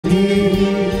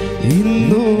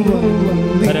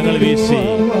വീശി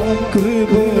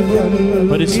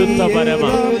പരിശുദ്ധ പരമ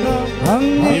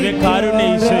ദിവ്യകാരുണ്യ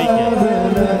ഈശോയ്ക്ക്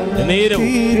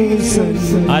നേരവും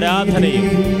ആരാധനയും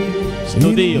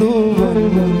സ്തുതിയും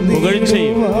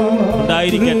പുകഴ്ചയും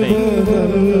ഉണ്ടായിരിക്കട്ടെ.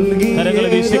 കരങ്ങൾ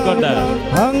വീശിക്കൊണ്ട്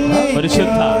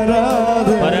പരിശുദ്ധ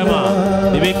പരമ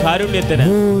ദിവ്യകാരുണ്യത്തിന്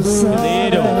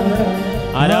നേരവും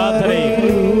ആരാധനയും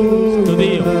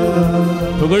സ്തുതിയും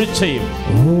പുകഴ്ചയും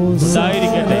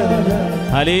ഉണ്ടായിരിക്കട്ടെ.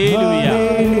 ഹല്ലേലൂയ.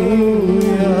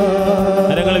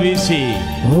 കരങ്ങൾ വീശി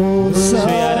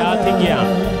ആരാധിക്കാം.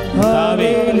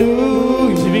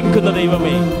 ജീവിക്കുന്ന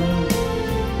ദൈവമേ,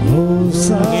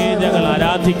 അങ്ങേ ഞങ്ങൾ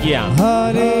ആരാധിക്കാം.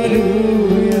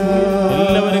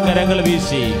 എല്ലാവരും കരങ്ങൾ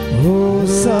വീശി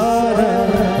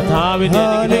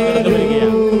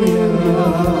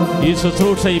ഈ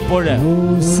ശുശ്രൂഷ ഇപ്പോഴ്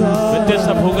വ്യത്യസ്ത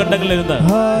ഭൂഖണ്ഡങ്ങളിൽ നിന്ന്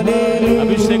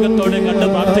അഭിഷേകത്തോടെ കണ്ട്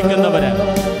പ്രാർത്ഥിക്കുന്നവര്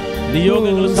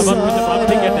നിയോഗങ്ങൾ സമർപ്പിച്ച്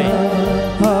പ്രാർത്ഥിക്കട്ടെ.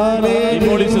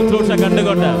 ഇപ്പോൾ ഈ ശുശ്രൂഷ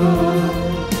കണ്ടുകൊണ്ട്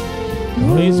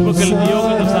ഫേസ്ബുക്കിൽ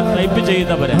നിയോഗങ്ങൾ ടൈപ്പ്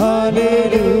ചെയ്യുന്നവര്,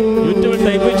 യൂട്യൂബിൽ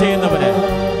ടൈപ്പ് ചെയ്യുന്നവര്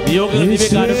നിയോഗങ്ങൾ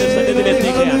ദിവ്യകാരുണ്യ സന്നിധിയിൽ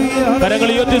എത്തിക്കുകയാണ്. കരങ്ങൾ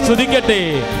ഉയർത്തി സ്തുതിക്കട്ടെ.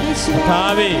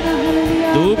 കർത്താവേ,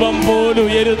 ധൂപം പോലും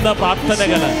ഉയരുന്ന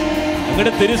പ്രാർത്ഥനകള്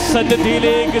അങ്ങയുടെ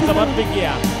തിരുസന്നിധിയിലേക്ക് സമർപ്പിക്കുക.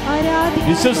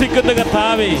 വിശ്വസിക്കുന്ന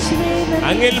കർത്താവേ,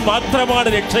 അങ്ങിൽ മാത്രമാണ്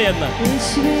രക്ഷയെന്ന്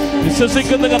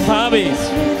വിശ്വസിക്കുന്ന കർത്താവേ,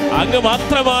 അങ്ങ്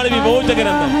മാത്രമാണ്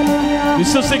വിമോചകനെന്ന്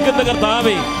വിശ്വസിക്കുന്ന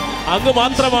കർത്താവേ, അങ്ങ്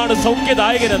മാത്രമാണ്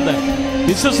സൗഖ്യദായകനെന്ന്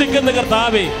വിശ്വസിക്കുന്ന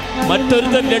കർത്താവേ,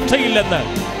 മറ്റൊരുത്തൻ രക്ഷയില്ലെന്ന്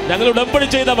ഞങ്ങൾ ഉടമ്പടി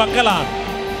ചെയ്ത മക്കളാണ്.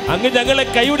 അങ്ങ് ഞങ്ങളെ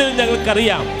കൈവിടുന്നത്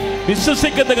ഞങ്ങൾക്കറിയാം.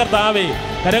 വിശ്വസിക്കുന്ന കർത്താവേ,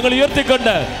 കരങ്ങൾ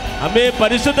ഉയർത്തിക്കൊണ്ട് അമ്മേ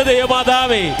പരിശുദ്ധ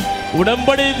ദൈവമാതാവേ,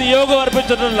 ഉടമ്പടി നിയോഗം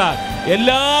അർപ്പിച്ചിട്ടുള്ള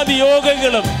എല്ലാ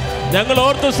നിയോഗങ്ങളും ഞങ്ങൾ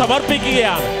ഓർത്ത്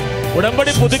സമർപ്പിക്കുകയാണ്.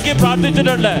 ഉടമ്പടി പുതുക്കി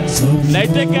പ്രാർത്ഥിച്ചിട്ടുണ്ട്.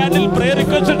 ലൈറ്റ് ക്യാൻഡിൽ പ്രേയർ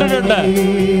റിക്വസ്റ്റ് ഇട്ടിട്ടുണ്ട്.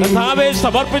 കർത്താവേ,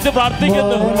 സമർപ്പിച്ച്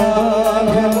പ്രാർത്ഥിക്കുന്നു.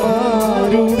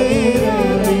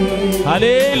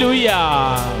 ഹല്ലേലൂയ.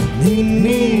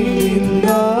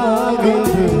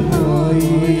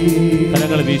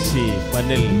 കരങ്ങൾ വീശി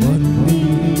മണ്ണിൽ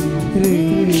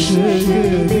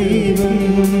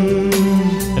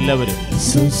എല്ലാവരും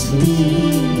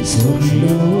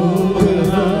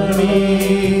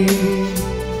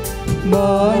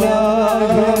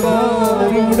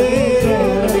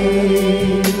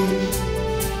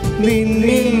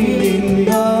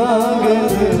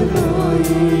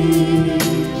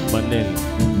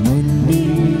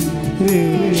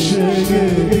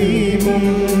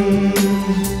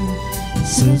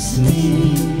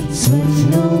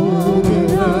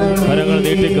കരങ്ങൾ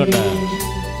നീട്ടിക്കൊണ്ട്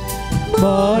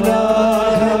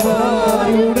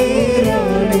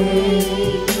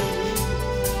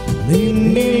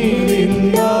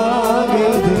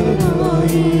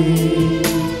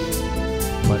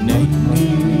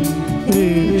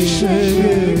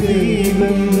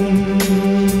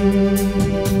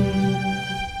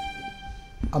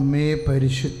അമ്മേ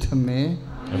പരിശുദ്ധമേ,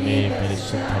 അമ്മേ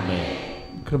പരിശുദ്ധമേ,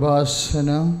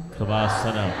 കൃപാസനം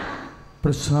കൃപാസനം,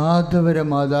 പ്രസാദവര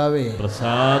മാതാവേ,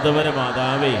 പ്രസാദവര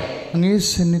മാതാവേ, അങ്ങേ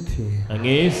സന്നിധിയിൽ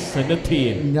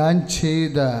ഞാൻ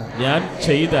ചെയ്ത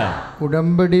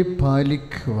ഉടമ്പടി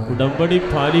പാലിക്കാൻ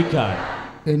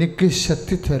എനിക്ക്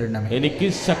ശക്തി തരണമേ.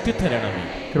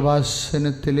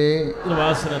 കൃപാസനത്തിലെ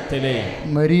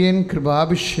മരിയൻ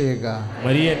കൃപാഭിഷേക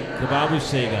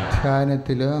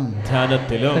ധ്യാനത്തിലും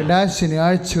രണ്ടാം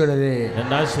ശനിയാഴ്ചകളിലെ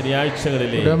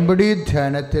ഉടമ്പടി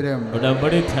ധ്യാനത്തിലും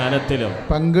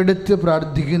പങ്കെടുത്ത്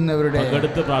പ്രാർത്ഥിക്കുന്നവരുടെ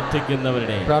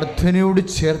പ്രാർത്ഥനയോട്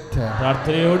ചേർത്ത്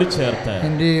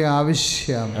എന്റെ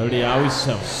ആവശ്യം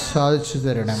സാധിച്ചു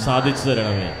തരണമേ.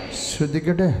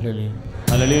 ശ്രദ്ധിക്കട്ടെ.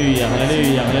 ഹല്ലേലൂയ,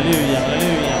 ഹല്ലേലൂയ, ഹല്ലേലൂയ,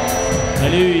 ഹല്ലേലൂയ,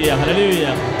 ഹല്ലേലൂയ, ഹല്ലേലൂയ.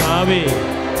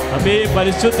 അമ്മേ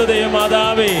പരിശുദ്ധ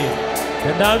ദൈവമാതാവേ,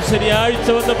 രണ്ടാം ശനിയാഴ്ച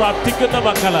വന്ന് പ്രാർത്ഥിക്കുന്ന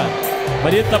മക്കള്,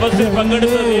 വലിയ തപസ്സിൽ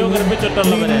പങ്കെടുത്ത് നിയോഗം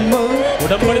അർപ്പിച്ചിട്ടുള്ളവരെ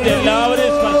ഉടമ്പടി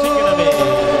എല്ലാവരെയും സ്പർശിക്കണമേ.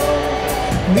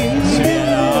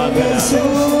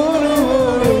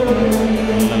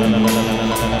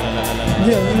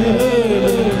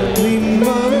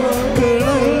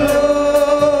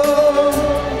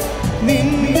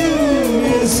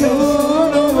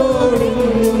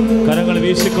 കരങ്ങൾ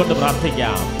വീശിക്കൊണ്ട്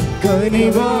പ്രാർത്ഥിക്കാം.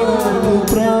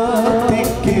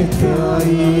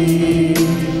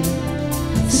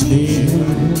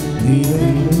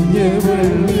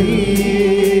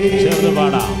 ചേർന്ന്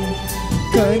പാടാം.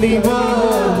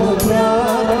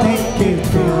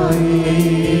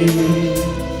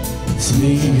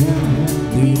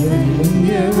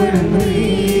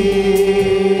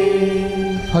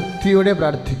 ഭക്തിയോടെ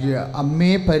പ്രാർത്ഥിക്കുക.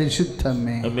 അമ്മേ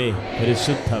പരിശുദ്ധമ്മേ, അമ്മേ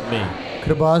പരിശുദ്ധമ്മേ,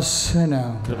 കൃപാസനം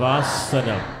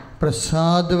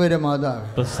പ്രസാദപരമാതാവേ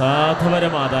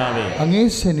അങ്ങേ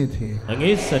സന്നിധി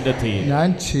ഞാൻ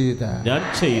ചെയ്ത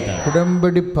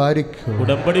ഉടമ്പടി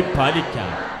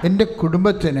പാലിക്കാം എന്റെ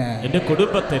കുടുംബത്തിന്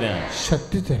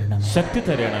ശക്തി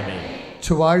തരണമേ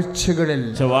ചൊവ്വാഴ്ചകളിൽ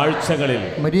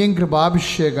മരിയൻ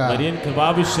കൃപാഭിഷേക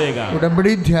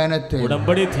ഉടമ്പടി ധ്യാനത്തിൽ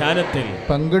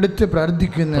പങ്കെടുത്ത്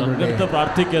പ്രാർത്ഥിക്കുന്ന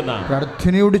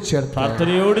പ്രാർത്ഥനയോട് ചേർത്ത്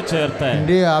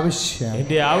എന്റെ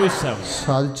ആവശ്യം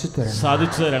സാധിച്ചു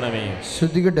തരണമേ.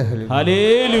 ശ്രുതികട്ടെ.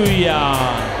 ഹല്ലേലൂയ.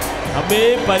 അമ്മേ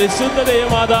പരിശുദ്ധ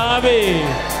ദൈവമാതാവേ,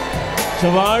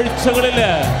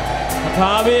 ചൊവ്വാഴ്ചകളില്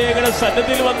കർത്താവേ ഞങ്ങളുടെ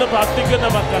സന്നിധിയിൽ വന്ന് പ്രാർത്ഥിക്കുന്ന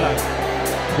മക്കള്,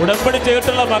 ഉടമ്പടി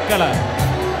ചെയ്തിട്ടുള്ള മക്കള്,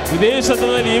 വിദേശത്ത്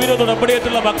നിന്ന് ലീവിനൊന്ന്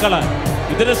ഉടമ്പടിയായിട്ടുള്ള മക്കള്,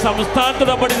 ഇതിന് സംസ്ഥാനത്ത്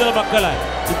ഉടമ്പടി ചെയ്ത മക്കള്,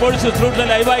 ഇപ്പോൾ ശുശ്രൂഷ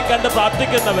ലൈവായി കണ്ട്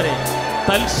പ്രാർത്ഥിക്കുന്നവരെ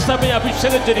തത്സമയം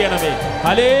അഭിഷേകം ചെയ്യണമേ.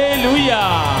 ഹല്ലേലൂയ.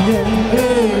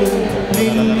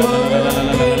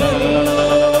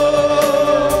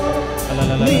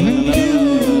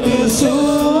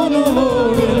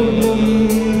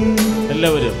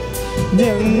 എല്ലാവരും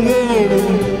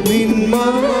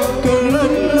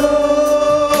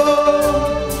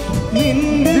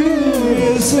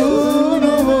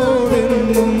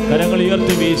കരങ്ങൾ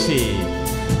ഉയർത്തി വീശി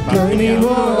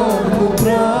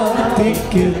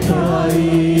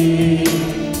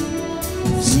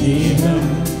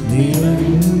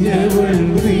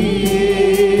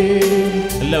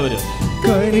എല്ലാവരും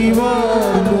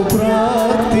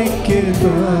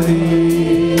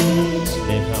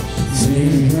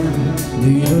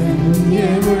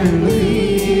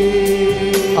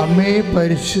അമ്മേ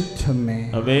പരിശുദ്ധമേ,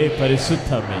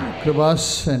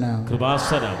 കൃപാസനം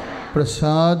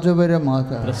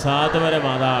പ്രസാദപരമാതാവേ,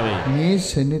 അങ്ങേ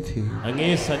സന്നിധി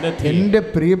എന്റെ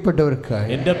പ്രിയപ്പെട്ടവർക്കായി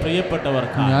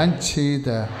ഞാൻ ചെയ്ത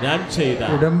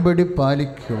ഉടമ്പടി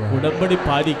പാലിക്കുവാൻ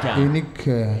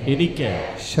എനിക്ക്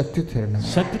ശക്തി തരണമേ.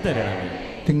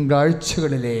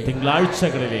 തിങ്കളാഴ്ചകളിലെ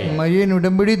മരിയൻ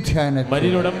ഉടമ്പടി ധ്യാനത്തിൽ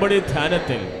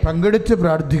പങ്കെടുത്ത്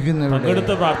പ്രാർത്ഥിക്കുന്നവരുടെ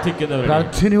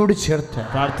പ്രാർത്ഥനയോട് ചേർത്ത്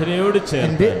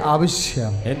എന്റെ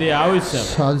ആവശ്യം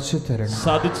സാധിച്ചു തരണമേ.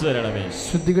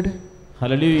 ശ്രദ്ധിക്കട്ടെ.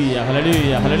 ഹല്ലേലൂയ,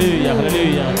 ഹല്ലേലൂയ, ഹല്ലേലൂയ,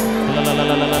 ഹല്ലേലൂയ.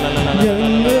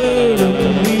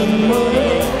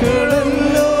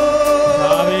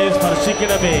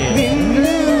 സ്പർശിക്കണമേ.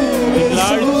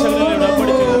 തിങ്കളാഴ്ചകളിൽ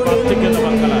ഉടമ്പടി പ്രാർത്ഥിക്കുന്ന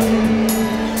മക്കളെ,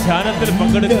 ധ്യാനത്തിൽ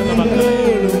പങ്കെടുക്കുന്ന മക്കളെ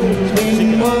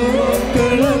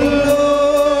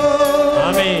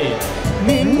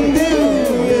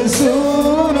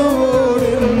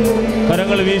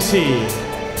കരങ്ങൾ വീശി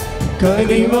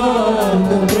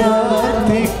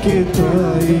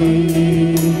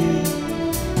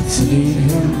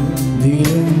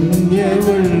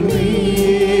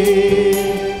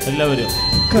എല്ലാവരും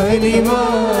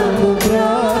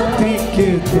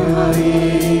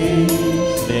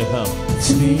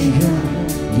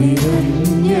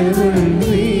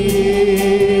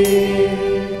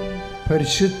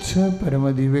പരിശുദ്ധ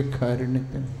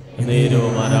പരമദിവ്യകാരുണ്യത്തിന്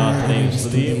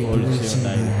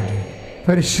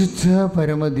പരിശുദ്ധ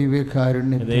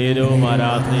പരമദിവ്യകാരുണ്യത്തിന്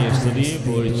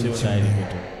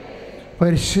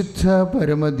പരിശുദ്ധ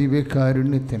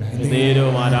പരമദിവ്യകാരുണ്യത്തിന്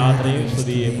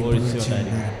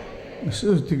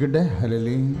സ്തുതിക്കട്ടെ.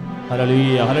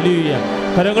 ഹല്ലേലൂയ, ഹല്ലേലൂയ.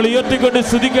 കരങ്ങൾ ഉയർത്തിക്കൊണ്ട്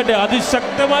സ്തുതിക്കട്ടെ,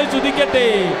 അതിശക്തമായി സ്തുതിക്കട്ടെ.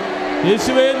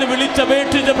 യേശുവേ എന്ന്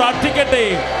വിളിച്ചപേക്ഷിച്ച് പ്രാർത്ഥിക്കട്ടെ.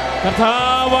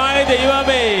 കർത്താവായ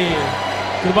ദൈവമേ,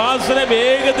 കൃപാസന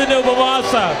വേഗത്തിന്റെ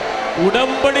ഉപവാസ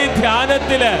ഉടമ്പടി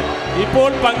ധ്യാനത്തില്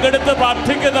ഇപ്പോൾ പങ്കെടുത്ത്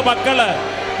പ്രാർത്ഥിക്കുന്ന മക്കള്,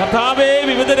 കർത്താവേ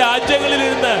വിവിധ രാജ്യങ്ങളിൽ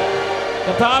ഇരുന്ന്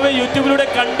കർത്താവെ യൂട്യൂബിലൂടെ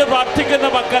കണ്ട് പ്രാർത്ഥിക്കുന്ന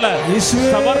മക്കള്,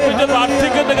 സമർപ്പിച്ച്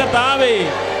പ്രാർത്ഥിക്കുന്ന കർത്താവേ,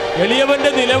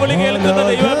 എളിയവന്റെ നിലവിളി കേൾക്കുന്ന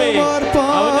ദൈവമേ,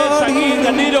 അവന്റെ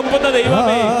കണ്ണീരൊപ്പുന്ന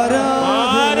ദൈവമേ,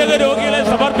 മാരക രോഗികളെ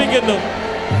സമർപ്പിക്കുന്നു,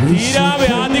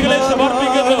 തീരാവ്യാധികളെ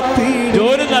സമർപ്പിക്കുന്നു,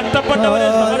 ജോലി നഷ്ടപ്പെട്ടവരെ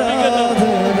സമർപ്പിക്കുന്നു,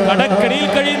 കടക്കണിയിൽ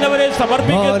കഴിയുന്നവരെ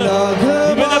സമർപ്പിക്കുന്നു,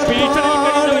 വിവിധ ഭീഷണിയിൽ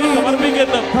കഴിയുന്നവരെ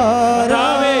സമർപ്പിക്കുന്നു.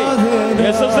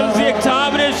 SSLC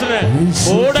എക്സാമിനേഷന്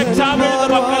ബോർഡ് എക്സാം എഴുതുന്ന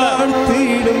മക്കള്,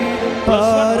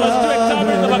 എക്സാം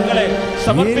എഴുതുന്ന മക്കളെ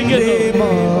സമർപ്പിക്കുന്നു,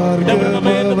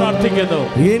 ഇടപെടണമെന്ന് പ്രാർത്ഥിക്കുന്നു.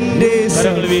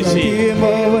 കരങ്ങൾ വീശി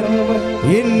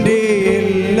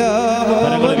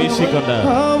കരങ്ങൾ വീശിക്കൊണ്ട്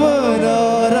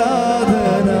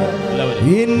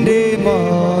എന്റെ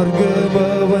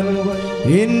മാർഗമവൻ,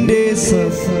 എന്റെ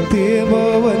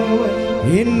സത്യമവൻ,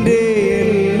 എന്റെ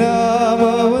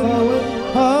എല്ലാമവൻ,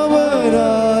 അവൻ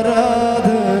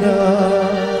ആരാധന.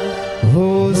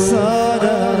 ഹോസാന,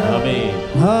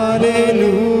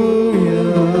 ഹല്ലേലൂയ,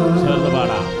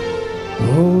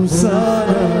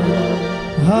 ഹോസാന,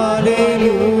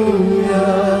 ഹല്ലേലൂയ,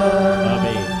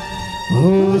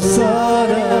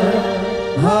 ഹോസാന,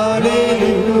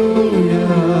 ഹല്ലേലൂയ.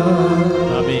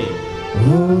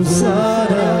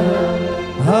 ഹോസാന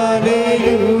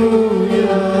ഹല്ലേലൂയ.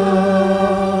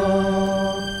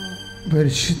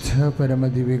 പരിശുദ്ധ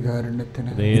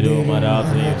പരമദിവ്യകാരുണ്യത്തിന് നേരവും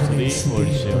ആരാധനയും സ്തുതിയും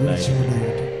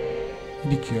ഒഴിച്ചുണ്ടായിരിക്കട്ടെ.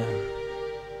 ഇരിക്കുക.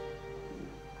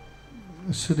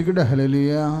 ശ്രുതികയുടെ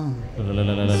ഹല്ലേലൂയ.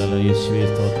 യേശുവേ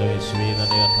സ്തോത്രം, യേശുവേ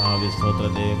നന്ദി കർത്താവേ,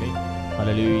 സ്തോത്രം ദൈവമേ.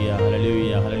 ഹല്ലേലൂയ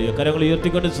ഹല്ലേലൂയ ഹല്ലേലൂയ. കരങ്ങൾ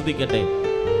ഉയർത്തിക്കൊണ്ട് സ്തുതിക്കട്ടെ,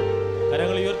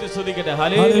 കരങ്ങൾ ഉയർത്തി സ്തുതിക്കട്ടെ.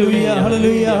 ഹല്ലേലൂയ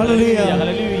ഹല്ലേലൂയ ഹല്ലേലൂയ.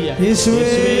 ഹല്ലേലൂയ യേശുവേ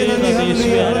നന്ദി,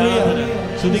 യേശുവേ ആരാധന.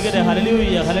 സ്തുതിക്കട്ടെ.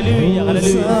 ഹല്ലേലൂയ ഹല്ലേലൂയ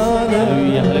ഹല്ലേലൂയ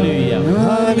ഹല്ലേലൂയ ഹല്ലേലൂയ.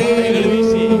 കൈകൾ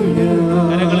വീശി,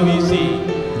 കരങ്ങൾ വീശി,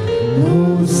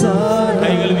 ഹോസാന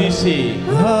കൈകൾ വീശി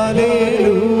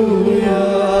ഹല്ലേലൂയ.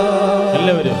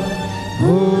 എല്ലാവരും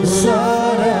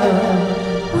ഹോസാന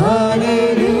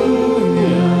hallelujah.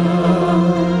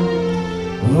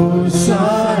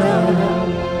 Hosanna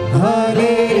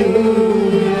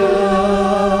hallelujah.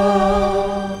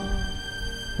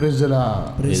 Praise the Lord.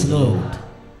 Praise the Lord.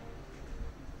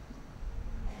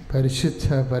 പരിശുദ്ധ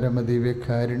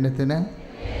പരമദിവ്യകാരുണ്യത്തിന്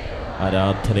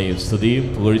ആരാധനയും സ്തുതിയും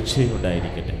പുകഴ്ചയും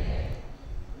ഉണ്ടായിരിക്കട്ടെ.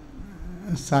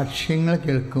 സാക്ഷ്യങ്ങൾ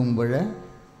കേൾക്കുമ്പോൾ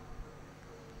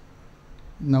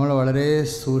നമ്മൾ വളരെ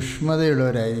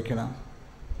സൂക്ഷ്മതയുള്ളവരായിരിക്കണം.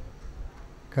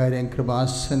 കാര്യം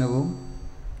കൃപാസനവും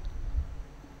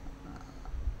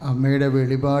അമ്മയുടെ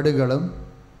വെളിപാടുകളും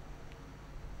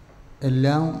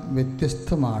എല്ലാം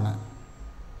വ്യത്യസ്തമാണ്.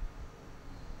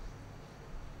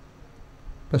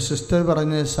 ഇപ്പം സിസ്റ്റർ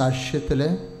പറഞ്ഞ സാക്ഷ്യത്തിൽ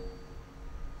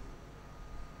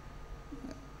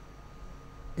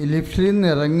ലിഫ്റ്റിൽ നിന്ന്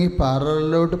ഇറങ്ങി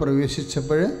പാറയിലോട്ട്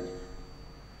പ്രവേശിച്ചപ്പോൾ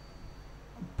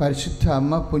പരിശുദ്ധ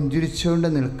അമ്മ പുഞ്ചിരിച്ചുകൊണ്ട്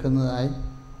നിൽക്കുന്നതായി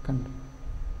കണ്ടു.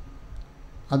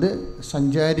 അത്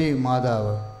സഞ്ചാരി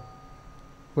മാതാവ്,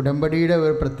 ഉടമ്പടിയുടെ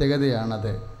ഒരു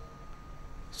പ്രത്യേകതയാണത്.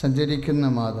 സഞ്ചരിക്കുന്ന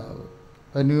മാതാവ്.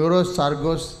 ന്യൂറോ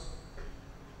സാർഗോസ്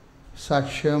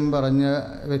സാക്ഷ്യം പറഞ്ഞ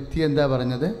വ്യക്തി എന്താ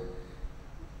പറഞ്ഞത്?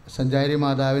 സഞ്ചാരി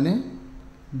മാതാവിനെ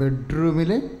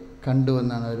ബെഡ്റൂമിൽ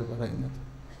കണ്ടുവെന്നാണ് അവർ പറയുന്നത്.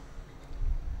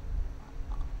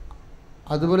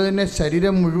 അതുപോലെ തന്നെ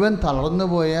ശരീരം മുഴുവൻ തളർന്നു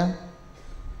പോയ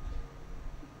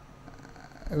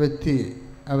വ്യക്തി,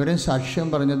 അവരെ സാക്ഷ്യം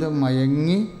പറഞ്ഞത്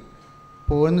മയങ്ങി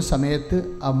പോകുന്ന സമയത്ത്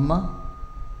അമ്മ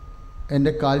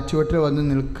എൻ്റെ കാൽച്ചുവട്ടിൽ വന്ന്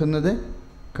നിൽക്കുന്നത്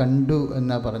കണ്ടു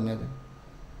എന്നാണ് പറഞ്ഞത്.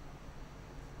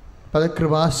 അപ്പം അത്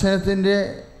കൃപാസനത്തിൻ്റെ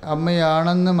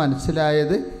അമ്മയാണെന്ന്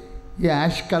മനസ്സിലായത് ഈ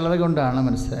ആഷ് കളർ കൊണ്ടാണ്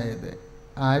മനസ്സിലായത്.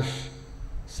 ആഷ്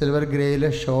സിൽവർ ഗ്രേയിലെ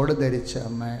ഷോള് ധരിച്ച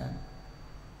അമ്മയാണ്.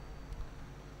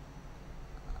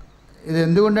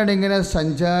 ഇതെന്തുകൊണ്ടാണ് ഇങ്ങനെ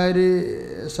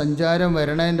സഞ്ചാരം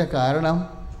വരണതിൻ്റെ കാരണം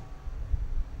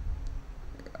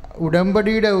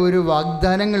ഉടമ്പടിയുടെ ഒരു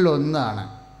വാഗ്ദാനങ്ങളിലൊന്നാണ്,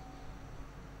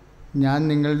 ഞാൻ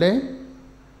നിങ്ങളുടെ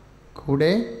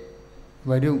കൂടെ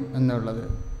വരും എന്നുള്ളത്.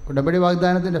 ഉടമ്പടി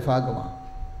വാഗ്ദാനത്തിൻ്റെ ഭാഗമാണ്.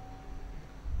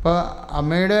 അപ്പോൾ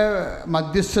അമ്മയുടെ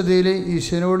മധ്യസ്ഥതയിൽ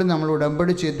ഈശ്വരനോട് നമ്മൾ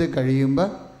ഉടമ്പടി ചെയ്ത് കഴിയുമ്പോൾ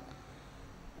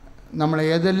നമ്മൾ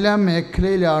ഏതെല്ലാം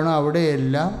മേഖലയിലാണോ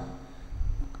അവിടെയെല്ലാം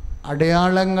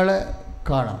അടയാളങ്ങൾ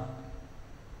കാണും.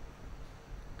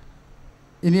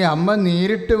 ഇനി അമ്മ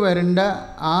നേരിട്ട് വരേണ്ട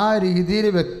ആ രീതിയിൽ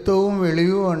വ്യക്തവും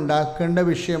വെളിവും ഉണ്ടാക്കേണ്ട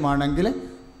വിഷയമാണെങ്കിൽ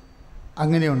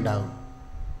അങ്ങനെ ഉണ്ടാകും.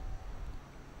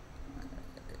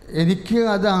 എനിക്ക്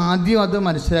ആദ്യം അത്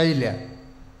മനസ്സിലായില്ല.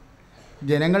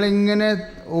 ജനങ്ങളിങ്ങനെ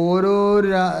ഓരോ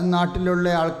നാട്ടിലുള്ള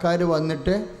ആൾക്കാർ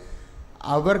വന്നിട്ട്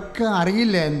അവർക്ക്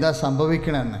അറിയില്ല എന്താ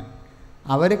സംഭവിക്കണമെന്ന്.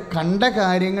 അവർ കണ്ട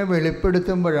കാര്യങ്ങൾ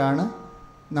വെളിപ്പെടുത്തുമ്പോഴാണ്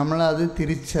നമ്മളത്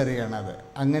തിരിച്ചറിയണത്.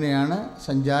 അങ്ങനെയാണ്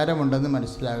സഞ്ചാരമുണ്ടെന്ന്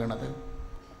മനസ്സിലാകണത്.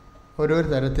 ഓരോരോ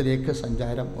തരത്തിലേക്ക്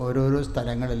സഞ്ചാരം ഓരോരോ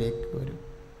സ്ഥലങ്ങളിലേക്ക് വരും.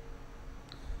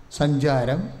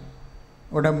 സഞ്ചാരം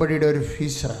ഉടമ്പടിയുടെ ഒരു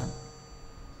ഫീച്ചറാണ്.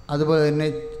 അതുപോലെ തന്നെ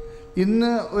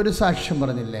ഇന്ന് ഒരു സാക്ഷ്യം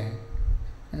പറഞ്ഞില്ലേ,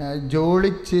 ജോളി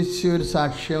ചേച്ചി ഒരു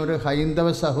സാക്ഷ്യം ഒരു ഹൈന്ദവ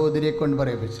സഹോദരിയെ കൊണ്ട്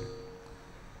പറയിപ്പിച്ചു.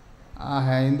 ആ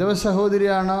ഹൈന്ദവ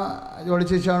സഹോദരിയാണോ ജോളി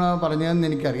ചേച്ചിയാണോ പറഞ്ഞതെന്ന്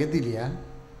എനിക്കറിയത്തില്ല.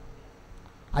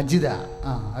 അജിത,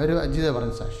 അജിത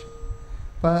പറഞ്ഞ സാക്ഷ്യം.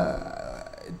 അപ്പം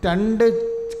 2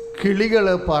 കിളികൾ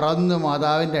പറന്ന്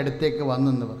മാതാവിൻ്റെ അടുത്തേക്ക്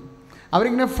വന്നെന്ന് പറഞ്ഞു.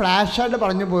 അവരിങ്ങനെ ഫ്ലാഷായിട്ട്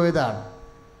പറഞ്ഞു പോയതാണ്.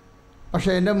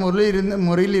 പക്ഷേ എൻ്റെ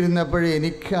മുറിയിലിരുന്നപ്പോഴേ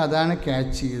എനിക്ക് അതാണ്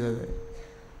ക്യാച്ച് ചെയ്തത്.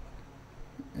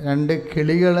 2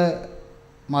 കിളികൾ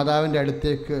മാതാവിൻ്റെ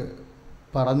അടുത്തേക്ക്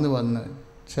പറന്നു വന്ന്,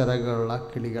 ചിറകുള്ള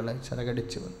കിളികൾ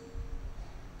ചിറകടിച്ച് വന്നു.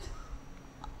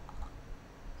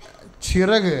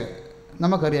 ചിറക്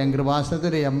നമുക്കറിയാം,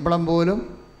 കൃപാസനത്തിൻ്റെ എംബ്ലം പോലും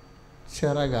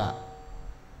ചിറക.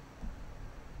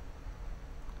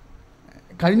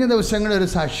 കഴിഞ്ഞ ദിവസങ്ങളിൽ ഒരു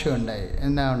സാക്ഷ്യം ഉണ്ടായി.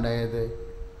 എന്താ ഉണ്ടായത്?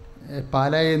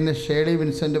 പാലായിൽ നിന്ന് ഷേഡി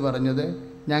വിൻസെൻ്റ് പറഞ്ഞത്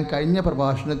ഞാൻ കഴിഞ്ഞ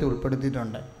പ്രഭാഷണത്തിൽ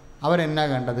ഉൾപ്പെടുത്തിയിട്ടുണ്ട്. അവരെന്നാ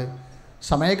കണ്ടത്?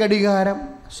 സമയഘടികാരം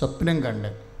സ്വപ്നം കണ്ട്.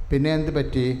 പിന്നെ എന്ത്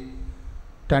പറ്റി?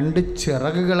 2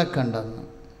 ചിറകുകളെ കണ്ടെന്ന്.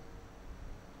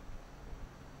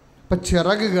 അപ്പം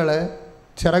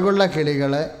ചിറകുള്ള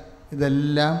കിളികൾ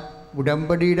ഇതെല്ലാം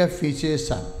ഉടമ്പടിയുടെ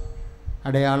ഫീച്ചേഴ്സാണ്,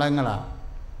 അടയാളങ്ങളാണ്.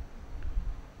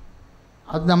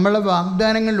 അത് നമ്മളെ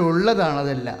വാഗ്ദാനങ്ങളിലുള്ളതാണ്.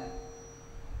 അതെല്ലാം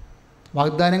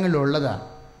വാഗ്ദാനങ്ങളിലുള്ളതാണ്.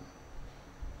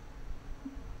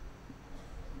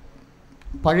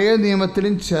 പഴയ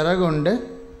നിയമത്തിലും ചിറകുണ്ട്.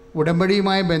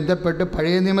 ഉടമ്പടിയുമായി ബന്ധപ്പെട്ട്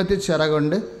പഴയ നിയമത്തിൽ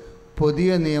ചിറകുണ്ട്,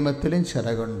 പുതിയ നിയമത്തിലും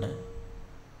ചിറകുണ്ട്.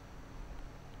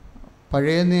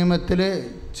 പഴയ നിയമത്തിൽ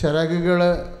ചിറകുകൾ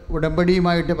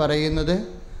ഉടമ്പടിയുമായിട്ട് പറയുന്നത്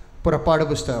പുറപ്പാട്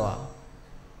പുസ്തകമാണ്.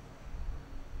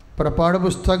 പുറപ്പാട്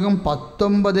പുസ്തകം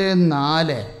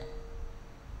 19:4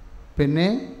 പിന്നെ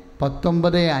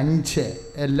 19:5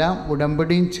 എല്ലാം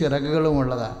ഉടമ്പടിയും ചിറകുകളും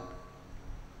ഉള്ളതാണ്.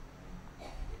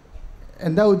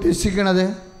 എന്താ ഉദ്ദേശിക്കുന്നത്?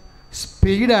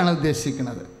 സ്പീഡാണ്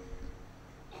ഉദ്ദേശിക്കുന്നത്.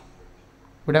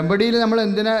 ഉടമ്പടിയിൽ നമ്മൾ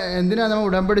എന്തിനാണ് നമ്മൾ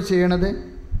ഉടമ്പടി ചെയ്യണത്?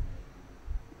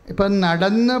 ഇപ്പം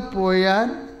നടന്നു പോയാൽ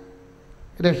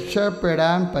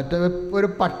രക്ഷപ്പെടാൻ പറ്റും. ഒരു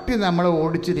പട്ടി നമ്മളെ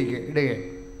ഇടുക,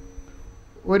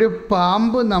 ഒരു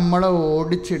പാമ്പ് നമ്മളെ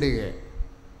ഓടിച്ചിടുക,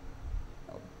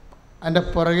 അതിൻ്റെ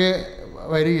പുറകെ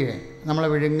വരിക, നമ്മളെ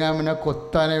വിഴുങ്ങാമിനെ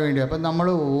കൊത്താനേ വേണ്ടി. അപ്പം നമ്മൾ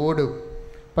ഓടും.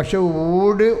 പക്ഷെ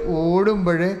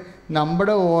ഓടുമ്പോൾ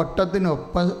നമ്മുടെ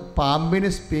ഓട്ടത്തിനൊപ്പം പാമ്പിന്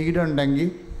സ്പീഡുണ്ടെങ്കിൽ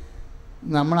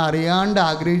നമ്മൾ അറിയാണ്ട്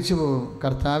ആഗ്രഹിച്ചു പോകും,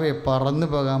 കർത്താവെ പറന്നു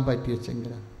പോകാൻ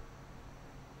പറ്റിയെങ്കിൽ.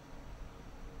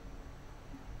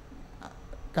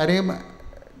 കാര്യം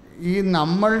ഈ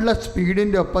നമ്മളുടെ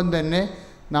സ്പീഡിൻ്റെ ഒപ്പം തന്നെ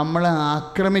നമ്മളെ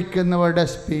ആക്രമിക്കുന്നവരുടെ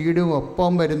സ്പീഡും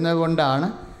ഒപ്പം വരുന്നത് കൊണ്ടാണ്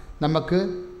നമുക്ക്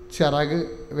ചിറക്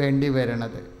വേണ്ടി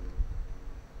വരണത്.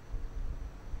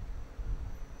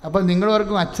 അപ്പം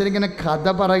നിങ്ങളോർക്കും അച്ഛനിങ്ങനെ കഥ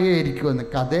പറയുകയായിരിക്കുമെന്ന്.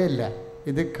 കഥയല്ല,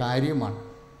 ഇത് കാര്യമാണ്.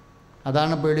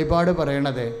 അതാണ് വെളിപാട്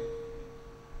പറയണത്.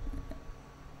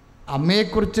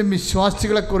 അമ്മയെക്കുറിച്ചും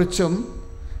വിശ്വാസികളെക്കുറിച്ചും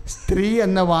സ്ത്രീ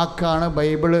എന്ന വാക്കാണ്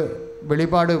ബൈബിള്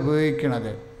വെളിപാട്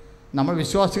ഉപയോഗിക്കുന്നത്. നമ്മൾ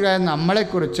വിശ്വാസികളായ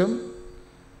നമ്മളെക്കുറിച്ചും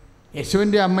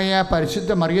യേശുവിൻ്റെ അമ്മയായ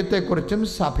പരിശുദ്ധ മറിയത്തെക്കുറിച്ചും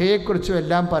സഭയെക്കുറിച്ചും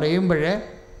എല്ലാം പറയുമ്പോൾ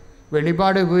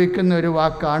വെളിപാട് ഉപയോഗിക്കുന്ന ഒരു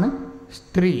വാക്കാണ്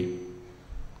സ്ത്രീ.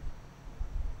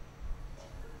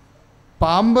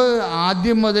 പാമ്പ്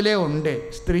ആദ്യം മുതലേ ഉണ്ട്.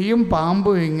 സ്ത്രീയും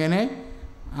പാമ്പും ഇങ്ങനെ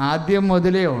ആദ്യം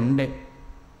മുതലേ ഉണ്ട്,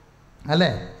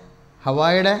 അല്ലേ?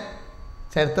 ഹവായുടെ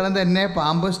ചരിത്രം തന്നെ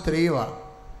പാമ്പും സ്ത്രീയുമാണ്.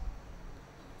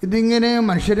 ഇതിങ്ങനെ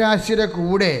മനുഷ്യരാശിയുടെ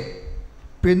കൂടെ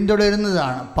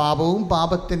പിന്തുടരുന്നതാണ്. പാപവും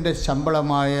പാപത്തിൻ്റെ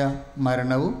ശമ്പളമായ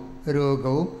മരണവും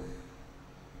രോഗവും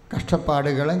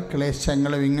കഷ്ടപ്പാടുകളും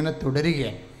ക്ലേശങ്ങളും ഇങ്ങനെ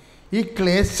തുടരുകയാണ്. ഈ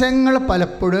ക്ലേശങ്ങൾ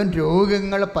പലപ്പോഴും,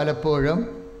 രോഗങ്ങൾ പലപ്പോഴും,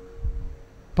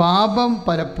 പാപം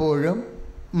പലപ്പോഴും,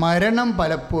 മരണം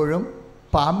പലപ്പോഴും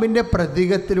പാമ്പിൻ്റെ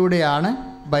പ്രതീകത്തിലൂടെയാണ്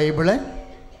ബൈബിള്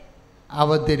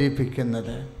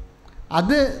അവതരിപ്പിക്കുന്നത്.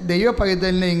 അത് ദൈവ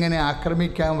പൈതലിനെ ഇങ്ങനെ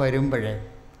ആക്രമിക്കാൻ വരുമ്പോഴേ,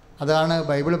 അതാണ്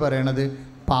ബൈബിൾ പറയണത്,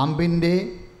 പാമ്പിൻ്റെ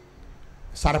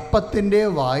സർപ്പത്തിൻ്റെ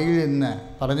വായിൽ നിന്ന്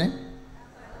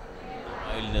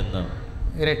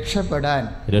രക്ഷപ്പെടാൻ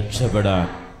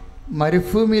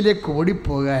മരുഭൂമിയിലേക്ക്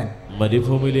ഓടിപ്പോകാൻ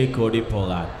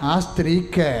ആ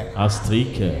സ്ത്രീക്ക്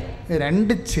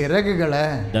രണ്ട് ചിറകുകള്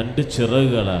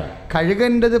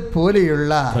കഴുകേണ്ടത്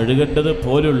പോലെയുള്ള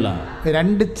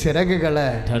രണ്ട് ചിറകുകള്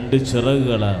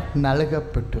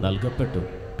നൽകപ്പെട്ടു.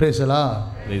 Praise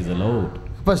the lord.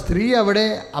 അപ്പോൾ സ്ത്രീ അവിടെ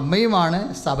അമ്മയുമാണ്,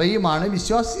 സഭയുമാണ്,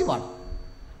 വിശ്വാസിയുമാണ്.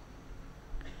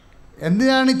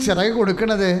 എന്തിനാണ് ചിറക്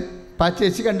കൊടുക്കുന്നത്? ഇപ്പം ആ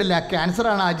ചേച്ചി കണ്ടില്ല,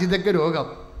 ക്യാൻസറാണ് അജിതയ്ക്ക് രോഗം.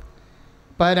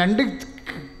 ഇപ്പം രണ്ട്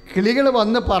കിളികൾ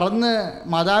വന്ന് പറന്ന്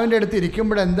മാതാവിൻ്റെ അടുത്ത്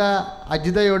ഇരിക്കുമ്പോഴെന്താ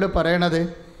അജിതയോട് പറയണത്?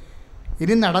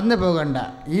 ഇനി നടന്നു പോകണ്ട,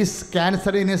 ഈ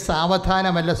ക്യാൻസർ ഇനി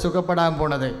സാവധാനമല്ല സുഖപ്പെടാൻ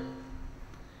പോണത്.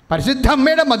 പരിശുദ്ധ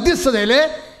അമ്മയുടെ മധ്യസ്ഥതയിൽ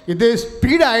ഇത്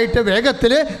സ്പീഡായിട്ട്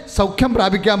വേഗത്തിൽ സൗഖ്യം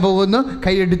പ്രാപിക്കാൻ പോകുന്നു.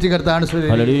 കൈയടിച്ച് കർത്താവാണ്.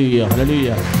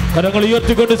 കരങ്ങൾ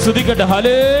ഉയർത്തിക്കൊണ്ട് സ്തുതിക്കട്ടെ.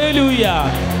 ഹല്ലേലൂയ.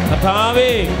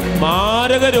 കർത്താവേ,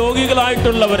 മാരക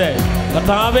രോഗികളായിട്ടുള്ളവരെ,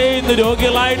 കർത്താവേ, ഇന്ന്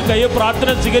രോഗികളായിട്ട് പ്രാർത്ഥന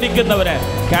സ്വീകരിക്കുന്നവരെ,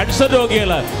 ക്യാൻസർ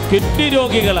രോഗികള്, കിഡ്നി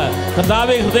രോഗികള്,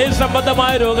 കർത്താവേ, ഹൃദയ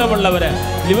സംബന്ധമായ രോഗമുള്ളവര്,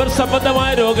 ലിവർ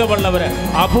സംബന്ധമായ രോഗമുള്ളവര്,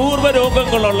 അപൂർവ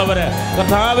രോഗങ്ങളുള്ളവര്,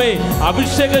 കർത്താവേ,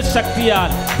 അഭിഷേക ശക്തിയാൽ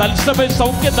തത്സമയം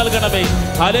സൗഖ്യം നൽകണമേ.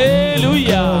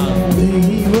 ഹല്ലേലൂയ.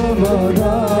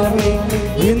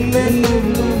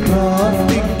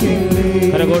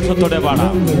 കരഘോഷത്തോടെ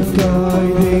പാടാം.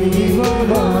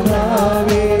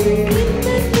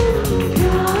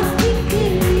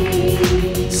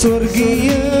 സ്വർഗീയ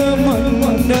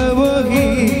മന്നവഹി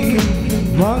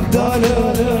വാഗ്ദാന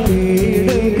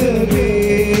പീഠകമേ,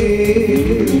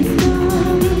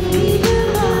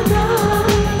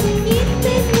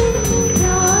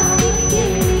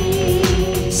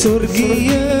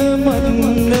 സ്വർഗീയ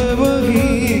മന്നവഹി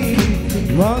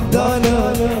വാഗ്ദാന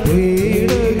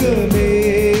പീഠകമേ,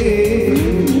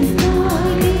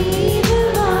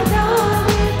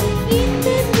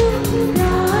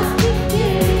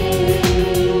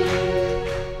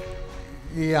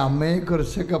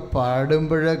 കുറിച്ചൊക്കെ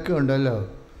പാടുമ്പോഴൊക്കെ ഉണ്ടല്ലോ,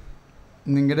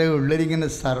 നിങ്ങളുടെ ഉള്ളിലിങ്ങനെ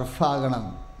സർഫാകണം,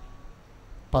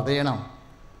 പതയണം,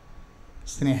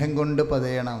 സ്നേഹം കൊണ്ട്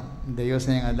പതയണം,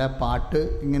 ദൈവസ്നേഹം. അല്ല പാട്ട്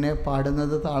ഇങ്ങനെ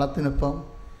പാടുന്നത് താളത്തിനൊപ്പം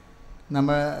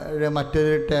നമ്മൾ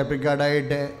മറ്റൊരു ടേപ്പ്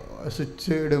റെക്കോർഡായിട്ട്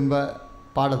സ്വിച്ച് ഇടുമ്പോൾ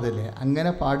പാടത്തില്ലേ,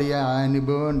 അങ്ങനെ പാടിയ ആ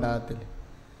അനുഭവം ഉണ്ടാകത്തില്ല.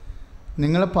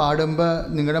 നിങ്ങൾ പാടുമ്പോൾ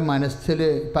നിങ്ങളുടെ മനസ്സിൽ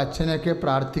ഇപ്പം അച്ഛനൊക്കെ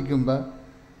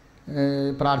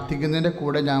പ്രാർത്ഥിക്കുന്നതിൻ്റെ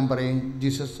കൂടെ ഞാൻ പറയും,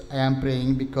 Jesus I am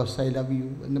praying because I love you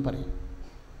എന്ന് പറയും.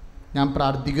 ഞാൻ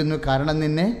പ്രാർത്ഥിക്കുന്നു കാരണം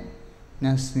നിന്നെ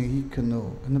ഞാൻ സ്നേഹിക്കുന്നു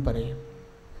എന്ന് പറയും.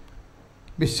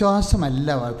 വിശ്വാസമല്ല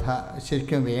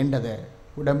ശരിക്കും വേണ്ടത്,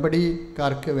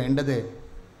 ഉടമ്പടിക്കാർക്ക് വേണ്ടത്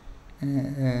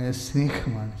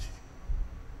സ്നേഹമാണ്.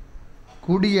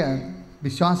 കൂടിയ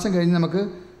വിശ്വാസം കഴിഞ്ഞ് നമുക്ക്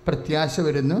പ്രത്യാശ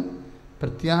വരുന്നു,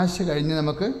 പ്രത്യാശ കഴിഞ്ഞ്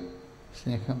നമുക്ക്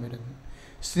സ്നേഹം വരുന്നു.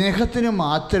 സ്നേഹത്തിന്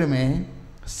മാത്രമേ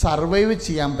സർവൈവ്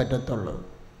ചെയ്യാൻ പറ്റത്തുള്ളൂ.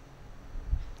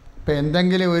 ഇപ്പം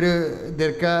എന്തെങ്കിലും ഒരു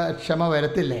ദീർഘക്ഷമ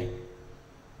വരത്തില്ലേ,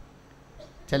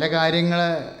 ചില കാര്യങ്ങൾ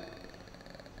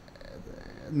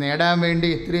നേടാൻ വേണ്ടി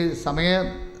ഇത്തിരി സമയം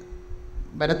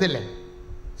വരത്തില്ലേ,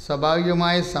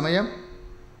 സ്വാഭാവികമായ സമയം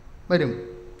വരും.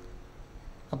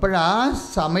 അപ്പോഴാ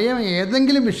സമയം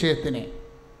ഏതെങ്കിലും വിഷയത്തിന്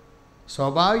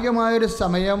സ്വാഭാവികമായൊരു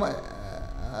സമയം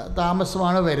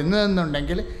താമസമാണ്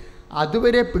വരുന്നതെന്നുണ്ടെങ്കിൽ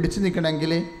അതുവരെ പിടിച്ചു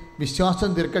നിൽക്കണമെങ്കിൽ വിശ്വാസം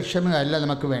ദീർഘക്ഷമയല്ല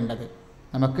നമുക്ക് വേണ്ടത്,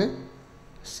 നമുക്ക്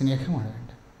സ്നേഹമാണ്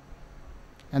വേണ്ടത്.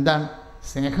 എന്താണ്?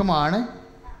 സ്നേഹമാണ്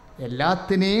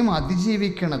എല്ലാത്തിനെയും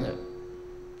അതിജീവിക്കണത്,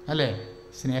 അല്ലേ?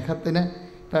 സ്നേഹത്തിന്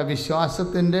ഇപ്പം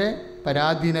വിശ്വാസത്തിൻ്റെ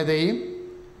പരാധീനതയും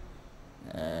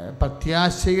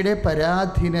പ്രത്യാശയുടെ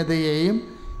പരാധീനതയെയും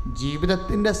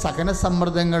ജീവിതത്തിൻ്റെ സഹന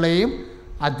സമ്മർദ്ദങ്ങളെയും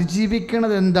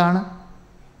അതിജീവിക്കണത് എന്താണ്?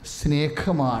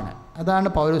 സ്നേഹമാണ്. അതാണ്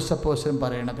പൗലോസ് അപ്പോസ്തലൻ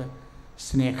പറയണത്,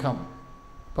 സ്നേഹം.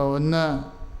 ഇപ്പോൾ 1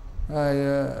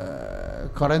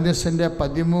 കൊറിന്ത്യൻസിൻ്റെ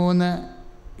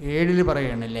 13:7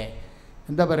 പറയണില്ലേ,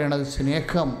 എന്താ പറയണത്?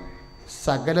 സ്നേഹം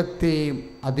സകലത്തെയും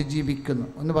അതിജീവിക്കുന്നു.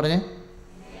 ഒന്ന് പറഞ്ഞേ,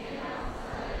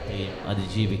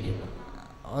 അതിജീവിക്കുന്നു.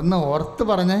 ഒന്ന് ഓർത്ത്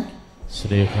പറഞ്ഞേ,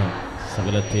 സ്നേഹം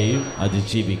സകലത്തെയും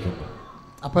അതിജീവിക്കുന്നു.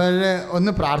 അപ്പോൾ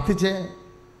ഒന്ന് പ്രാർത്ഥിച്ചേ,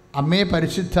 അമ്മേ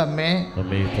പരിശുദ്ധ അമ്മേ,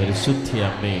 അമ്മേ പരിശുദ്ധ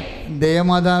അമ്മേ,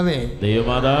 ദേവമാതാവേ,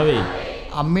 ദൈവമാതാവേ,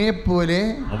 അമ്മയെപ്പോലെ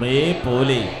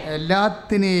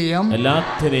എല്ലാത്തിനെയും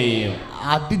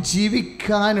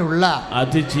അതിജീവിക്കാനുള്ള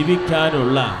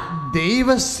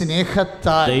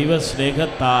ദൈവസ്നേഹത്താൽ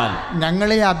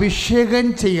ഞങ്ങളെ അഭിഷേകം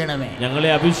ചെയ്യണമേ.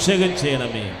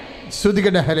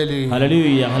 സ്തുതിക്കട്ടെ. ഹല്ലേലൂയ,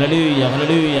 ഹല്ലേലൂയ, ഹല്ലേലൂയ,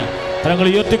 ഹല്ലേലൂയ. തങ്ങൾ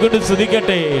ഉയർത്തിക്കൊണ്ട്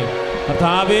സ്തുതിക്കട്ടെ.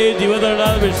 കർത്താവേ, ജീവിതത്തിലുള്ള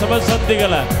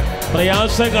വിഷമസന്ധികള്,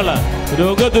 പ്രയാസങ്ങള്,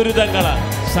 രോഗദുരിതങ്ങള്,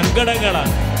 സങ്കടങ്ങള്,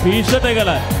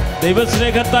 ഭീഷണികള്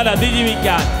ദൈവസ്നേഹത്താൽ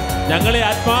അതിജീവിക്കാൻ ഞങ്ങളെ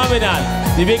ആത്മാവിനാൽ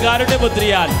ദിവ്യകാരുണ്യ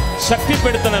മുദ്രയാൽ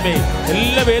ശക്തിപ്പെടുത്തണമേ.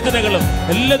 എല്ലാ വേദനകളും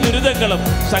എല്ലാ ദുരിതങ്ങളും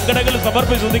സങ്കടങ്ങളും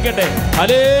സമർപ്പിച്ച് ശ്രദ്ധിക്കട്ടെ.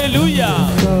 ഹല്ലേലൂയ.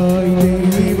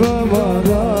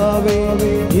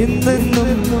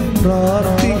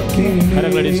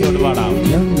 കരങ്ങളടിച്ചുകൊണ്ട് പാടാം.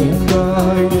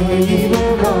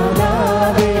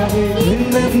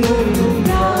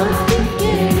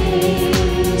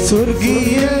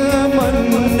 സ്വർഗീയ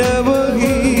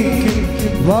മന്നവഹിക്കും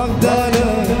വാഗ്ദാന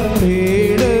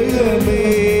പേടകമേ,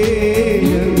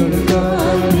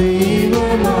 ഞങ്ങൾക്കായി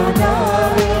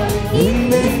ദൈവമാതാവേ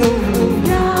എന്നെന്നും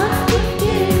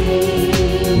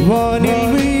വാനിൽ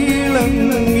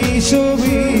വിളങ്ങി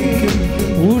ശോഭിക്കും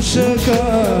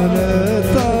ഉഷകാല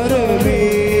താരമേ,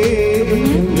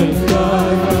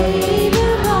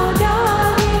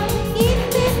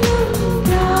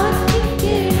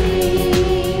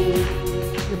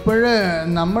 ഇപ്പോഴ്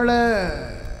നമ്മൾ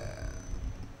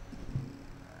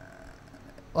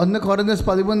 1 കൊറിന്ത്യൻസ്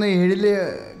 13:7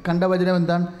 കണ്ട വചനം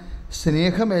എന്താണ്?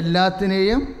 സ്നേഹം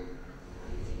എല്ലാത്തിനെയും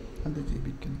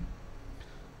അതിജീവിക്കുന്നു.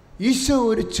 ഈശോ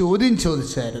ഒരു ചോദ്യം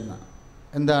ചോദിച്ചായിരുന്നു,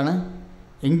 എന്താണ്?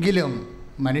 എങ്കിലും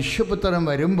മനുഷ്യപുത്രൻ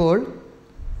വരുമ്പോൾ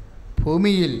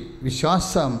ഭൂമിയിൽ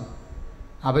വിശ്വാസം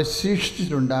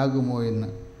അവശേഷിച്ചിട്ടുണ്ടാകുമോ എന്ന്,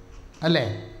 അല്ലേ?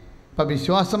 അപ്പം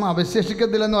വിശ്വാസം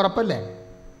അവശേഷിക്കത്തില്ലെന്ന് ഉറപ്പല്ലേ?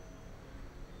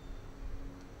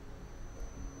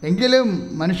 എങ്കിലും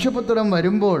മനുഷ്യപുത്രൻ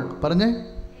വരുമ്പോൾ പറഞ്ഞ്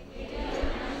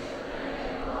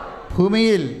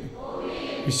ഭൂമിയിൽ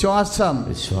വിശ്വാസം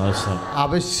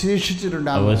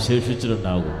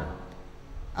അവശേഷിച്ചിട്ടുണ്ടാകും.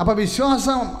 അപ്പം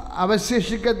വിശ്വാസം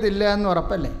അവശേഷിക്കത്തില്ല എന്ന്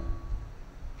ഉറപ്പല്ലേ?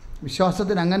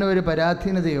 വിശ്വാസത്തിന് അങ്ങനെ ഒരു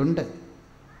പരാധീനതയുണ്ട്.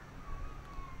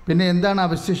 പിന്നെ എന്താണ്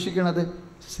അവശേഷിക്കുന്നത്?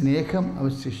 സ്നേഹം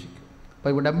അവശേഷിക്കും.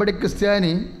 അപ്പോൾ ഉടമ്പടി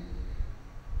ക്രിസ്ത്യാനി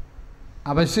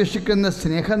അവശേഷിക്കുന്ന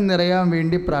സ്നേഹം നിറയാൻ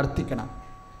വേണ്ടി പ്രാർത്ഥിക്കണം.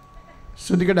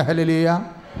 ശ്രുതിക്കട്ടെ. ഹല്ലേലൂയ,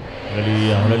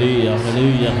 ഹല്ലേലൂയ, ഹല്ലേലൂയ,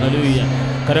 ഹല്ലേലൂയ, ഹല്ലേലൂയ.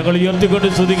 കരങ്ങൾ ഉയർത്തിക്കൊണ്ട്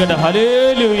സ്തുതിക്കട്ടെ.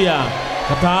 ഹല്ലേലൂയ.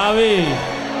 കർത്താവേ,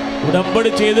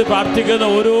 ഉടമ്പടി ചെയ്ത് പ്രാർത്ഥിക്കുന്ന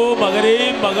ഓരോ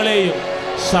മകനെയും മകളെയും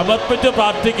സമർപ്പിച്ച്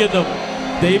പ്രാർത്ഥിക്കുന്നു.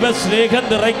 ദൈവസ്നേഹം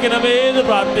നിറയ്ക്കണമേ എന്ന്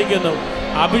പ്രാർത്ഥിക്കുന്നു.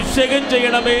 അഭിഷേകം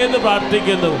ചെയ്യണമേ എന്ന്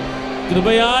പ്രാർത്ഥിക്കുന്നു.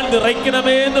 കൃപയാൽ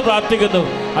നിറയ്ക്കണമേ എന്ന് പ്രാർത്ഥിക്കുന്നു.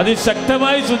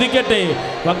 അതിശക്തമായി സ്തുതിക്കട്ടെ.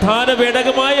 പ്രധാന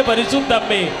പേടകമായ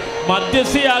പരിശുദ്ധമ്മേ,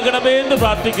 മധ്യസ്ഥയാകണമേ എന്ന്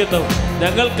പ്രാർത്ഥിക്കുന്നു.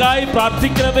 ഞങ്ങൾക്കായി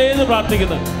പ്രാർത്ഥിക്കണമേ എന്ന്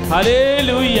പ്രാർത്ഥിക്കുന്നു.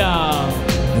 ഹല്ലേലൂയ.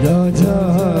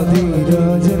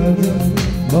 രാജാധിരാജൻ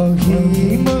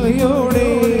മഹിമയോടെ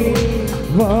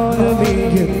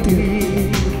വാനമേഘത്തിൽ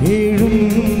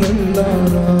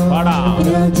എഴുന്നള്ളാനാം.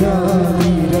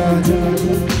 രാജാധിരാജൻ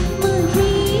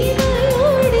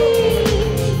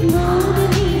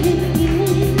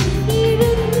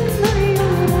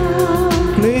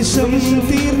ക്ലേശം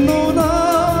തീർന്നു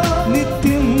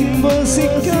നിത്യം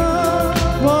വസിക്കാൻ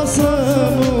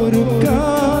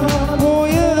വാസമൊരുക്കാൻ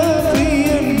പോയ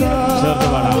പ്രിയന്താ.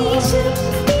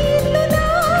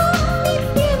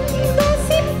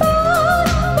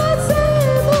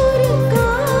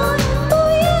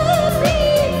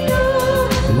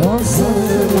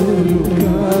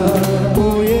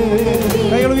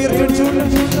 കൈകൾ ഉയർത്തിച്ചു.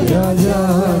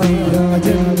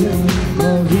 രാജാധിരാജൻ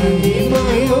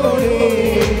മഹിമയോടെ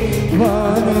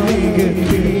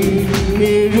വാനമേഘത്തിൽ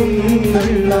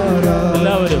എഴുന്നള്ളാനാം.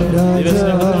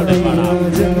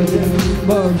 രാജാധിരാജൻ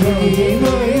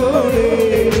മഹിമയോടെ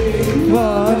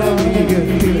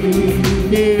വാനമേഘത്തിൽ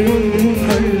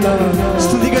എഴുന്നള്ളാനാം.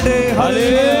 സ്തുതിക്കട്ടെ.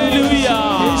 ഹല്ലേലൂയ.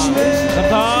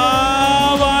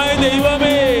 കർത്താവായ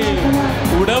ദൈവമേ,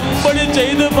 ഉടമ്പടി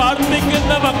ചെയ്ത്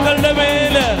പ്രാർത്ഥിക്കുന്ന മക്കളുടെ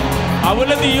മേല്,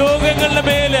 അവരുടെ നിയോഗങ്ങളുടെ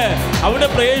മേല്, അവരുടെ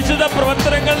പ്രേക്ഷിത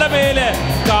പ്രവർത്തനങ്ങളുടെ മേല്,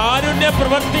 കാരുണ്യ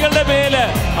പ്രവർത്തികളുടെ മേല്,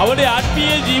 അവരുടെ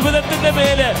ആത്മീയ ജീവിതത്തിന്റെ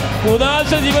മേല്,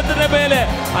 ഉദാസ ജീവിതത്തിന്റെ മേല്,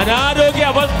 അനാരോഗ്യ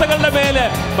അവസ്ഥകളുടെ മേല്,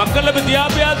 മക്കളുടെ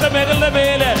വിദ്യാഭ്യാസ മേഖലയുടെ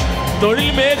മേല്, തൊഴിൽ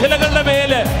മേഖലകളുടെ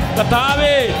മേല്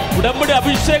കർത്താവേ ഉടമ്പടി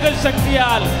അഭിഷേക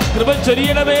ശക്തിയാൽ കൃപ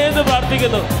ചൊരിയണമേ എന്ന്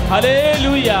പ്രാർത്ഥിക്കുന്നു.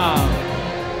 ഹല്ലേലൂയ.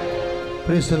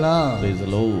 Praise the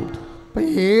lord. അപ്പം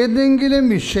ഏതെങ്കിലും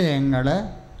വിഷയങ്ങൾ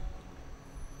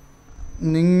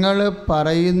നിങ്ങൾ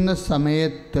പറയുന്ന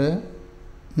സമയത്ത്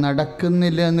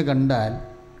നടക്കുന്നില്ല എന്ന് കണ്ടാൽ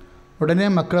ഉടനെ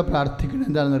മക്കളെ പ്രാർത്ഥിക്കണം.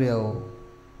 എന്താണെന്നറിയാവോ?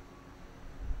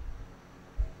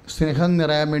 സ്നേഹം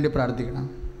നിറയാൻ വേണ്ടി പ്രാർത്ഥിക്കണം.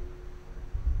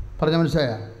 പറഞ്ഞ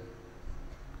മനസ്സിലായ?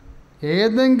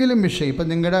 ഏതെങ്കിലും വിഷയം, ഇപ്പം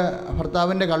നിങ്ങളുടെ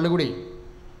ഭർത്താവിൻ്റെ കള്ളുകുടി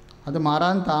അത്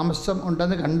മാറാൻ താമസം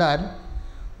ഉണ്ടെന്ന് കണ്ടാൽ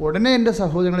ഉടനെ എൻ്റെ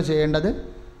സഹോദരങ്ങൾ ചെയ്യേണ്ടത്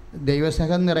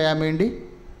ദൈവസ്നേഹം നിറയാൻ വേണ്ടി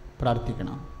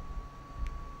പ്രാർത്ഥിക്കണം.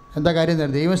 എന്താ കാര്യം?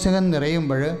 ദൈവസ്നേഹം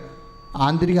നിറയുമ്പോൾ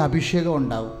ആന്തരിക അഭിഷേകം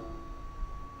ഉണ്ടാവും.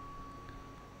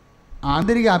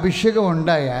 ആന്തരിക അഭിഷേകം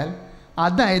ഉണ്ടായാൽ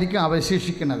അതായിരിക്കും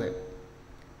അവശേഷിക്കുന്നത്.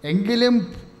 എങ്കിലും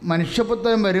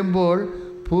മനുഷ്യപുത്രൻ വരുമ്പോൾ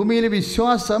ഭൂമിയിൽ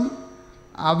വിശ്വാസം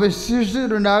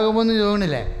അവശേഷിച്ചിട്ടുണ്ടാകുമെന്ന്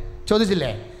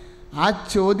ചോദിച്ചില്ലേ? ആ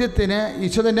ചോദ്യത്തിന്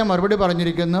ഈശോ തന്നെ മറുപടി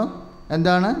പറഞ്ഞിരിക്കുന്നു.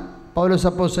 എന്താണ്? പൗലോസ്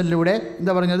അപ്പോസ്തലനിലൂടെ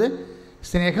എന്താ പറഞ്ഞത്?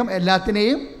 സ്നേഹം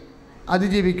എല്ലാത്തിനെയും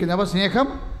അതിജീവിക്കുന്നു. അപ്പോൾ സ്നേഹം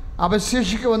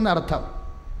അവശേഷിക്കുമെന്നർത്ഥം.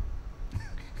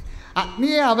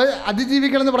 അഗ്നിയെ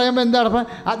അതിജീവിക്കണം എന്ന് പറയുമ്പോൾ എന്താ അർത്ഥം?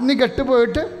 അഗ്നി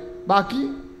കെട്ടുപോയിട്ട് ബാക്കി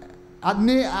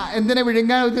അഗ്നി എന്തിനെ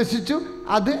വിഴുങ്ങാൻ ഉദ്ദേശിച്ചു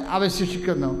അത്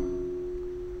അവശേഷിക്കുന്നു.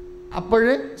 അപ്പോൾ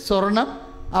സ്വർണം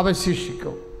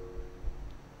അവശേഷിക്കും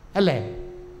അല്ലേ?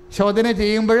 ശോധന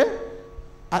ചെയ്യുമ്പോൾ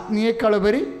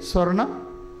അഗ്നിയേക്കാളുപരി സ്വർണം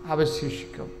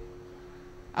അവശേഷിക്കും.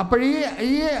 അപ്പോൾ ഈ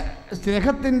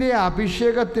സ്നേഹത്തിൻ്റെ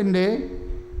അഭിഷേകത്തിൻ്റെ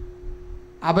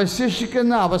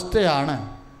അവശേഷിക്കുന്ന അവസ്ഥയാണ്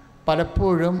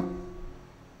പലപ്പോഴും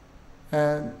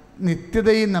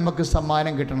നിത്യതയും നമുക്ക്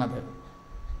സമ്മാനം കിട്ടുന്നത്.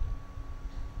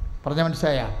 പറഞ്ഞ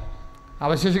മനസ്സിലായ?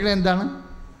 അവശേഷിക്കുന്നത് എന്താണ്?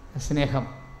 സ്നേഹം.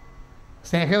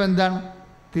 സ്നേഹം എന്താണ്?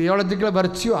 തിയോളജിക്കൽ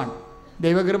വെർച്യു ആണ്,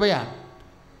 ദൈവകൃപയാണ്.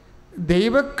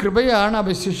 ദൈവകൃപയാണ്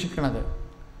അവശേഷിക്കുന്നത്.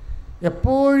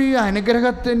 എപ്പോഴും ഈ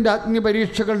അനുഗ്രഹത്തിൻ്റെ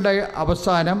അഗ്നിപരീക്ഷകളുടെ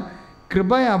അവസാനം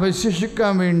കൃപ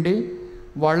അവശേഷിക്കാൻ വേണ്ടി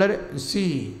വളരെ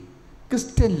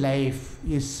Christian life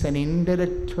is an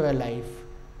intellectual life.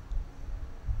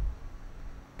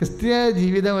 ക്രിസ്തീയ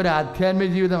ജീവിതം ഒരു ആധ്യാത്മിക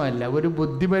ജീവിതമല്ല, ഒരു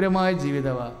ബുദ്ധിപരമായ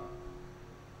ജീവിതമാണ്.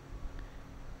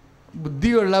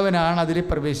 ബുദ്ധിയുള്ളവനാണ് അതിൽ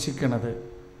പ്രവേശിക്കുന്നത്.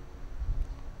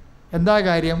 എന്താ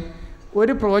കാര്യം?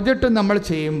 ഒരു പ്രോജക്റ്റ് നമ്മൾ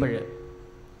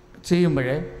ചെയ്യുമ്പോൾ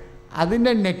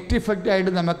അതിൻ്റെ നെറ്റ്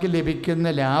ഇഫക്റ്റായിട്ട് നമുക്ക് ലഭിക്കുന്ന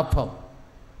ലാഭം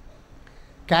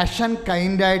ക്യാഷ് ആൻഡ്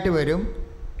കൈൻഡായിട്ട് വരും,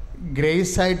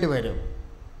 ഗ്രേസായിട്ട് വരും,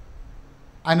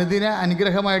 അനുദിന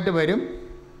അനുഗ്രഹമായിട്ട് വരും,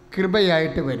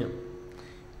 കൃപയായിട്ട് വരും.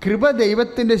 കൃപ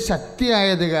ദൈവത്തിൻ്റെ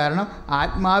ശക്തിയായത് കാരണം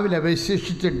ആത്മാവിൽ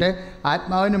അവശേഷിച്ചിട്ട്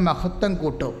ആത്മാവിന് മഹത്വം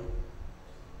കൂട്ടും.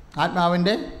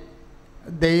 ആത്മാവിൻ്റെ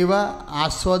ദൈവ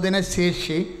ആസ്വാദന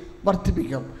ശേഷി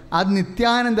വർദ്ധിപ്പിക്കും. അത്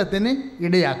നിത്യാനന്ദത്തിന്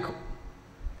ഇടയാക്കും.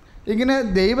 ഇങ്ങനെ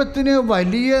ദൈവത്തിന്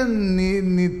വലിയ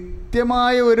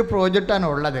കൃത്യമായ ഒരു പ്രോജക്റ്റാണ്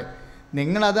ഉള്ളത്.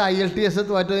 നിങ്ങളത് IELTS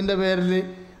തോറ്റതിൻ്റെ പേരിൽ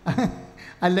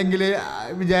അല്ലെങ്കിൽ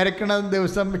വിചാരിക്കണ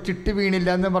ദിവസം ചിട്ടി വീണില്ല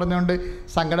എന്ന് പറഞ്ഞുകൊണ്ട്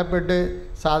സങ്കടപ്പെട്ട്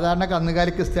സാധാരണ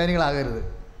കന്നുകാലി ക്രിസ്ത്യാനികളാകരുത്.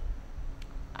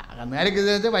 കന്നുകാലി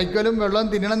ക്രിസ്ത്യാനി വൈക്കോലും വെള്ളവും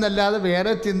തിന്നണം എന്നല്ലാതെ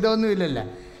വേറെ ചിന്ത ഒന്നുമില്ലല്ലോ.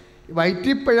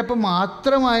 വയറ്റിപ്പിഴപ്പ്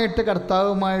മാത്രമായിട്ട്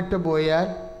കർത്താവുമായിട്ട് പോയാൽ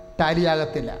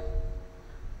ടാലിയാകത്തില്ല.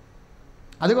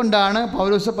 അതുകൊണ്ടാണ്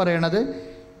പൗലോസ് പറയണത്,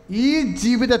 ഈ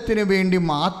ജീവിതത്തിന് വേണ്ടി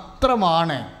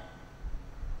മാത്രമാണ്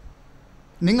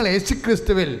നിങ്ങൾ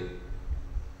യേശുക്രിസ്തുവിൽ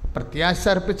പ്രത്യാശ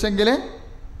അർപ്പിച്ചെങ്കിൽ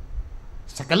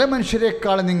സകല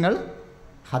മനുഷ്യരെക്കാൾ നിങ്ങൾ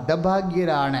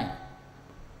ഹതഭാഗ്യരാണ്.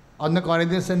 1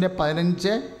 കൊരിന്ത്യൻസിൻ്റെ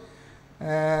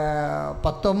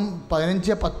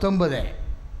 15:19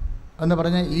 എന്ന്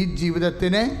പറഞ്ഞ ഈ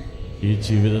ജീവിതത്തിന്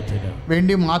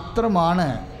വേണ്ടി മാത്രമാണ്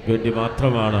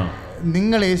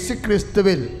നിങ്ങൾ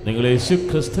യേശുക്രിസ്തുവിൽ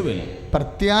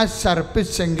പ്രത്യാശ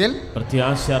അർപ്പിച്ചെങ്കിൽ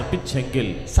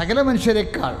സകല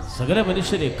മനുഷ്യരെക്കാൾ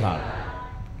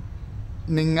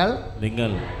നിങ്ങൾ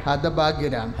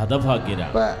ഹതഭാഗ്യരാണ്.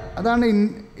 അപ്പം അതാണ്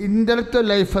ഇൻ്റലക്ച്വൽ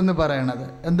ലൈഫ് എന്ന് പറയണത്.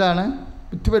 എന്താണ്?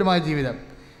 ബുദ്ധിപരമായ ജീവിതം.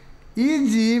 ഈ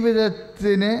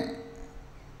ജീവിതത്തിന്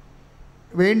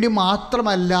വേണ്ടി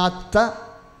മാത്രമല്ലാത്ത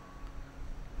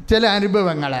ചില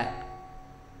അനുഭവങ്ങളെ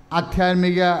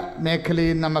ആധ്യാത്മിക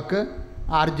മേഖലയിൽ നമുക്ക്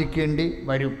ആർജിക്കേണ്ടി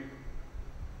വരും.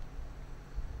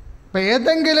 അപ്പം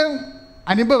ഏതെങ്കിലും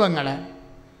അനുഭവങ്ങൾ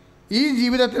ഈ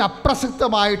ജീവിതത്തിന്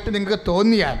അപ്രസക്തമായിട്ട് നിങ്ങൾക്ക്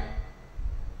തോന്നിയാൽ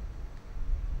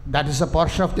that is a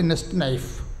portion of the next life.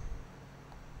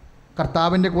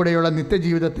 കർത്താവിൻ്റെ കൂടെയുള്ള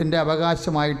നിത്യജീവിതത്തിൻ്റെ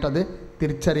അവകാശമായിട്ടത്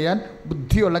തിരിച്ചറിയാൻ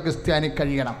ബുദ്ധിയുള്ള ക്രിസ്ത്യാനി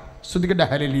കഴിയണം. സ്തുതിക്കട്ടെ.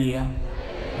 ഹല്ലേലൂയ,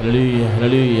 ഹല്ലേലൂയ,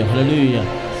 ഹല്ലേലൂയ, ഹല്ലേലൂയ.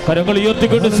 കരങ്ങൾ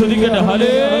ഉയർത്തിക്കൊണ്ട് സ്തുതിക്കട്ടെ.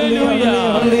 ഹല്ലേലൂയ.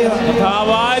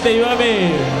 കർത്താവായ ദൈവമേ,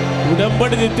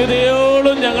 ഉടമ്പടി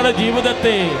നിത്യതയോളം ഞങ്ങളുടെ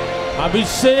ജീവിതത്തെ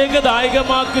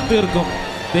അഭിഷേകദായകമാക്കി തീർക്കും.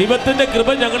 ദൈവത്തിൻ്റെ കൃപ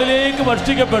ഞങ്ങളിലേക്ക്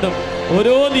വർഷിക്കപ്പെടും.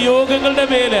 ഓരോ നിയോഗങ്ങളുടെ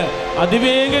മേല്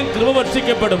അതിവേഗം കൃപ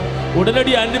വർഷിക്കപ്പെടും.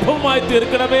 ഉടനടി അനുഭവമായി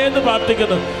തീർക്കണമേ എന്ന്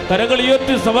പ്രാർത്ഥിക്കുന്നു. കരങ്ങൾ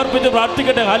ഉയർത്തി സമർപ്പിച്ച്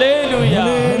പ്രാർത്ഥിക്കട്ടെ. ഹല്ലേലൂയ.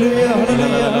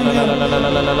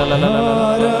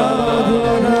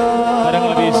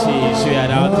 കരങ്ങൾ വീശി യേശുവെ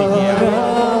ആരാധിക്കുക.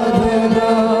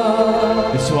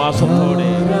 വിശ്വാസത്തോടെ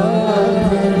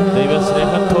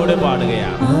ദൈവസ്നേഹത്തോടെ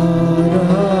പാടുകയാണ്.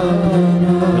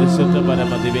 പരിശുദ്ധ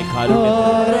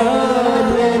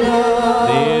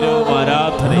നേരവും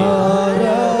ആരാധനയും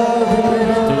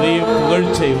സ്തുതിയും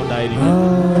പുകഴ്ചയും ഉണ്ടായിരിക്കും.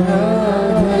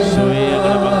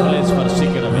 ഞങ്ങളുടെ മക്കളെ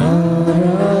സ്പർശിക്കണമേ.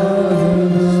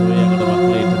 ഞങ്ങളുടെ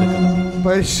മക്കളെ ഏറ്റെടുക്കണമേ.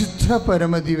 പരിശുദ്ധ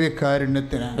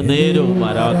പരമദിവ്യകാരുണ്യത്തിന് നേരവും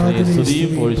ആരാധനയും സ്തുതിയും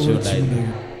പുകഴ്ചയും ഉണ്ടായിരിക്കും.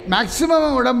 മാക്സിമം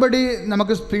ഉടമ്പടി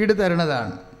നമുക്ക് സ്പീഡ്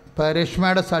തരണതാണ്. ഇപ്പോൾ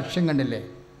രശ്മയുടെ സാക്ഷ്യം കണ്ടില്ലേ?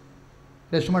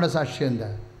 രശ്മയുടെ സാക്ഷ്യം എന്താ?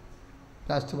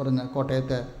 ലാസ്റ്റ് പറഞ്ഞ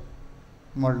കോട്ടയത്തെ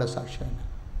മോളുടെ സാക്ഷ്യം.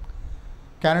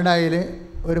 കാനഡയിൽ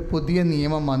ഒരു പുതിയ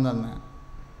നിയമം വന്നെന്ന്.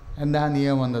 എന്താ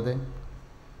നിയമം വന്നത്?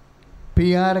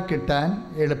 PR കിട്ടാൻ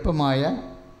എളുപ്പമായ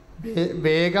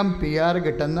വേഗം PR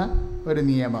കിട്ടുന്ന ഒരു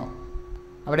നിയമം.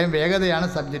 അവിടെയും വേഗതയാണ്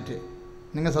സബ്ജക്റ്റ്.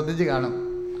 നിങ്ങൾ ശ്രദ്ധിച്ച് കാണും.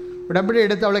 ഉടമ്പടി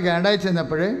എടുത്ത് അവൾ കാനഡയിൽ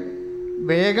ചെന്നപ്പോൾ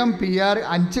വേഗം PR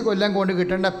 5 കൊല്ലം കൊണ്ട്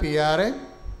കിട്ടേണ്ട PR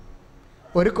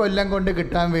 1 കൊല്ലം കൊണ്ട്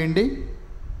കിട്ടാൻ വേണ്ടി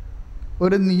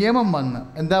ഒരു നിയമം വന്ന്.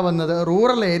 എന്താ വന്നത്?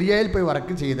 റൂറൽ ഏരിയയിൽ പോയി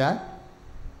വർക്ക് ചെയ്താൽ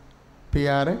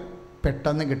PR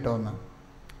പെട്ടെന്ന് കിട്ടുമെന്ന്.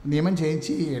 നിയമം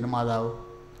ചേഞ്ച് ചെയ്യണം മാതാവ്.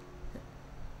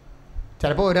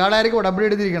 ചിലപ്പോൾ ഒരാളായിരിക്കും ഉടമ്പടി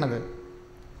എടുത്തിരിക്കണത്,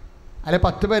 അല്ലെ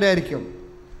 10 പേരായിരിക്കും.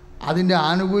 അതിൻ്റെ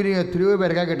ആനുകൂല്യം എത്രയോ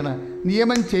പേർക്കാണ് കിട്ടണത്.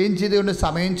 നിയമം ചേഞ്ച് ചെയ്തുകൊണ്ട്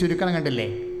സമയം ചുരുക്കണം. കണ്ടില്ലേ?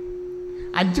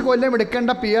 5 കൊല്ലം എടുക്കേണ്ട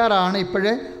PR ആണ്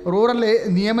ഇപ്പോഴേ റൂറൽ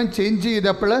നിയമം ചേഞ്ച്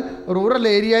ചെയ്തപ്പോൾ റൂറൽ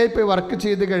ഏരിയയിൽ പോയി വർക്ക്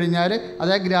ചെയ്ത് കഴിഞ്ഞാൽ,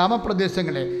 അതായത്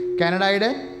ഗ്രാമപ്രദേശങ്ങളിൽ, കാനഡയുടെ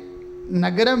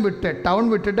നഗരം വിട്ട് ടൗൺ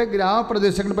വിട്ടിട്ട്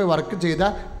ഗ്രാമപ്രദേശങ്ങളിൽ പോയി വർക്ക്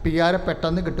ചെയ്താൽ PR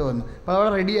പെട്ടെന്ന് കിട്ടുമെന്ന്. അപ്പോൾ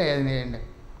അവിടെ റെഡിയായി അതിന് വേണ്ടി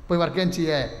പോയി വർക്ക് ചെയ്യാൻ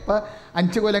ചെയ്യാൻ. അപ്പോൾ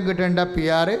 5 കൊല്ലം കിട്ടേണ്ട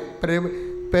PR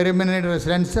പെർമനൻ്റ്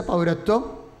റെസിഡൻസ് പൗരത്വം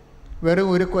വെറും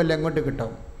 1 കൊല്ലം കൊണ്ട്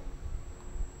കിട്ടും.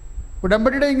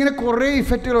 ഉടമ്പടിയുടെ ഇങ്ങനെ കുറേ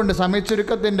ഇഫക്റ്റുകളുണ്ട്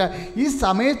സമയച്ചുരുക്കത്തിൻ്റെ. ഈ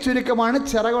സമയച്ചുരുക്കമാണ്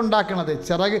ചിറകുണ്ടാക്കുന്നത്.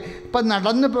 ചിറക് ഇപ്പം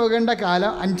നടന്നു പോകേണ്ട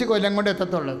കാലം 5 കൊല്ലം കൊണ്ട്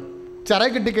എത്തത്തുള്ളൂ.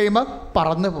 ചിറക് കിട്ടിക്കഴിയുമ്പോൾ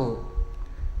പറന്നു പോകും.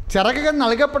 ചിറകുകൾ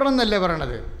നൽകപ്പെടണം എന്നല്ലേ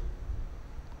പറയണത്?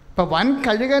 ഇപ്പം വൻ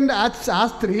കഴുകൻ്റെ ആ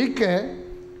സ്ത്രീക്ക്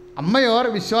അമ്മയോർ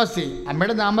വിശ്വാസി,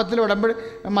 അമ്മയുടെ നാമത്തിൽ ഉടമ്പടി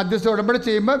മധ്യസ്ഥ ഉടമ്പടി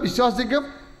ചെയ്യുമ്പോൾ വിശ്വാസിക്കും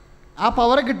ആ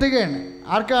പവർ കിട്ടുകയാണ്.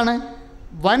 ആർക്കാണ്?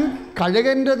 വൻ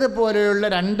കഴുകൻ്റെത് പോലെയുള്ള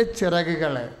 2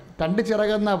 ചിറകുകൾ. 2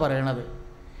 ചിറകെന്നാണ് പറയണത്.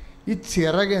 ഈ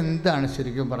ചിറക് എന്താണ്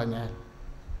ശരിക്കും പറഞ്ഞാൽ?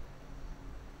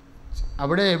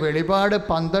 അവിടെ വെളിപാട്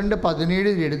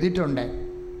 12:17 എഴുതിയിട്ടുണ്ട്.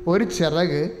 ഒരു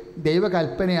ചിറക്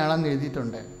ദൈവകൽപ്പനയാണെന്ന്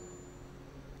എഴുതിയിട്ടുണ്ട്.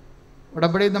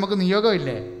 ഉടമ്പടിയിൽ നമുക്ക്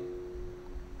നിയോഗമില്ലേ?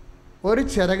 ഒരു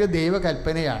ചിറക്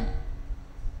ദൈവകൽപ്പനയാണ്.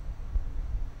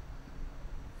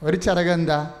 ഒരു ചിറക്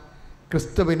എന്താ?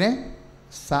 ക്രിസ്തുവിനെ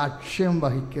സാക്ഷ്യം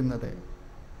വഹിക്കുന്നത്.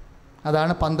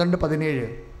 അതാണ് 12:17.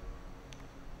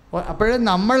 അപ്പോൾ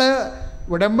നമ്മൾ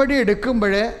ഉടമ്പടി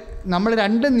എടുക്കുമ്പോൾ നമ്മൾ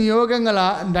രണ്ട്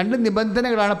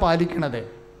നിബന്ധനകളാണ് പാലിക്കുന്നത്.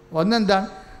 ഒന്നെന്താണ്?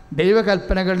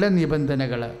 ദൈവകൽപ്പനകളുടെ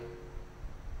നിബന്ധനകൾ.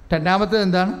 രണ്ടാമത്തേത്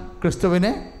എന്താണ്?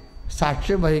 ക്രിസ്തുവിനെ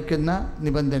സാക്ഷ്യം വഹിക്കുന്ന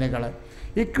നിബന്ധനകൾ.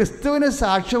 ഈ ക്രിസ്തുവിന്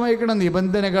സാക്ഷ്യം വഹിക്കുന്ന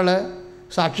നിബന്ധനകൾ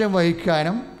സാക്ഷ്യം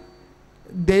വഹിക്കാനും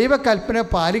ദൈവകൽപ്പന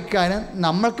പാലിക്കാനും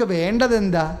നമ്മൾക്ക്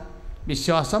വേണ്ടതെന്താ?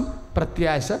 വിശ്വാസം,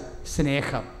 പ്രത്യാശ,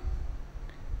 സ്നേഹം.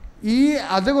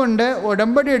 അതുകൊണ്ട്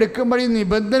ഉടമ്പടി എടുക്കുമ്പോൾ ഈ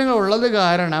നിബന്ധനകൾ ഉള്ളത്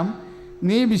കാരണം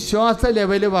നീ വിശ്വാസ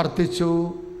ലെവൽ വർദ്ധിച്ചു,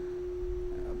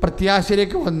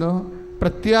 പ്രത്യാശയിലേക്ക് വന്നു,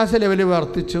 പ്രത്യാശ ലെവൽ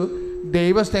വർദ്ധിച്ചു,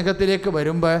 ദൈവസ്നേഹത്തിലേക്ക്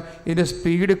വരുമ്പോൾ ഇതിൻ്റെ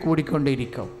സ്പീഡ്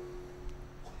കൂടിക്കൊണ്ടിരിക്കും.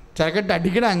 ചിലക്കിട്ട്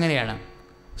അടിക്കണം അങ്ങനെയാണ്.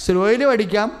 സ്ലോയിലും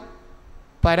അടിക്കാം,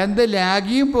 പരന്ത്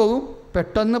ലാഗിയും പോകും,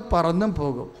 പെട്ടെന്ന് പറന്നും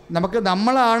പോകും.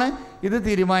 നമ്മളാണ് ഇത്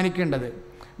തീരുമാനിക്കേണ്ടത്.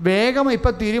 വേഗം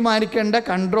ഇപ്പം തീരുമാനിക്കേണ്ട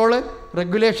കൺട്രോള്,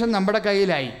 റെഗുലേഷൻ നമ്മുടെ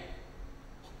കയ്യിലായി.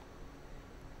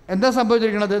 എന്താ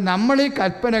സംഭവിച്ചിരിക്കുന്നത്? നമ്മൾ ഈ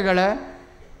കൽപ്പനകൾ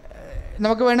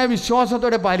നമുക്ക് വേണേൽ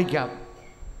വിശ്വാസത്തോടെ പാലിക്കാം,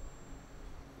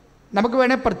 നമുക്ക്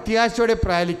വേണേൽ പ്രത്യാശയോടെ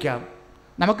പാലിക്കാം,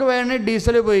 നമുക്ക് വേണേൽ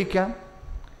ഡീസൽ ഉപയോഗിക്കാം,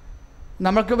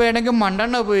 നമുക്ക് വേണമെങ്കിൽ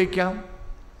മണ്ണെണ്ണ ഉപയോഗിക്കാം,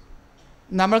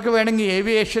 നമുക്ക് വേണമെങ്കിൽ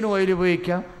ഏവിയേഷൻ ഓയിൽ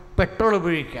ഉപയോഗിക്കാം, പെട്രോൾ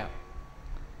ഉപയോഗിക്കാം.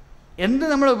 എന്ത്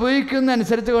നമ്മൾ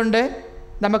ഉപയോഗിക്കുന്നതനുസരിച്ച് കൊണ്ട്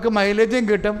നമുക്ക് മൈലേജും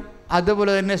കിട്ടും,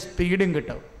 അതുപോലെ തന്നെ സ്പീഡും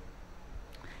കിട്ടും.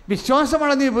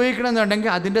 വിശ്വാസമാണ് നീ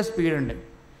ഉപയോഗിക്കണമെന്നുണ്ടെങ്കിൽ അതിൻ്റെ സ്പീഡുണ്ട്.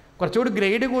 കുറച്ചുകൂടി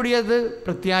ഗ്രേഡ് കൂടിയത്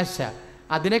പ്രത്യാശ,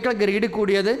 അതിനേക്കാൾ ഗ്രേഡ്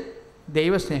കൂടിയത്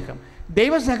ദൈവസ്നേഹം.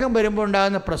 ദൈവസ്നേഹം വരുമ്പോൾ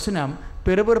ഉണ്ടാകുന്ന പ്രശ്നം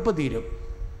പിറുപിറുപ്പ് തീരും.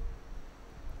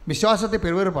 വിശ്വാസത്തിൽ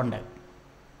പിറുപിറുപ്പുണ്ട്.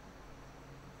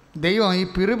 ദൈവം ഈ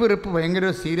പിറുപിറുപ്പ് ഭയങ്കര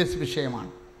സീരിയസ്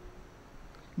വിഷയമാണ്.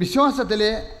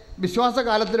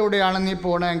 വിശ്വാസകാലത്തിലൂടെയാണ് നീ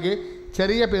പോകണമെങ്കിൽ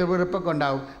ചെറിയ പിറുപിറുപ്പൊക്കെ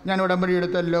ഉണ്ടാവും. ഞാൻ ഉടമ്പടി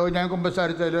എടുത്തല്ലോ, ഞാൻ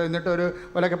കുമ്പസാരിച്ചല്ലോ, എന്നിട്ടൊരു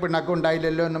ഒലക്കെ പിണ്ണാക്കം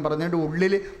ഉണ്ടായില്ലല്ലോ എന്നും പറഞ്ഞിട്ട്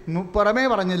ഉള്ളിൽ പുറമേ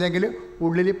പറഞ്ഞില്ലെങ്കിൽ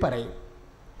ഉള്ളിൽ പറയും.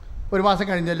 1 മാസം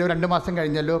കഴിഞ്ഞല്ലോ, 2 മാസം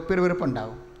കഴിഞ്ഞല്ലോ,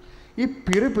 പിറുപിറുപ്പുണ്ടാവും. ഈ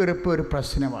പിറുപിറുപ്പ് ഒരു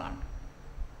പ്രശ്നമാണ്.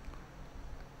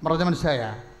 പറഞ്ഞ മനസ്സിലായ?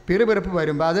 പിറുപിറുപ്പ്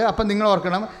വരുമ്പോൾ അപ്പം നിങ്ങൾ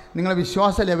ഓർക്കണം, നിങ്ങൾ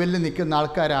വിശ്വാസ ലെവലിൽ നിൽക്കുന്ന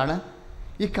ആൾക്കാരാണ്.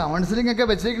 ഈ കൗൺസിലിംഗ് ഒക്കെ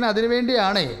വെച്ചിരിക്കുന്നത് അതിനു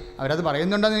വേണ്ടിയാണേ. അവരത്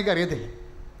പറയുന്നുണ്ടോയെന്ന് എനിക്കറിയത്തില്ല.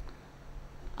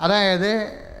 അതായത്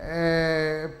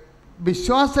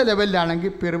വിശ്വാസ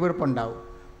ലെവലിലാണെങ്കിൽ പിറുപിറുപ്പുണ്ടാവും,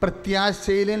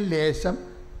 പ്രത്യാശയിലും ലേശം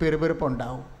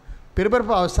പിറുപിറുപ്പുണ്ടാവും.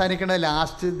 പിറുപിറുപ്പ് അവസാനിക്കേണ്ടത്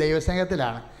ലാസ്റ്റ്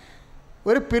ദൈവസ്നേഹത്തിലാണ്.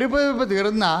 ഒരു പിറുപിറുപ്പ്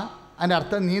തീർന്നാൽ അതിൻ്റെ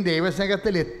അർത്ഥം നീ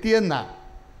ദൈവസ്നേഹത്തിൽ എത്തിയെന്നാണ്.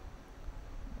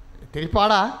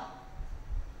 തിരിപ്പാടാ.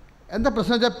 എന്താ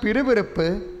പ്രശ്നം വെച്ചാൽ പിറുപിറുപ്പ്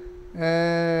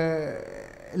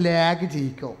ലാഗ്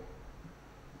ചെയ്യിക്കും.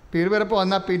 പിറുപിറുപ്പ്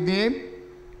വന്നാൽ പിന്നെയും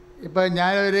ഇപ്പം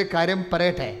ഞാനൊരു കാര്യം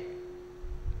പറയട്ടെ.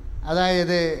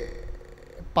 അതായത്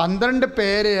 12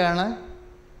 പേരെയാണ്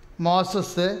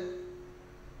മോസസ്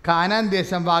കാനാൻ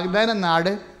ദേശം, വാഗ്ദാന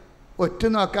നാട്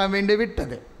ഒറ്റുനോക്കാൻ വേണ്ടി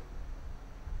വിട്ടത്.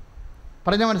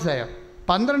 പറഞ്ഞാൽ മനസ്സിലായോ?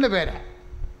 12 പേരെ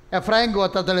എഫ്രൈം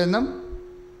ഗോത്രത്തിൽ നിന്നും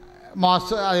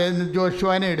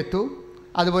ജോഷുവാനെ എടുത്തു,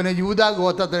 അതുപോലെ യൂദാ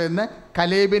ഗോത്രത്തിൽ നിന്ന്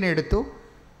കലേബിനെ എടുത്തു,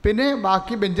 പിന്നെ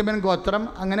ബാക്കി ബെഞ്ചമിൻ ഗോത്രം,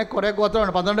 അങ്ങനെ കുറേ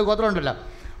ഗോത്രമുണ്ട്. 12 ഗോത്രം ഉണ്ടല്ലോ.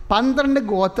 12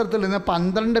 ഗോത്രത്തിൽ നിന്ന്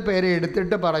 12 പേരെ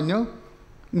എടുത്തിട്ട് പറഞ്ഞു,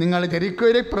 നിങ്ങൾ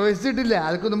ജെറിക്കോയിലേക്ക് പ്രവേശിച്ചിട്ടില്ല,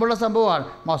 അതൊക്കെ മുമ്പുള്ള സംഭവമാണ്.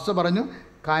 മോശ പറഞ്ഞു,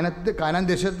 കാനാൻ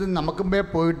ദേശത്ത് നമുക്ക് മുമ്പേ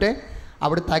പോയിട്ട്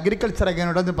അവിടുത്തെ അഗ്രികൾച്ചർ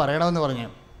എങ്ങനെയുണ്ടെന്ന് പറയണമെന്ന് പറഞ്ഞു.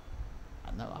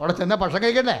 അവിടെ ചെന്നാൽ ഭക്ഷണം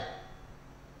കഴിക്കണ്ടേ?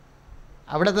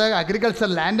 അവിടുത്തെ അഗ്രികൾച്ചർ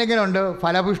ലാൻഡ് എങ്ങനെയുണ്ട്,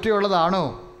 ഫലപുഷ്ടിയുള്ളതാണോ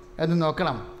എന്ന്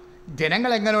നോക്കണം.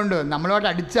 ജനങ്ങൾ എങ്ങനെയുണ്ട്, നമ്മളോട്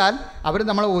അടിച്ചാൽ അവർ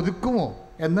നമ്മളെ ഒതുക്കുമോ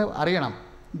എന്ന് അറിയണം.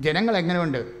 ജനങ്ങൾ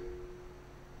എങ്ങനെയുണ്ട്,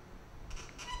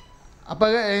 അപ്പോൾ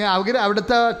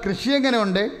അവിടുത്തെ കൃഷി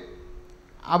എങ്ങനെയുണ്ട്,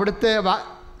 അവിടുത്തെ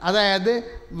അതായത്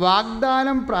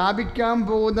വാഗ്ദാനം പ്രാപിക്കാൻ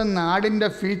പോകുന്ന നാടിൻ്റെ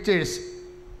ഫീച്ചേഴ്സ്,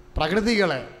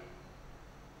 പ്രകൃതികൾ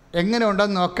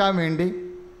എങ്ങനെയുണ്ടെന്ന് നോക്കാൻ വേണ്ടി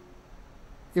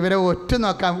ഇവരെ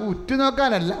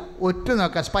ഉറ്റുനോക്കാനല്ല,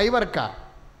 സ്പൈ വർക്കാണ്,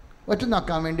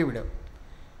 ഒറ്റുനോക്കാൻ വേണ്ടി വിടും.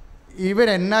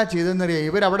 ഇവരെന്നാ ചെയ്തെന്നറിയാം?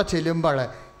 ഇവരവിടെ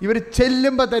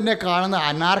ചെല്ലുമ്പോൾ തന്നെ കാണുന്ന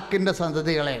അനാർക്കിൻ്റെ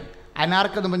സന്തതികളെ.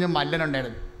 അനാർക്ക് എന്ന് പറഞ്ഞാൽ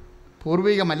മല്ലനുണ്ടായിരുന്നു,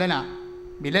 പൂർവിക മല്ലനാ,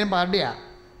 വില്ലൻ പാർട്ടിയാണ്.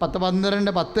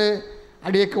 10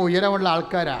 അടിയൊക്കെ ഉയരമുള്ള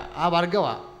ആൾക്കാരാണ്, ആ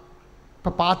വർഗമാണ്.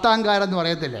 ഇപ്പം പാത്താങ്കാരെന്ന്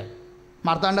പറയത്തില്ലേ?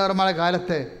 മാർത്താണ്ഡവർമ്മയുടെ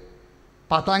കാലത്ത്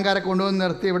പാത്താങ്കാരെ കൊണ്ടുവന്ന്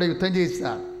നിർത്തി ഇവിടെ യുദ്ധം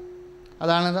ചെയ്യിച്ചതാണ്.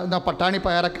 അതാണ് പട്ടാണി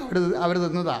പയറൊക്കെ അവർ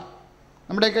തിന്നതാണ്.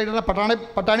 നമ്മുടെ കഴിഞ്ഞുള്ള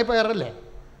പട്ടാണി പയറല്ലേ,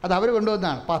 അത് അവർ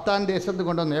കൊണ്ടുവന്നതാണ്. പാത്താൻ ദേശത്ത്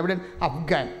കൊണ്ടുവന്നു. എവിടെ?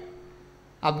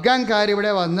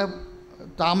 അഫ്ഗാൻകാരിവിടെ വന്ന്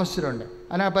താമസിച്ചിട്ടുണ്ട്.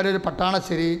 അതിനാ പേര്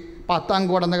പട്ടാണശ്ശേരി,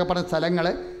 പാത്താങ്കോട് എന്നൊക്കെ പറഞ്ഞ സ്ഥലങ്ങൾ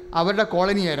അവരുടെ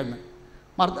കോളനിയായിരുന്നു.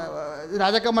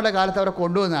 രാജാക്കന്മാരുടെ കാലത്ത് അവരെ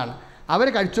കൊണ്ടുവന്നതാണ്. അവർ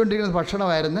കഴിച്ചുകൊണ്ടിരിക്കുന്ന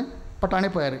ഭക്ഷണമായിരുന്നു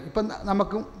പട്ടാണിപ്പയർ. ഇപ്പം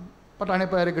നമുക്കും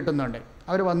പട്ടാണിപ്പയർ കിട്ടുന്നുണ്ട്.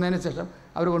 അവർ വന്നതിന് ശേഷം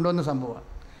അവർ കൊണ്ടുവന്ന സംഭവമാണ്.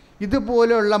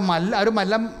 ഇതുപോലെയുള്ള ഒരു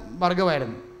മല്ലം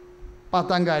വർഗമായിരുന്നു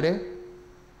പാത്താൻകാർ.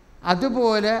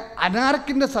 അതുപോലെ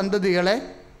അനാർക്കിൻ്റെ സന്തതികളെ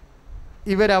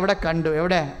ഇവരവിടെ കണ്ടു.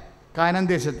 എവിടെ? കാനാൻ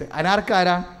ദേശത്ത്.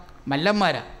 അനാർക്കാരാ?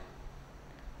 മല്ലന്മാരാ.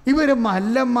 ഇവർ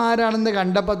മല്ലന്മാരാണെന്ന്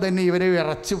കണ്ടപ്പോൾ തന്നെ ഇവർ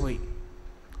വിറച്ചുപോയി,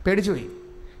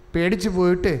 പേടിച്ചു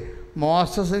പോയിട്ട്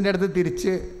മോസസിൻ്റെ അടുത്ത്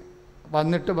തിരിച്ച്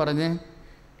വന്നിട്ട് പറഞ്ഞ്,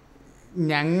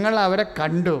 ഞങ്ങൾ അവരെ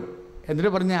കണ്ടു.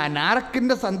 എന്നിട്ട് പറഞ്ഞ്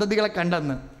അനാർക്കിൻ്റെ സന്തതികളെ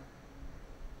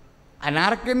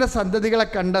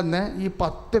കണ്ടെന്ന് ഈ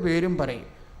 10 പേരും പറയും.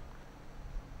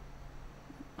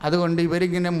 അതുകൊണ്ട്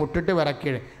ഇവരിങ്ങനെ മുട്ടിട്ട്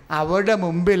വിറക്കിയത്. അവരുടെ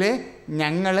മുമ്പിൽ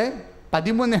ഞങ്ങൾ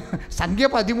 13, സംഖ്യ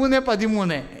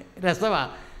 13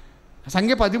 രസമാണ്.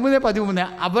 സംഖ്യ 13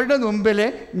 അവരുടെ മുമ്പിൽ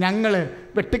ഞങ്ങൾ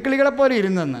വെട്ടുക്കിളികളെ പോലെ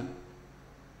ഇരുന്നെന്ന്.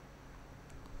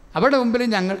 അവരുടെ മുമ്പിൽ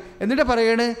ഞങ്ങൾ എന്നിട്ട്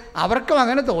പറയണ്, അവർക്കും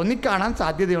അങ്ങനെ തോന്നിക്കാണാൻ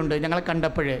സാധ്യതയുണ്ട്. ഞങ്ങളെ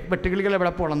കണ്ടപ്പോഴേ വെട്ടുകിളികൾ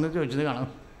എവിടെ പോകണമെന്ന് ചോദിച്ചത് കാണാം.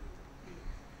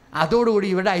 അതോടുകൂടി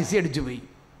ഇവരുടെ ഐസി അടിച്ചു പോയി.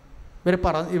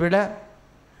 ഇവിടെ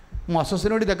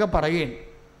മോസസിനോട് ഇതൊക്കെ പറയുകയാണ്.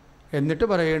 എന്നിട്ട്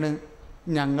പറയണ്,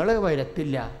 ഞങ്ങൾ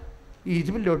വരത്തില്ല,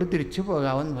 ഈജിപ്തിലോട്ട് തിരിച്ചു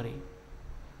പോകാമെന്ന് പറയും.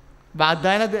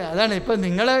 വാഗ്ദാനത്തെ അതാണ്. ഇപ്പം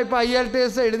നിങ്ങൾ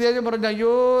IELTS എഴുതിയാലും പറഞ്ഞു,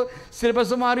 അയ്യോ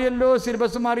സിലബസ് മാറിയല്ലോ,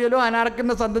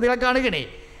 അനാർക്കിൻ്റെ സന്തതികളെ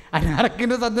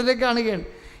കാണുകയാണ്.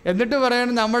 എന്നിട്ട്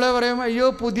പറയണം, നമ്മൾ പറയും, അയ്യോ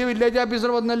പുതിയ വില്ലേജ് ഓഫീസർ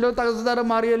വന്നല്ലോ, തഹസിൽദാർ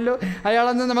മാറിയല്ലോ,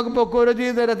 അയാളൊന്നും നമുക്ക് പൊക്കോരോ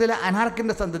ചെയ്ത് തരത്തില്ല.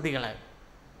 അനാർക്കിൻ്റെ സന്തതികളെ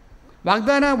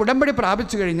ഉടമ്പടി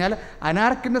പ്രാപിച്ചു കഴിഞ്ഞാൽ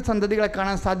അനാർക്കിൻ്റെ സന്തതികളെ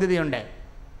കാണാൻ സാധ്യതയുണ്ട്.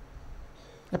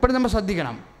 എപ്പോഴും നമ്മൾ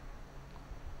ശ്രദ്ധിക്കണം.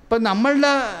 ഇപ്പം നമ്മൾ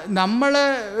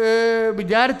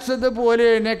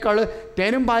വിചാരിച്ചതുപോലെയേക്കാൾ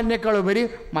തേനും പാലിനേക്കാൾ ഉപരി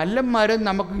മല്ലന്മാരും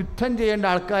നമുക്ക് യുദ്ധം ചെയ്യേണ്ട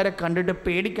ആൾക്കാരെ കണ്ടിട്ട്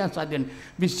പേടിക്കാൻ സാധ്യതയുണ്ട്.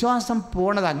 വിശ്വാസം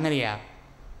പോണത് അങ്ങനെയാണ്.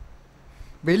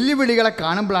 വെല്ലുവിളികളെ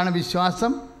കാണുമ്പോഴാണ്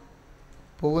വിശ്വാസം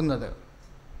പോകുന്നത്.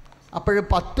 അപ്പോൾ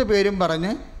 10 പേരും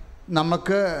പറഞ്ഞ്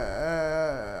നമുക്ക്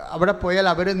അവിടെ പോയാൽ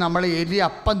അവർ നമ്മളെ എലി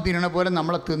അപ്പം തിന്നണ പോലെ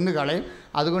നമ്മളെ തിന്നു കളയും,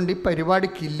 അതുകൊണ്ട് ഈ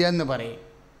പരിപാടിക്കില്ലെന്ന് പറയും.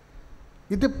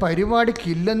 ഇത്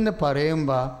പരിപാടിക്കില്ലെന്ന്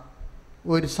പറയുമ്പോൾ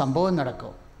ഒരു സംഭവം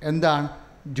നടക്കും. എന്താണ്?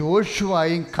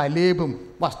 ജോഷുവായും കലേബും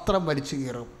വസ്ത്രം വലിച്ചു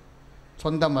കീറും,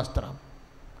 സ്വന്തം വസ്ത്രം.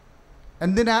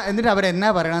 എന്നിട്ട് അവരെന്നാ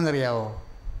പറയണമെന്നറിയാവോ?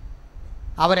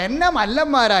 അവരെന്നെ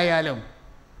മല്ലന്മാരായാലും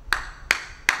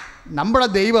നമ്മുടെ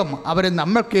ദൈവം അവരെ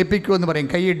നമ്മൾ കേൾപ്പിക്കുമെന്ന് പറയും.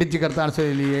 കൈയിടിച്ച് കർത്താൻ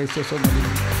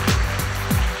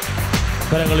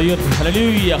കരങ്ങൾ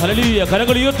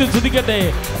ഉയർത്തി സ്തുതിക്കട്ടെ.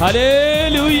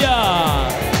 ഹല്ലേലൂയ.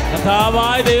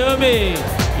 കർത്താവായ ദൈവമേ,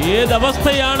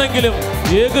 ഏതവസ്ഥയാണെങ്കിലും,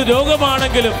 ഏത്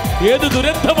രോഗമാണെങ്കിലും, ഏത്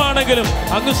ദുരന്തമാണെങ്കിലും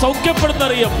അങ്ങ്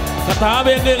സൗഖ്യപ്പെടുന്നറിയും.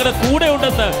 കർത്താവേ, അങ്ങ് ഞങ്ങളുടെ കൂടെ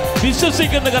ഉണ്ടെന്ന്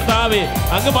വിശ്വസിക്കുന്ന കർത്താവേ,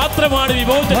 അങ്ങ് മാത്രമാണ്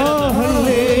വിമോചനം.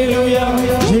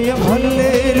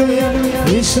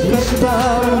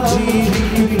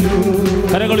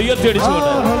 കരങ്ങൾ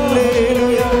ഉയർത്തിയടിച്ചുകൊണ്ട്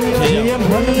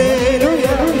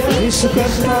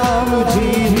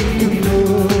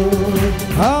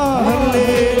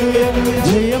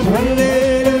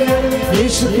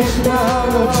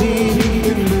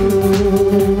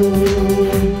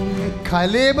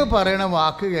കലേബ് പറയണ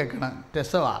വാക്ക് കേൾക്കണം,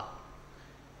 രസവാ.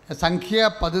 സംഖ്യ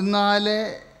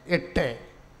 14:8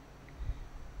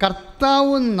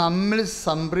 കർത്താവ് നമ്മിൽ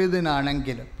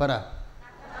സംപ്രീതനാണെങ്കിൽ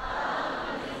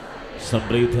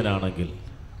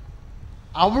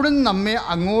അവിടുന്ന് നമ്മെ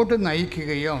അങ്ങോട്ട്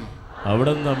നയിക്കുകയും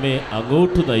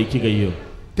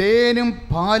തേനും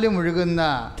പാലും ഒഴുകുന്ന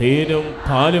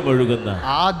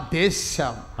ആ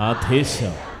ദേശം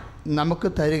നമുക്ക്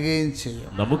തരികയും ചെയ്യും.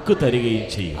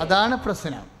 അതാണ്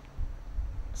പ്രശ്നം.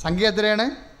 സംഖ്യ എത്രയാണ്?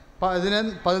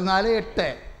 14:8.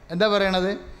 എന്താ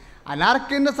പറയണത്?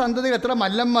 അനാർക്കിൻ്റെ സന്തതികൾ എത്ര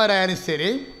മല്ലന്മാരായാലും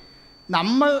ശരി,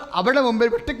 നമ്മൾ അവിടെ മുമ്പിൽ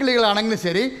വെട്ടുക്കിളികളാണെങ്കിലും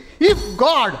ശരി, ഇഫ്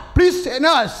ഗോഡ് പ്ലീസ്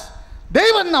എനസ്,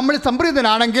 ദൈവം നമ്മൾ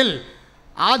സംപ്രീതനാണെങ്കിൽ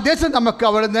ആ ദേശം നമുക്ക്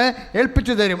അവിടുന്ന്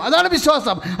ഏൽപ്പിച്ചു തരും. അതാണ്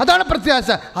വിശ്വാസം, അതാണ് പ്രത്യാശ,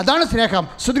 അതാണ് സ്നേഹം.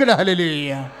 സ്തുതിക്കട്ടെ.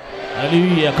 ഹല്ലേലൂയ.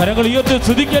 കരങ്ങൾ ഉയർത്തി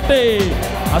സ്തുതിക്കട്ടെ.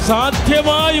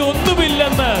 അസാധ്യമായി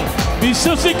ഒന്നുമില്ലെന്ന്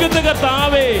വിശ്വസിക്കുന്ന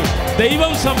കർത്താവേ,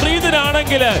 ദൈവം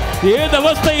സംപ്രീതനാണെങ്കിൽ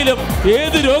ഏതവസ്ഥയിലും,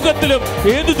 ഏത് രോഗത്തിലും,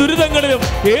 ഏത് ദുരിതങ്ങളിലും,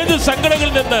 ഏത്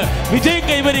സങ്കടങ്ങളിൽ നിന്ന് വിജയം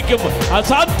കൈവരിക്കും.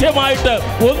 അസാധ്യമായിട്ട്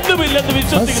ഒന്നുമില്ലെന്ന്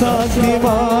വിശ്വസിക്കുന്നു.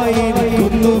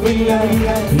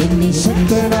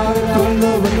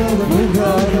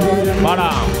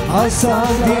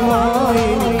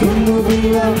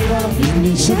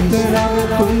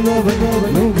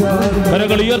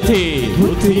 കരങ്ങൾ ഉയർത്തി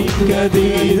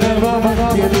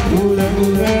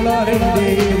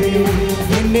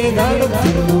എന്നെ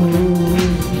നടത്തുന്നു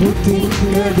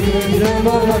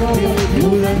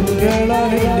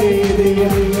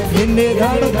എന്നെ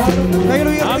നടത്തുന്നു.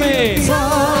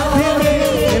 സാധ്യമേ,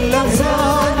 എല്ലാം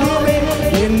സാധ്യമേ,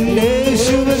 എന്നെ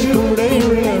യേശുവിൻ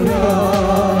കൂടെയുള്ളതാ.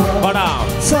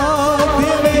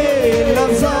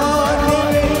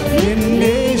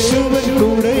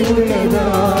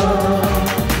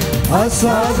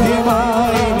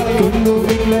 അസാധ്യമായി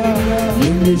എനിക്കൊന്നുമില്ല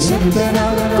എന്നെ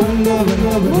ശക്തനാക്കുന്നവൻ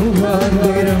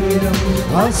മുഖാന്തരം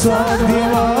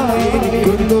അസാധ്യമായി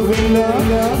എനിക്കൊന്നുമില്ല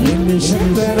എന്നെ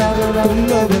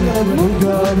ശക്തനാക്കുന്നവൻ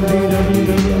മുഖാന്തരം.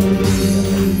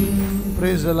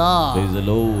 Praise the Lord. Praise the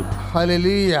Lord.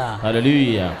 Hallelujah.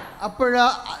 Hallelujah.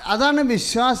 അതാണ്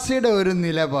വിശ്വാസിയുടെ ഒരു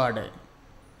നിലപാട്.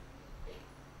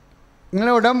 നിങ്ങൾ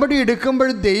ഉടമ്പടി എടുക്കുമ്പോൾ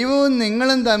ദൈവവും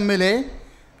നിങ്ങളും തമ്മിൽ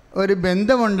ഒരു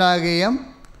ബന്ധമുണ്ടാകുകയും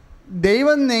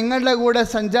ദൈവം നിങ്ങളുടെ കൂടെ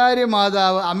സഞ്ചാരി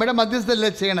മാതാവ് അമ്മയുടെ മധ്യസ്ഥല്ലേ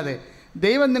ചെയ്യണത്,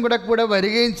 ദൈവം നിങ്ങളുടെ കൂടെ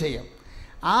വരികയും ചെയ്യും.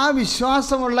 ആ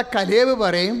വിശ്വാസമുള്ള കലേവ്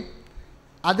പറയും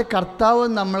അത് കർത്താവ്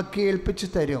നമ്മൾക്ക് ഏൽപ്പിച്ചു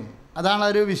തരും. അതാണ്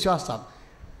ഒരു വിശ്വാസം.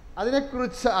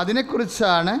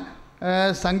 അതിനെക്കുറിച്ചാണ്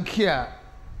സംഖ്യ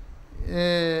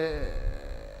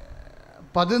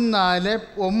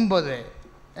 14:9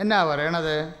 എന്നാ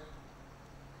പറയണത്?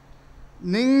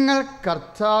 നിങ്ങൾ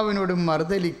കർത്താവിനോട്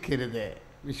മറുതലിക്കരുത്.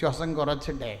 വിശ്വാസം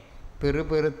കുറച്ചിട്ടെ,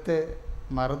 പെറുപെറുത്ത്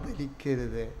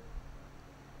മറുതലിക്കരുത്.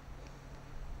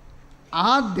 ആ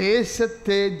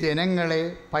ദേശത്തെ ജനങ്ങളെ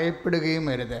ഭയപ്പെടുകയും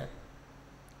അരുത്.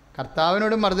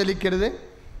 കർത്താവിനോട് മറുതലിക്കരുത്,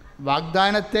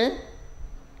 വാഗ്ദാനത്തെ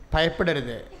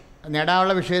ഭയപ്പെടരുത്,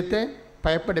 നേടാനുള്ള വിഷയത്തെ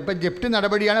ഭയപ്പെടരുത്. ഇപ്പം ജപ്തി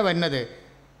നടപടിയാണ് വരുന്നത്,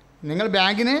 നിങ്ങൾ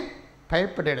ബാങ്കിനെ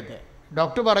ഭയപ്പെടരുത്.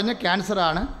 ഡോക്ടർ പറഞ്ഞു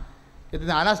ക്യാൻസറാണ്, ഇത്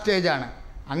 4ാം സ്റ്റേജാണ്.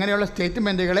 അങ്ങനെയുള്ള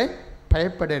സ്റ്റേറ്റ്മെൻറ്റുകളെ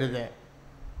ഭയപ്പെടരുത്.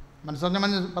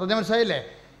 പറഞ്ഞ മനസ്സിലായില്ലേ?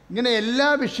 ഇങ്ങനെ എല്ലാ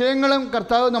വിഷയങ്ങളും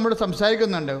കർത്താവ് നമ്മോട്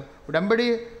സംസാരിക്കുന്നുണ്ട്. ഉടമ്പടി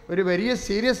ഒരു വലിയ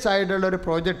സീരിയസ് ആയിട്ടുള്ളൊരു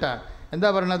പ്രോജക്റ്റാണ്. എന്താ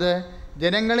പറയണത്?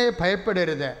 ജനങ്ങളെ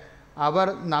ഭയപ്പെടരുത്, അവർ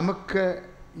നമുക്ക്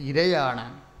ഇരയാണ്,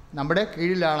 നമ്മുടെ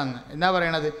കീഴിലാണെന്ന്. എന്നാ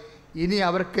പറയണത്? ഇനി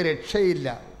അവർക്ക് രക്ഷയില്ല.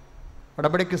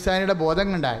 ഉടമ്പടി ക്രിസ്ത്യാനിയുടെ ബോധം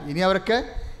കണ്ട ഇനി അവർക്ക്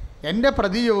എൻ്റെ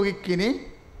പ്രതിയോഗിക്കിനി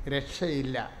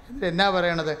രക്ഷയില്ല. എന്നാ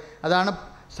പറയണത്? അതാണ്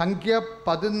സംഖ്യ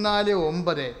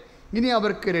 14:9. ഇനി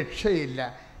അവർക്ക് രക്ഷയില്ല,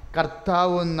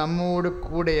 കർത്താവ് നമ്മോട്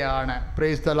കൂടെയാണ്.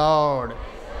 Price the Lord.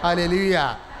 ഹല്ലേലൂയ.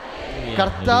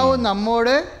 കർത്താവ്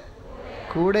നമ്മോട്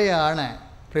കൂടെയാണ്.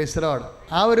 Price the Lord.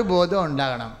 ആ ഒരു ബോധം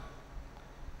ഉണ്ടാകണം.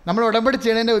 നമ്മൾ ഉടമ്പടി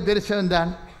ചെയ്യുന്നതിൻ്റെ ഉദ്ദേശം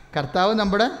എന്താണ്? കർത്താവ്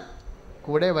നമ്മുടെ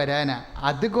കൂടെ വരാനാണ്.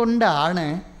 അതുകൊണ്ടാണ്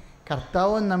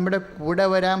കർത്താവ് നമ്മുടെ കൂടെ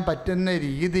വരാൻ പറ്റുന്ന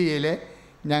രീതിയിൽ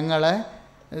ഞങ്ങൾ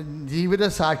ജീവിത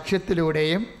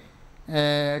സാക്ഷ്യത്തിലൂടെയും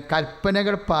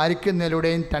കൽപ്പനകൾ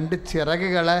പാലിക്കുന്നതിലൂടെയും 2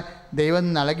 ചിറകുകളെ ദൈവം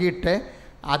നൽകിയിട്ട്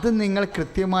അത് നിങ്ങൾ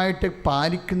കൃത്യമായിട്ട്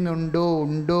പാലിക്കുന്നുണ്ടോ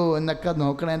ഉണ്ടോ എന്നൊക്കെ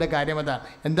നോക്കണതിൻ്റെ കാര്യം അതാണ്.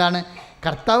 എന്താണ്?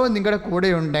 കർത്താവ് നിങ്ങളുടെ കൂടെ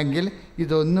ഉണ്ടെങ്കിൽ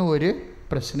ഇതൊന്നും ഒരു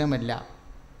പ്രശ്നമല്ല.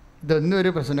 ഇതൊന്നും ഒരു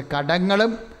പ്രശ്നം,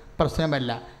 കടങ്ങളും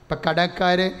പ്രശ്നമല്ല. ഇപ്പം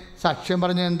കടക്കാർ സാക്ഷ്യം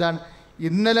പറഞ്ഞത് എന്താണ്?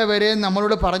 ഇന്നലെ വരെ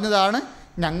നമ്മളോട് പറഞ്ഞതാണ്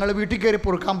ഞങ്ങൾ വീട്ടിൽ കയറി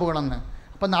പൊറുക്കാൻ പോകണമെന്ന്.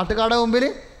 അപ്പം നാട്ടുകാരുടെ മുമ്പിൽ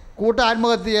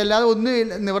ആത്മഹത്യയല്ലാതെ ഒന്നും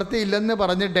നിവൃത്തിയില്ലെന്ന്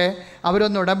പറഞ്ഞിട്ട്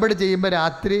അവരൊന്ന് ഉടമ്പടി ചെയ്യുമ്പോൾ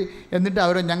രാത്രി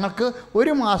എന്നിട്ട് ഞങ്ങൾക്ക്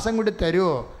 1 മാസം കൂടി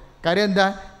തരുമോ? കാര്യം എന്താ?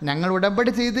 ഞങ്ങൾ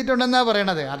ഉടമ്പടി ചെയ്തിട്ടുണ്ടെന്നാണ്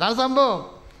പറയണത്. അതാണ് സംഭവം.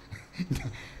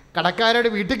 കടക്കാരോട്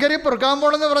വീട്ടിൽ കയറി പൊറുക്കാൻ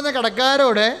പോകണമെന്ന് പറഞ്ഞ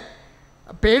കടക്കാരോട്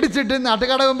പേടിച്ചിട്ട്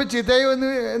നാട്ടുകാരുടെ മുമ്പ് ചീത്തയോ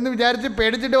എന്ന് വിചാരിച്ച്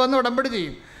പേടിച്ചിട്ട് വന്ന് ഉടമ്പടി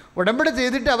ചെയ്യും. ഉടമ്പടി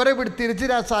ചെയ്തിട്ട് അവരെ തിരിച്ച്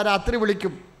രാത്രി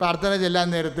വിളിക്കും, പ്രാർത്ഥന ചെല്ലാൻ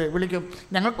നേരത്ത് വിളിക്കും,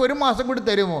 ഞങ്ങൾക്ക് 1 മാസം കൂടി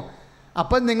തരുമോ?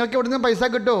 അപ്പം നിങ്ങൾക്ക് ഇവിടുന്ന് പൈസ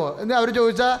കിട്ടുമോ എന്ന് അവർ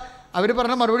ചോദിച്ചാൽ അവർ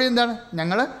പറഞ്ഞ മറുപടി എന്താണ്?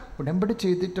 ഞങ്ങൾ ഉടമ്പടി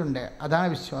ചെയ്തിട്ടുണ്ട്. അതാണ്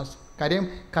വിശ്വാസം. കാര്യം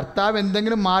കർത്താവ്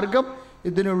എന്തെങ്കിലും മാർഗം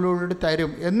ഇതിനുള്ളിലൂടെ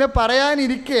തരും എന്ന്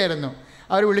പറയാനിരിക്കുകയായിരുന്നു.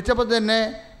 അവർ വിളിച്ചപ്പോൾ തന്നെ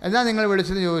എന്നാ നിങ്ങൾ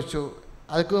വിളിച്ചെന്ന് ചോദിച്ചു.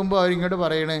 അതൊക്കെ മുമ്പ് അവരിങ്ങോട്ട്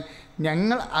പറയണേ,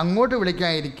 ഞങ്ങൾ അങ്ങോട്ട്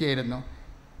വിളിക്കാനിരിക്കുകയായിരുന്നു,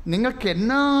 നിങ്ങൾക്ക്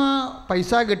എന്നാ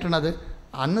പൈസ കിട്ടണത്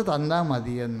അന്ന് തന്നാൽ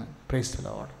മതിയെന്ന്. Price the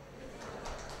Lord.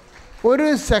 1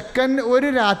 സെക്കൻഡ്, 1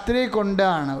 രാത്രി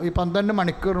കൊണ്ടാണ് ഈ 12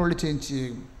 മണിക്കൂറിനുള്ളിൽ ചേഞ്ച്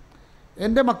ചെയ്യും.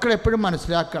 എൻ്റെ മക്കൾ എപ്പോഴും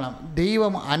മനസ്സിലാക്കണം,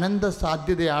 ദൈവം അനന്ത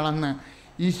സാധ്യതയാണെന്ന്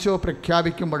ഈശോ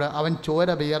പ്രഖ്യാപിക്കുമ്പോൾ അവൻ ചോര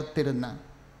വിയർത്തിരുന്ന്.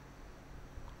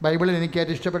 ബൈബിളിൽ എനിക്ക്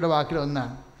ഏറ്റവും ഇഷ്ടപ്പെട്ട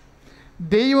വാക്കിലൊന്നാണ്,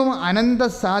 ദൈവം അനന്ത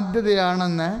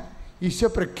സാധ്യതയാണെന്ന് ഈശോ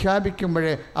പ്രഖ്യാപിക്കുമ്പോൾ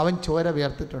അവൻ ചോര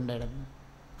വിയർത്തിട്ടുണ്ടായിരുന്നു.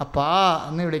 അപ്പാ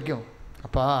എന്ന് വിളിക്കും.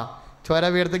 അപ്പാ ചോര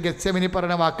വിയർത്ത് ഗെത്സെമനി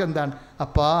പറയുന്ന വാക്ക് എന്താണ്?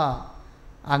 അപ്പാ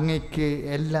അങ്ങയ്ക്ക്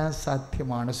എല്ലാം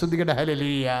സാധ്യമാണ്. സ്തുതിക്കട്ടെ.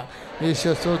 ഹല്ലേലൂയ.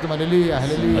 യേശുവേ സ്തോത്രം. ഹല്ലേലൂയ.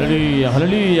 ഹല്ലേലൂയ.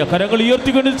 ഹല്ലേലൂയ. കരങ്ങൾ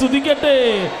ഉയർത്തിക്കൊണ്ട് സ്തുതിക്കട്ടെ.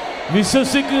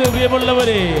 വിശ്വസിക്കുക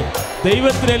പ്രിയമുള്ളവരെ,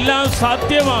 ദൈവത്തിനെല്ലാം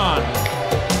സാധ്യമാണ്,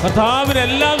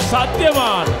 കർത്താവിനെല്ലാം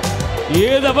സാധ്യമാണ്.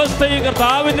 ഏതവസ്ഥയും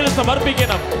കർത്താവിനെ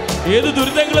സമർപ്പിക്കണം, ഏത്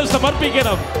ദുരിതങ്ങളും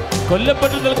സമർപ്പിക്കണം.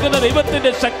 കൊല്ലപ്പെട്ട് നിൽക്കുന്ന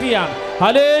ദൈവത്തിന്റെ ശക്തിയാണ്.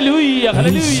 ഹല്ലേലൂയ.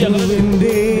 ഹല്ലേലൂയ.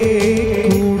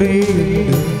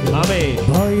 ആമേൻ.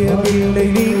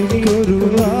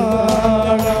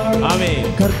 ആമേൻ.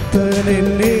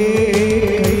 കർത്തനെന്നെ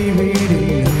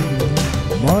കൈവിടില്ല,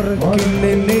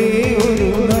 മറക്കില്ലെന്നെ ഒരു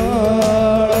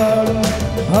നാൾ.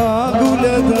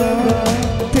 ആകുലത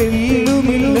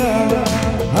തെല്ലുമില്ല,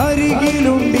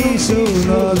 അരികിലുണ്ടീശോനാഥൻ.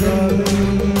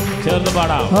 ചേർന്ന്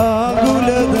പാടാം.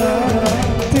 ആകുലത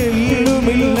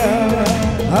തെല്ലുമില്ല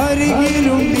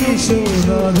അരികിലുണ്ട്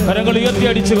യേശുനാഥൻ. കരങ്ങൾ ഉയർത്തി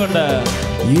അടിച്ചുകൊണ്ട്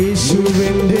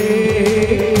യേശുവിന്റെ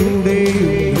കൂടെയുണ്ട്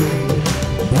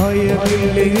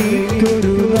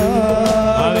ഭയമില്ലെനിക്കൊരു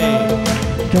നാൾ.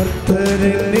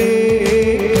 കർത്തനെന്നെ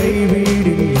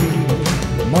കൈവിടില്ല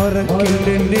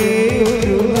മറക്കില്ലെന്നെ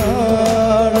ഒരു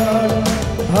നാൾ.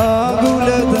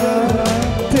 ആകുലത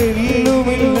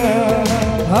തെല്ലുമില്ല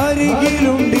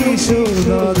അരികിലുണ്ട്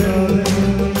യേശുനാഥൻ.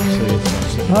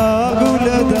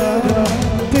 ആകുലത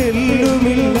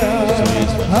തെല്ലുമില്ല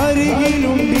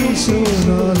അരികിലുണ്ട്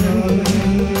യേശുനാഥൻ.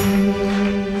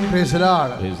 Praise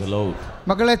the Lord.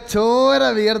 മക്കളെ, ചോര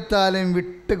വിയർത്താലും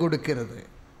വിട്ടുകൊടുക്കരുത്.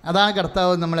 അതാണ്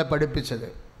കർത്താവ് നമ്മളെ പഠിപ്പിച്ചത്.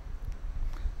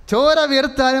 ചോര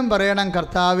വിയർത്താലും പറയണം,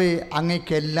 കർത്താവേ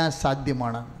അങ്ങയ്ക്കെല്ലാം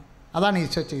സാധ്യമാണ്. അതാണ്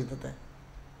ഈശോ ചെയ്തത്.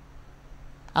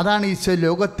 അതാണ് ഈശോ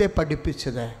ലോകത്തെ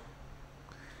പഠിപ്പിച്ചത്.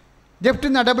 ജപ്തി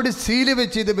നടപടി സീല്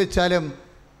വെച്ച് വെച്ചാലും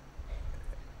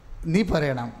നീ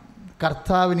പറയണം,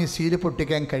 കർത്താവിന് സീല്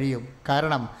പൊട്ടിക്കാൻ കഴിയും.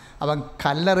 കാരണം അവൻ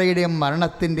കല്ലറയുടെയും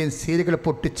മരണത്തിൻ്റെയും സീലുകൾ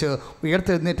പൊട്ടിച്ച്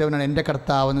ഉയർത്തെഴുന്നേറ്റവനാണ് എൻ്റെ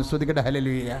കർത്താവെന്ന് സ്തുതിക്കട്ടെ.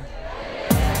 ഹല്ലേലൂയ,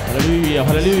 ഹല്ലേലൂയ,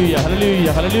 ഹല്ലേലൂയ, ഹല്ലേലൂയ,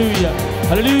 ഹല്ലേലൂയ,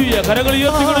 ഹല്ലേലൂയ. കരങ്ങൾ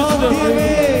ഉയർത്തി കൊടുത്തു.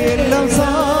 എല്ലാം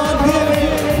സാധ്യമേ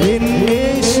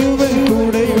യേശുവിൻ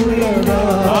കൂടെയുള്ളതാ.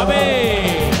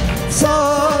 ആമേൻ.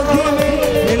 സാധ്യമേ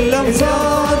എല്ലാം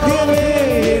സാധ്യമേ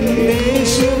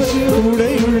യേശുവിൻ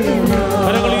കൂടെയുള്ളതാ.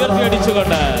 കരങ്ങൾ ഉയർത്തി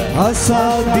അടിച്ചുകൊണ്ട്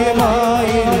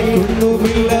അസാധ്യമായി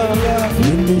ഒന്നുമില്ല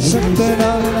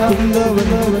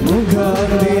ശക്തനാകുന്നവൻ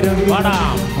മുഖാന്തരം.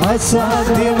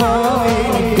 അസാധ്യമായി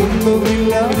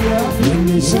ഒന്നുമില്ല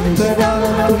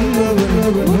ശക്തനാകുന്നവൻ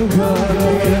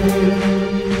മുഖാന്തരം.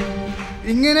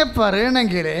 ഇങ്ങനെ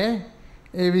പറയണമെങ്കിൽ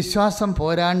വിശ്വാസം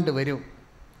പോരാണ്ട് വരും,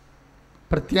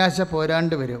 പ്രത്യാശ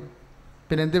പോരാണ്ട് വരും.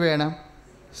 പിന്നെന്ത് വേണം?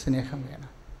 സ്നേഹം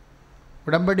വേണം.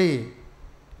 ഉടമ്പടി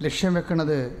ലക്ഷ്യം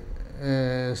വെക്കുന്നത്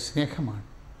സ്നേഹമാണ്.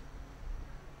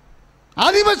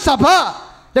 ആദിമസഭ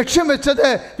ലക്ഷ്യം വെച്ചത്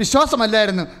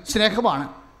വിശ്വാസമല്ലായിരുന്നു, സ്നേഹമാണ്.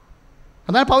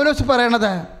 അതാണ് പൗലോസ്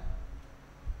പറയണത്,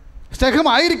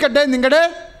 സ്നേഹമായിരിക്കട്ടെ നിങ്ങളുടെ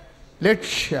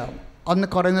ലക്ഷ്യം. 1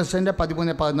 കൊറിന്തോസിന്റെ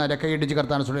 13-14 കൈയിടിച്ച്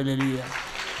കർത്താവിനെ സ്തുതിക്കുക.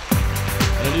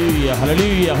 ഹല്ലേലൂയ,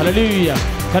 ഹല്ലേലൂയ, ഹല്ലേലൂയ.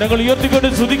 കരങ്ങൾ ഉയർത്തിക്കൊണ്ട്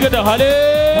സ്തുതിക്കട്ടെ.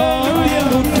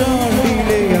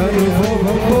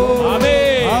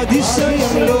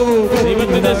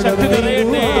 ദൈവത്തിന്റെ ശക്തി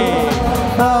നിറയട്ടെ.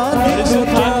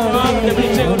 പരിശുദ്ധാത്മാവിന്റെ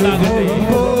അഭിഷേകം ഉണ്ടാകട്ടെ.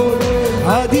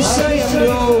 അതിശയം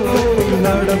ലോകത്തിൽ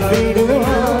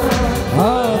നടന്നിടുവാൻ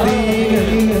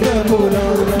ആദിയിലെന്ന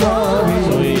പുനർഭാവി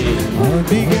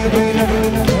അധികബലം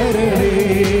തരണേ.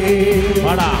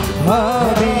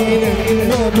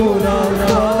 ആദിയിലെന്ന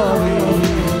പുനർഭാവി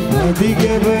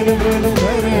അധികബലം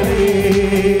തരണേ.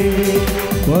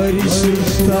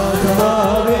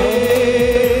 പരിശുദ്ധാത്മാവേ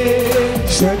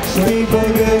ശക്തി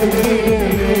പകരണേ.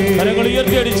 കരങ്ങൾ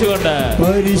ഉയർത്തി അടിച്ചുകൊണ്ട്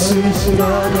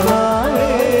പരിശുദ്ധാത്മാവേ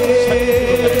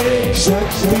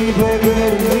ശക്തി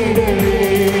പകർന്നിടണേ.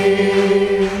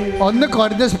 1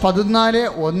 കൊരിന്ത്യർ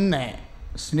 14:1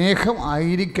 സ്നേഹം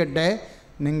ആയിരിക്കട്ടെ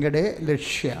നിങ്ങളുടെ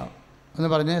ലക്ഷ്യം എന്ന്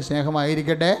പറഞ്ഞ്,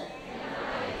 സ്നേഹമായിരിക്കട്ടെ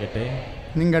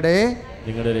നിങ്ങളുടെ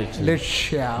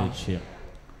ലക്ഷ്യം.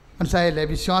 മനസ്സിലായില്ലേ?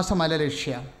 വിശ്വാസമല്ല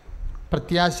ലക്ഷ്യം,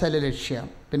 പ്രത്യാശയല്ല ലക്ഷ്യം,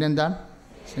 പിന്നെന്താണ്?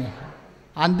 സ്നേഹം.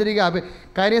 ആന്തരിക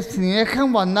കാര്യം സ്നേഹം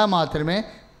വന്നാൽ മാത്രമേ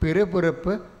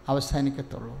പിറുപിറുപ്പ്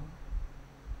അവസാനിക്കത്തുള്ളൂ.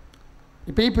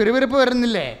 ഇപ്പം ഈ പിറുപിറുപ്പ്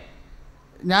വരുന്നില്ലേ?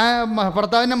 ഞാൻ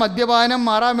ഭർത്താവിൻ്റെ മദ്യപാനം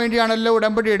മാറാൻ വേണ്ടിയാണല്ലോ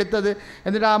ഉടമ്പടി എടുത്തത്.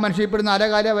 എന്നിട്ട് ആ മനുഷ്യ ഇപ്പോൾ 4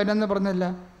 കാലം വരണമെന്ന് പറഞ്ഞല്ല.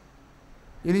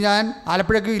 ഇനി ഞാൻ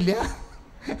ആലപ്പുഴയ്ക്കും ഇല്ല,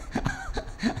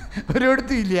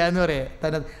 ഒരിടത്തും ഇല്ല എന്ന് പറയാം.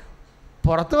 തന്നെ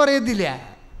പുറത്ത് പറയത്തില്ല.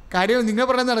 കാര്യം നിങ്ങൾ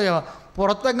പറയുന്നതറിയോ?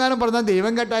 പുറത്തെങ്ങാനും പറഞ്ഞാൽ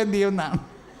ദൈവം കേട്ടാലും ദൈവം എന്നാണ്.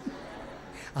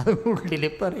 അത് ഉള്ളിൽ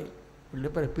പറയും,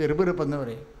 പിറുപിറുപ്പെന്ന്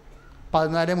പറയും.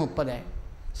 14:30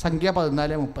 സംഖ്യ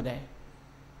 14:30.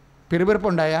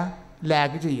 പിറുപിറുപ്പുണ്ടായാൽ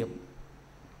ലാഗ് ചെയ്യും,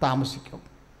 താമസിക്കും.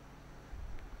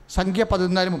 സംഖ്യ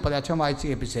 14:30 അച്ഛൻ വായിച്ച്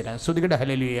കേൾപ്പിച്ചു തരാം. ശ്രുതികട.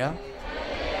 ഹല്ലേലൂയ,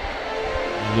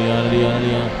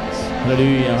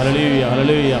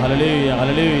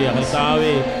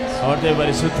 അവിടുത്തെ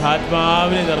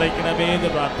പരിശുദ്ധാത്മാവിനെ നിറയ്ക്കണമേ എന്ന്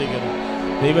പ്രാർത്ഥിക്കുന്നു.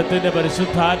 ദൈവത്തിൻ്റെ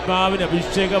പരിശുദ്ധാത്മാവിനെ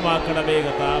അഭിഷേകമാക്കണമേ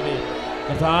കർത്താവേ.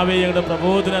 കർത്താവേ, ഞങ്ങളുടെ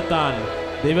പ്രബോധനത്താൽ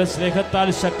ദൈവസ്നേഹത്താൽ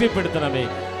ശക്തിപ്പെടുത്തണമേ.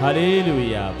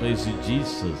 ഹല്ലേലൂയ, പ്രൈസ് യു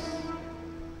ജീസസ്.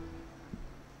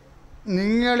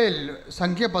 നിങ്ങളിൽ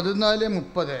സംഖ്യ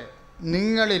 14:30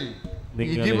 നിങ്ങളിൽ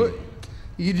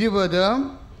 20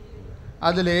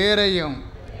 അതിലേറെയും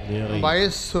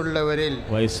വയസ്സുള്ളവരെ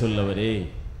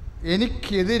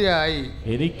എനിക്കെതിരായി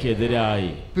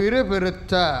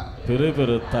പിറുപിറുത്ത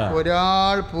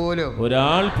ഒരാൾ പോലും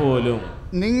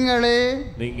നിങ്ങളെ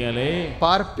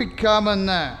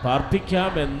പാർപ്പിക്കാമെന്ന്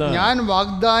ഞാൻ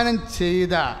വാഗ്ദാനം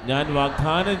ചെയ്ത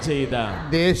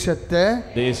ദേശത്ത്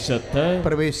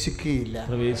പ്രവേശിക്കുകയില്ല.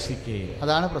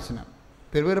 അതാണ് പ്രശ്നം.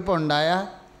 പിറുപിറുപ്പുണ്ടായ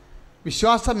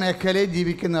വിശ്വാസ മേഖലയിൽ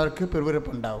ജീവിക്കുന്നവർക്ക്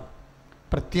പിറുപിറുപ്പുണ്ടാവും,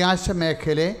 പ്രത്യാശ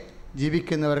മേഖലയിൽ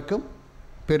ജീവിക്കുന്നവർക്കും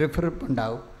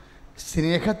പിറുപിറുപ്പുണ്ടാവും.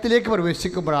 സ്നേഹത്തിലേക്ക്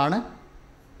പ്രവേശിക്കുമ്പോഴാണ്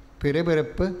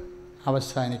പിറുപിറുപ്പ്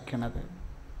അവസാനിക്കുന്നത്.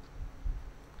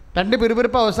 രണ്ട്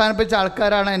പിറുപിറുപ്പ് അവസാനിപ്പിച്ച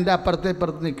ആൾക്കാരാണ് എൻ്റെ അപ്പുറത്ത്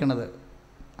ഇപ്പുറത്ത് നിൽക്കുന്നത്.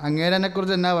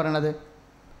 അങ്ങേരനെക്കുറിച്ച് എന്നാ പറയണത്?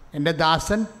 എൻ്റെ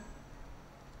ദാസൻ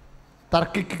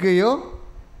തർക്കിക്കുകയോ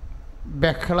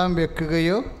ബഹളം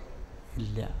വെക്കുകയോ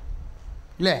ഇല്ല,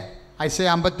 ഇല്ലേ? ഐസയ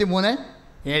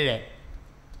 53:7.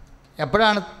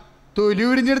 എപ്പോഴാണ്? തൊലി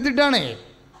ഉരിഞ്ഞെടുത്തിട്ടാണേ.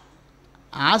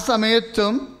 ആ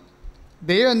സമയത്തും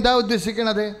ദൈവം എന്താ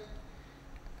ഉദ്ദേശിക്കണത്?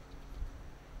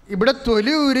 ഇവിടെ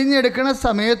തൊലി ഉരിഞ്ഞെടുക്കണ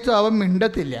സമയത്തും അവൻ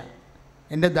മിണ്ടത്തില്ല.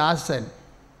 എൻ്റെ ദാസൻ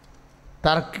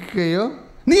തർക്കിക്കുകയോ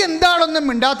നീ എന്താണൊന്നും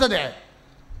മിണ്ടാത്തത്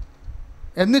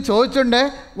എന്ന് ചോദിച്ചുകൊണ്ട്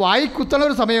വായിക്കുത്തണ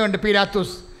ഒരു സമയമുണ്ട്.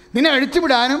 പീലാത്തോസ് നിന്നെ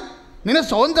അഴിച്ചുവിടാനും നിന്നെ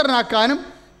സ്വതന്ത്രനാക്കാനും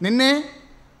നിന്നെ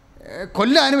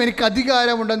കൊല്ലാനും എനിക്ക്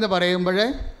അധികാരമുണ്ടെന്ന്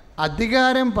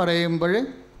അധികാരം പറയുമ്പോൾ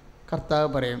കർത്താവ്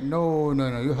പറയും, no no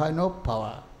no, you have no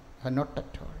power, you have not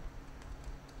at all.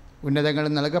 ഉന്നതങ്ങൾ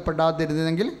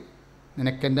നൽകപ്പെടാതിരുന്നെങ്കിൽ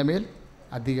നിനക്കെൻ്റെ മേൽ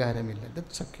അധികാരമില്ല.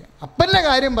 That's okay. അപ്പൻ്റെ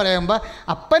കാര്യം പറയുമ്പോൾ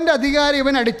അപ്പൻ്റെ അധികാരം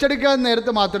ഇവൻ അടിച്ചെടുക്കാൻ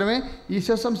നേരത്ത് മാത്രമേ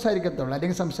ഈശോ സംസാരിക്കത്തുള്ളൂ,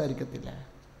 അല്ലെങ്കിൽ സംസാരിക്കത്തില്ല.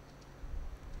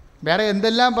 വേറെ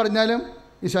എന്തെല്ലാം പറഞ്ഞാലും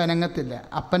ഈശോ അനങ്ങത്തില്ല.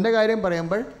 അപ്പൻ്റെ കാര്യം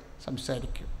പറയുമ്പോൾ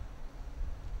സംസാരിക്കും.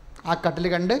 ആ കട്ടിൽ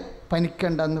കണ്ട്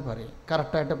പനിക്കണ്ടെന്ന് പറയും,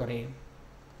 കറക്റ്റായിട്ട് പറയും.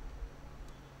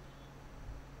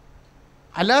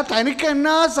 അല്ലാതെ തനിക്ക്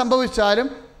എന്നാ സംഭവിച്ചാലും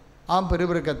അവൻ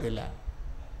പിറുപിറുക്കത്തില്ല,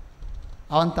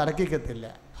 അവൻ തർക്കിക്കത്തില്ല,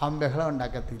 അവൻ ബഹളം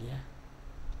ഉണ്ടാക്കത്തില്ല.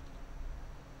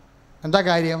 എന്താ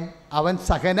കാര്യം? അവൻ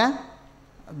സഹന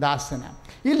ദാസനാണ്.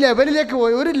 ഈ ലെവലിലേക്ക്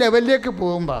പോയി ഒരു ലെവലിലേക്ക്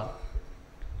പോകുമ്പോൾ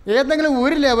ഏതെങ്കിലും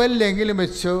ഒരു ലെവലിലെങ്കിലും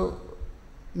വെച്ചു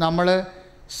നമ്മൾ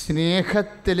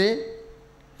സ്നേഹത്തിൽ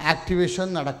ആക്ടിവേഷൻ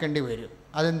നടക്കേണ്ടി വരും.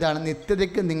 അതെന്താണ്?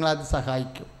 നിത്യതയ്ക്ക് നിങ്ങളത്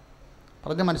സഹായിക്കും.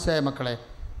 പറഞ്ഞ് മനസ്സിലായ മക്കളെ?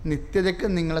 നിത്യതയ്ക്ക്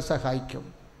നിങ്ങളെ സഹായിക്കും.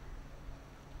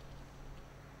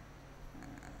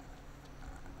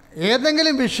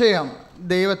 ഏതെങ്കിലും വിഷയം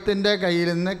ദൈവത്തിൻ്റെ കയ്യിൽ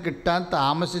നിന്ന് കിട്ടാൻ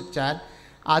താമസിച്ചാൽ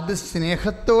അത്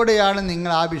സ്നേഹത്തോടെയാണ്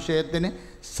നിങ്ങൾ ആ വിഷയത്തിന്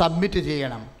സബ്മിറ്റ്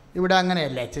ചെയ്യണം. ഇവിടെ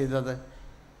അങ്ങനെയല്ലേ ചെയ്തത്?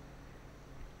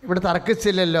 ഇവിടെ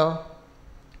തർക്കിച്ചില്ലല്ലോ.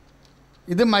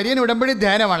 ഇത് മരിയൻ ഉടമ്പടി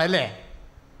ധ്യാനമാണല്ലേ?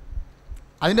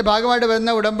 അതിൻ്റെ ഭാഗമായിട്ട്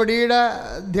വരുന്ന ഉടമ്പടിയുടെ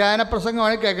ധ്യാന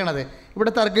പ്രസംഗമാണ് കേൾക്കണത്.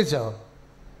 ഇവിടെ തർക്കിച്ചോ?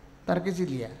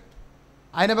 തർക്കിച്ചില്ല.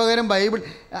 അതിന് പകരം ബൈബിൾ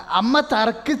അമ്മ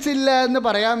തർക്കിച്ചില്ല എന്ന്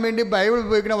പറയാൻ വേണ്ടി ബൈബിൾ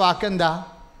ഉപയോഗിക്കുന്ന വാക്കെന്താ?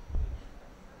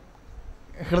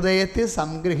 ഹൃദയത്തിൽ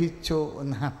സംഗ്രഹിച്ചു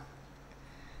എന്നാണ്.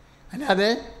 അല്ലാതെ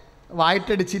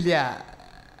വായിട്ടടിച്ചില്ല.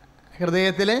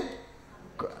 ഹൃദയത്തിൽ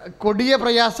കൊടിയ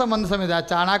പ്രയാസം വന്ന സമയത്ത്, ആ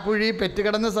ചാണാക്കുഴി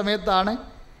പെറ്റുകിടന്ന സമയത്താണ്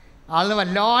ആളിന്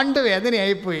വല്ലാണ്ട്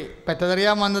വേദനയായിപ്പോയി.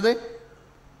 പെറ്റതറിയാൻ വന്നത്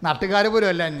നാട്ടുകാർ പോലും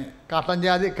അല്ല,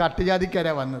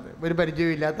 കാട്ടുജാതിക്കാരാണ് വന്നത്. ഒരു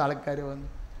പരിചയമില്ലാത്ത ആൾക്കാർ വന്നു.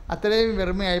 അത്രയും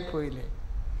വെറുമയായിപ്പോയില്ലേ.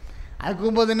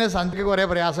 അയക്കുമ്പോൾ തന്നെ സന്ധ്യക്ക് കുറേ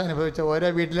പ്രയാസം അനുഭവിച്ചു. ഓരോ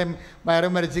വീട്ടിലും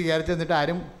വയറും മരിച്ച് കയറി ചെന്നിട്ട്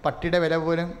ആരും പട്ടിയുടെ വില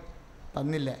പോലും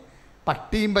തന്നില്ല.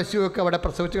 പട്ടിയും പശുവൊക്കെ അവിടെ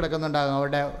പ്രസവിച്ച് കിടക്കുന്നുണ്ടാകും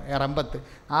അവിടെ ഇറമ്പത്ത്.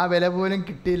 ആ വില പോലും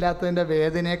കിട്ടിയില്ലാത്തതിൻ്റെ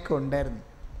വേദനയൊക്കെ ഉണ്ടായിരുന്നു.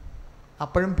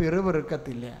 അപ്പോഴും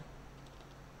പിറുപിറുക്കത്തില്ല.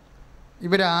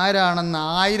 ഇവരാരാണെന്ന്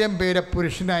 1000 പേരെ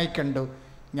പുരുഷനായി കണ്ടു,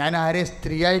 ഞാൻ ആരെയും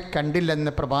സ്ത്രീയായി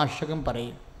കണ്ടില്ലെന്ന് പ്രഭാഷകൻ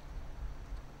പറയും.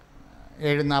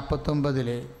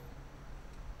 7:49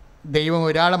 ദൈവം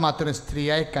ഒരാളെ മാത്രമേ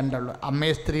സ്ത്രീയായി കണ്ടുള്ളൂ.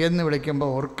 അമ്മയെ സ്ത്രീയെന്ന് വിളിക്കുമ്പോൾ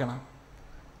ഓർക്കണം,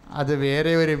 അത്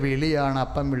വേറെ ഒരു വിളിയാണ്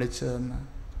അപ്പം വിളിച്ചതെന്ന്.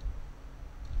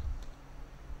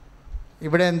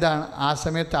 ഇവിടെ എന്താണ്? ആ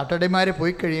സമയത്ത് അട്ടടിമാർ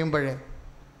പോയി കഴിയുമ്പോൾ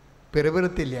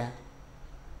പിറുപിറുത്തില്ല,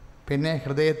 പിന്നെ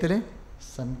ഹൃദയത്തിൽ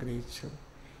സംഗ്രഹിച്ചു.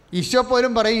 ഈശോ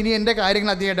പോലും പറയും, ഇനി എൻ്റെ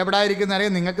കാര്യങ്ങൾ അധികം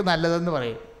ഇടപെടാതിരിക്കുന്നതാണെങ്കിൽ നിങ്ങൾക്ക് നല്ലതെന്ന്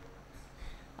പറയും.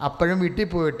 അപ്പോഴും വീട്ടിൽ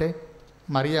പോയിട്ട്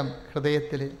മറിയം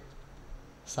ഹൃദയത്തിൽ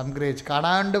സംഗ്രഹിച്ചു.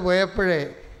 കാണാണ്ട് പോയപ്പോഴേ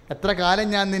എത്ര കാലം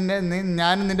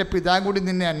ഞാനും നിൻ്റെ പിതാവും കൂടി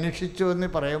നിന്നെ അന്വേഷിച്ചു എന്ന്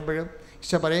പറയുമ്പോഴും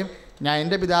ഈശോ പറയും, ഞാൻ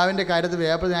എൻ്റെ പിതാവിൻ്റെ കാര്യത്തിൽ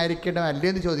വ്യാപൃതനായിരിക്കേണ്ടത്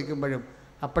അല്ലേന്ന് ചോദിക്കുമ്പോഴും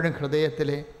അപ്പോഴും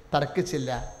ഹൃദയത്തിൽ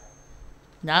തർക്കിച്ചില്ല.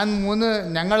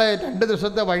 ഞങ്ങൾ 2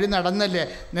 ദിവസത്തെ വഴി നടന്നല്ലേ,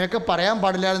 നിനക്ക് പറയാൻ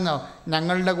പാടില്ലായിരുന്നോ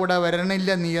ഞങ്ങളുടെ കൂടെ വരണില്ല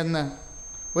നീ എന്ന്?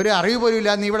 ഒരു അറിവ് പോലും ഇല്ല,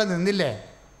 നീ ഇവിടെ നിന്നില്ലേ?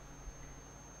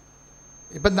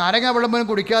 ഇപ്പം നാരങ്ങ വെള്ളം പോലും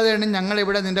കുടിക്കാതെയാണ്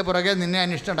ഞങ്ങളിവിടെ നിൻ്റെ പുറകെ നിന്നെ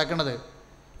അന്വേഷിച്ച് നടക്കുന്നത്.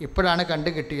 ഇപ്പോഴാണ് കണ്ടു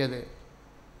കിട്ടിയത്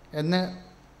എന്ന്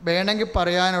വേണമെങ്കിൽ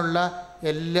പറയാനുള്ള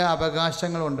എല്ലാ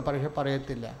അവകാശങ്ങളും ഉണ്ട്, പക്ഷെ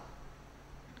പറയത്തില്ല.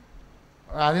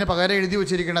 അതിന് പകരം എഴുതി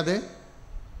വച്ചിരിക്കുന്നത്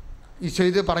ഈശോ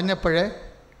ഇത് പറഞ്ഞപ്പോൾ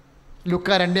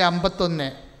ലൂക്കാ 2:51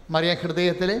 മറിയ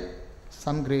ഹൃദയത്തിൽ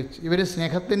സംഗ്രഹിച്ചു. ഇവർ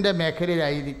സ്നേഹത്തിൻ്റെ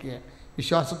മേഖലയിലായിരിക്കുക,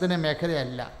 വിശ്വാസത്തിൻ്റെ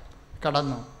മേഖലയല്ല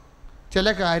കടന്നു. ചില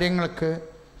കാര്യങ്ങൾക്ക്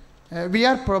വി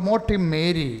ആർ പ്രൊമോട്ടിങ്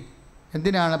മേരി.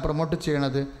 എന്തിനാണ് പ്രൊമോട്ട്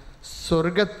ചെയ്യണത്?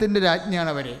 സ്വർഗത്തിൻ്റെ രാജ്ഞിയാണ്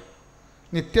അവരെ.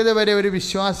 നിത്യത വരെ ഒരു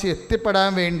വിശ്വാസി എത്തിപ്പെടാൻ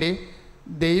വേണ്ടി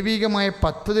ദൈവികമായ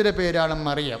പദ്ധതിയുടെ പേരാണ്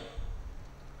മറിയം.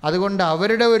 അതുകൊണ്ട്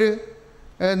അവരുടെ ഒരു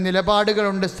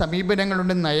നിലപാടുകളുണ്ട്,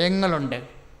 സമീപനങ്ങളുണ്ട്, നയങ്ങളുണ്ട്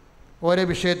ഓരോ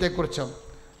വിഷയത്തെക്കുറിച്ചും.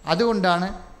 അതുകൊണ്ടാണ്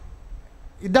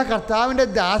ഇതാ കർത്താവിൻ്റെ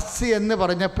ദാസി എന്ന്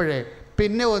പറഞ്ഞപ്പോഴേ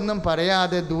പിന്നെ ഒന്നും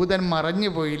പറയാതെ ദൂതൻ മറഞ്ഞു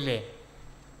പോയില്ലേ.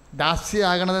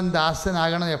 ദാസിയാകണതും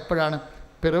ദാസനാകണതും എപ്പോഴാണ്?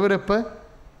 പിറുപിറുപ്പ്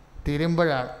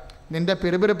തീരുമ്പോഴാണ്. നിൻ്റെ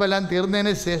പിറുപിറുപ്പെല്ലാം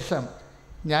തീർന്നതിന് ശേഷം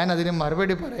ഞാനതിന്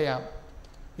മറുപടി പറയാം.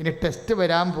 ഇനി ടെസ്റ്റ്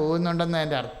വരാൻ പോകുന്നുണ്ടെന്ന്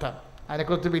എൻ്റെ അർത്ഥം.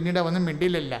 അതിനെക്കുറിച്ച് പിന്നീട് ഒന്നും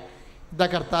മിണ്ടിയില്ല. ഇതാ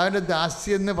കർത്താവിൻ്റെ ദാസി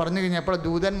എന്ന് പറഞ്ഞു കഴിഞ്ഞപ്പോൾ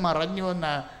ദൂതൻ മറഞ്ഞു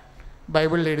എന്നാണ്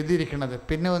ബൈബിളിൽ എഴുതിയിരിക്കുന്നത്.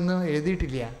 പിന്നെ ഒന്നും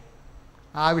എഴുതിയിട്ടില്ല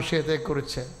ആ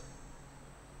വിഷയത്തെക്കുറിച്ച്.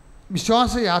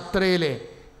 വിശ്വാസയാത്രയിലെ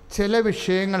ചില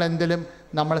വിഷയങ്ങൾ എന്തെങ്കിലും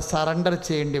നമ്മൾ സറണ്ടർ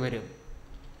ചെയ്യേണ്ടി വരും.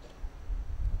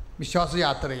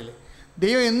 വിശ്വാസയാത്രയിൽ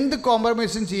ദൈവം എന്ത്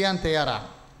കോംപ്രമൈസും ചെയ്യാൻ തയ്യാറാണ്.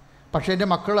 പക്ഷേ എൻ്റെ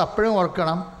മക്കൾ അപ്പോഴും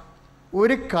ഓർക്കണം,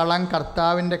 ഒരു കളം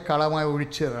കർത്താവിൻ്റെ കളമായി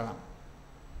ഒഴിച്ചിടണം.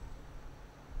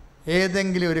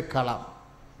 ഏതെങ്കിലും ഒരു കളം.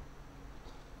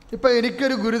 ഇപ്പോൾ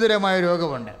എനിക്കൊരു ഗുരുതരമായ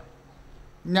രോഗമുണ്ട്,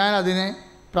 ഞാനതിനെ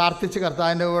പ്രാർത്ഥിച്ച്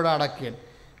കർത്താവിൻ്റെ കൂടെ അടക്കുകയാണ്.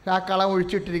 ആ കളം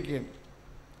ഒഴിച്ചിട്ടിരിക്കുകയാണ്.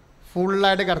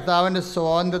 ഫുള്ളായിട്ട് കർത്താവിൻ്റെ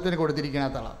സ്വാതന്ത്ര്യത്തിന് കൊടുത്തിരിക്കുന്ന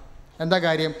ആ തളം. എന്താ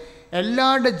കാര്യം?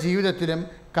 എല്ലാവരുടെ ജീവിതത്തിലും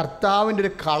കർത്താവിൻ്റെ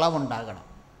ഒരു കളമുണ്ടാകണം.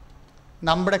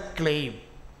 നമ്മുടെ ക്ലെയിം,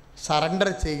 സറണ്ടർ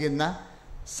ചെയ്യുന്ന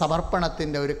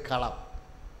സമർപ്പണത്തിൻ്റെ ഒരു കളം.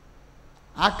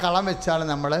 ആ കളം വെച്ചാണ്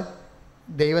നമ്മൾ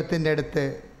ദൈവത്തിൻ്റെ അടുത്ത്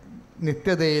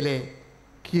നിത്യതയിലെ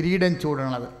കിരീടം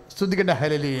ചൂടണത്. സ്തുതിക്കട്ടെ,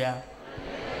 ഹല്ലേലൂയ.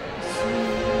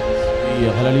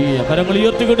 കരങ്ങൾ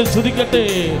ഉയർത്തിക്കൊണ്ട് സ്തുതിക്കട്ടെ.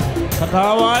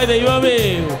 കർത്താവായ ദൈവമേ,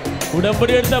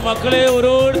 ഉടമ്പടി എടുത്ത മക്കളെ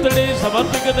ഓരോരുത്തരുടെയും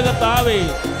സമർപ്പിക്കുന്ന കർത്താവേ,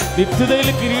 നിത്യതയിൽ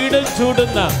കിരീടം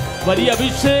ചൂടുന്ന വലിയ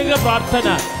അഭിഷേക പ്രാർത്ഥന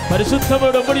പരിശുദ്ധ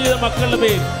ഉടമ്പടി ചെയ്ത മക്കളുടെ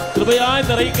മേൽ കൃപയായി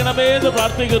നിറയിക്കണമേ എന്ന്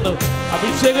പ്രാർത്ഥിക്കുന്നു.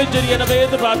 അഭിഷേകം ചൊരിയണമേ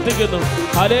എന്ന് പ്രാർത്ഥിക്കുന്നു.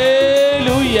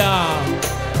 ഹല്ലേലൂയ.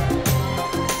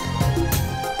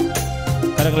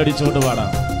 കരങ്ങളടിച്ചുകൊണ്ട്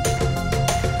പാടാം.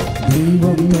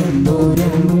 ദൈവം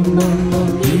തന്നോരമ്മ,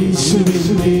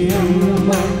 യേശുവിന്റെ അമ്മ,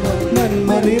 നന്മ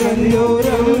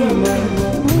നിറഞ്ഞോരമ്മ,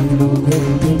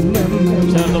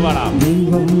 ചേർന്ന് പാടാം.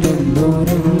 ദൈവം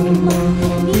തന്നോരമ്മ,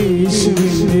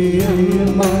 യേശുവിന്റെ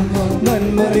അമ്മ,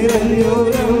 നന്മ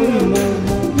നിറഞ്ഞോരമ്മ.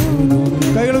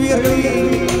 കൈകൾ ഉയർത്തി.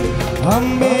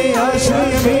 അമ്മേ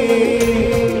ആശ്രയമേ,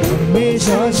 അമ്മേ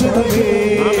ശാശ്വതമേ,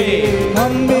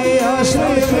 അമ്മേ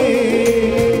ആശ്രയമേ,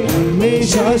 അമ്മേ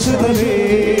ശാശ്വതമേ,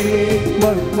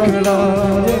 മക്കളാ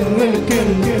ഞങ്ങൾക്ക്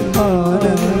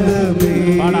ആനന്ദമേ,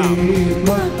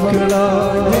 മക്കളാ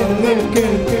ഞങ്ങൾക്ക്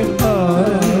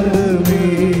ആനന്ദമേ.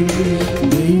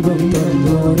 ദൈവം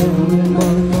തന്നോരമ്മ,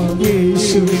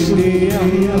 യേശുവിന്റെ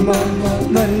അമ്മ,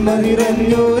 നന്മ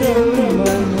നിറഞ്ഞോരമ്മ.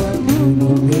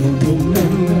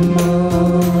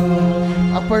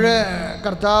 അപ്പോൾ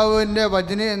കർത്താവിൻ്റെ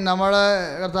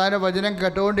കർത്താവിൻ്റെ വചനം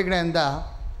കേട്ടുകൊണ്ടിരിക്കണ എന്താ?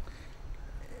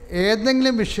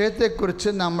 ഏതെങ്കിലും വിഷയത്തെക്കുറിച്ച്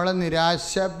നമ്മൾ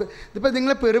നിരാശ. ഇതിപ്പോൾ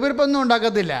നിങ്ങൾ പെറുപെറുപ്പൊന്നും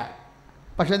ഉണ്ടാക്കത്തില്ല,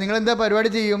 പക്ഷേ നിങ്ങളെന്താ പരിപാടി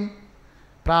ചെയ്യും?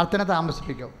 പ്രാർത്ഥന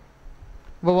താമസിപ്പിക്കും,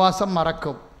 ഉപവാസം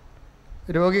മറക്കും,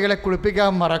 രോഗികളെ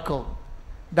കുളിപ്പിക്കാൻ മറക്കും,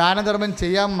 ദാനധർമ്മം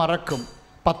ചെയ്യാൻ മറക്കും,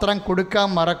 പത്രം കൊടുക്കാൻ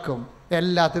മറക്കും,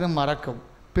 എല്ലാത്തിനും മറക്കും.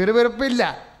 പെറുപെറുപ്പില്ല,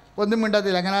 ഒന്നും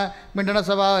മിണ്ടത്തില്ല, അങ്ങനെ മിണ്ടണ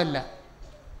സ്വഭാവമല്ല.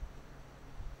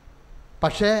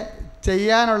 പക്ഷേ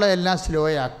ചെയ്യാനുള്ള എല്ലാം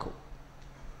സ്ലോയാക്കും.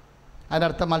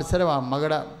 അതിനർത്ഥം മത്സരമാണ്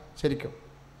മകളുടെ. ശരിക്കും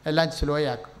എല്ലാം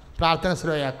സ്ലോയാക്കും. പ്രാർത്ഥന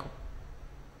സ്ലോയാക്കും.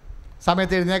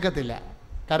 സമയത്ത് എഴുന്നേക്കത്തില്ല.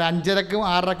 കാരണം 5:30ക്കും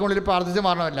 6:30ക്കും ഉള്ളിൽ പ്രാർത്ഥിച്ച്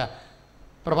മാറണമല്ല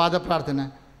പ്രഭാത പ്രാർത്ഥന.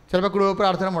 ചിലപ്പോൾ കുടുംബ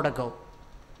പ്രാർത്ഥന മുടക്കും,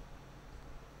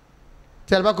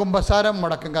 ചിലപ്പോൾ കുമ്പസാരം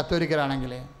മുടക്കും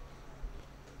കത്തോലിക്കരാണെങ്കിൽ,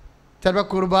 ചിലപ്പോൾ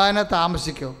കുർബാന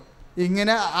താമസിക്കും.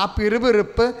 ഇങ്ങനെ ആ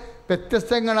പിറുപിറുപ്പ്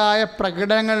വ്യത്യസ്തങ്ങളായ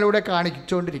പ്രകടനങ്ങളിലൂടെ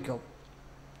കാണിച്ചുകൊണ്ടിരിക്കും.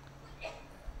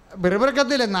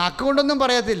 പിറുപിറുക്കത്തില്ല, നാക്കുകൊണ്ടൊന്നും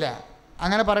പറയത്തില്ല,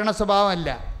 അങ്ങനെ പറയണ സ്വഭാവമല്ല.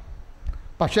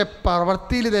 പക്ഷേ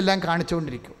പ്രവൃത്തിയിൽ ഇതെല്ലാം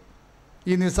കാണിച്ചുകൊണ്ടിരിക്കും.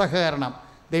 ഈ നിസ്സഹകരണം,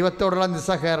 ദൈവത്തോടുള്ള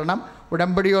നിസ്സഹകരണം,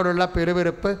 ഉടമ്പടിയോടുള്ള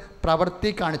പിറുപിറുപ്പ് പ്രവൃത്തി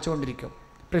കാണിച്ചുകൊണ്ടിരിക്കും.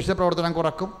 പ്രേക്ഷിത പ്രവർത്തനം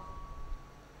കുറക്കും.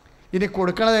 ഇനി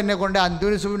കൊടുക്കണത് എന്നെ കൊണ്ട്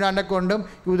അന്തോനിസുവിനാണ്ടെ കൊണ്ടും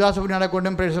യൂദാസുവിനാണ്ടെ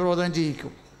കൊണ്ടും പ്രേക്ഷിത പ്രവർത്തനം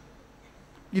ചെയ്യിക്കും.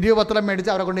 20 പത്രം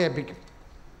മേടിച്ച് അവരെ കൊണ്ട് ഏൽപ്പിക്കും.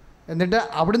 എന്നിട്ട്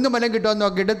അവിടുന്ന് ബലം കിട്ടുമെന്ന്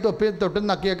നോക്കിയിട്ട് തൊട്ടും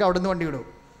നക്കിയൊക്കെ അവിടുന്ന് വണ്ടി വിടും.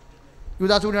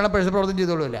 യൂദാസുവിനാണ് പ്രേക്ഷിത പ്രവർത്തനം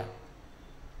ചെയ്തോളൂല്ല.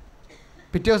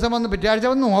 പിറ്റേ ആഴ്ച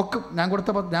വന്ന് നോക്കും,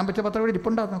 ഞാൻ വെച്ച പത്രം കൂടി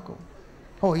ഇരിപ്പുണ്ടാകും, നോക്കും.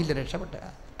 ഓ ഇല്ല, രക്ഷപ്പെട്ട.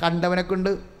 കണ്ടവനെ കൊണ്ട്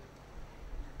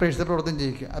പ്രേക്ഷിത പ്രവർത്തനം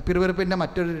ചെയ്യിക്കുക. പിറുപിറുപ്പിൻ്റെ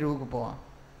മറ്റൊരു രൂപ പോവാം.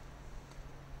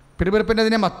 പിറുപിറുപ്പിൻ്റെ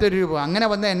അതിനെ മറ്റൊരു രൂപം. അങ്ങനെ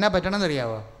വന്ന് എന്നാ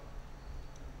പറ്റണമെന്നറിയാവോ?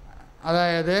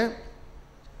 അതായത്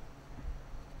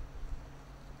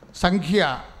സംഖ്യ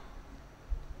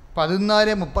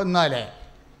 14:34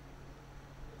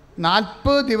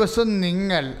 40 ദിവസം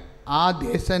നിങ്ങൾ ആ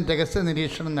ദേശം രഹസ്യ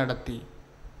നിരീക്ഷണം നടത്തി.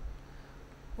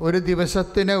 ഒരു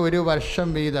ദിവസത്തിന് 1 വർഷം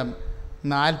വീതം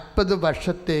 40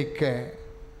 വർഷത്തേക്ക്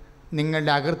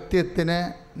നിങ്ങളുടെ അകൃത്യത്തിന്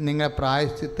നിങ്ങൾ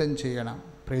പ്രായശ്ചിത്തം ചെയ്യണം.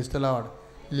 Price the Lord.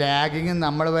 ലാഗിങ്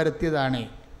നമ്മൾ വരുത്തിയതാണേ.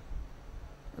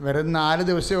 വെറും 4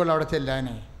 ദിവസമേ ഉള്ളൂ അവിടെ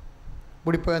ചെല്ലാനേ.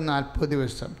 കൂടിപ്പോയ 40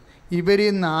 ദിവസം. ഇവർ ഈ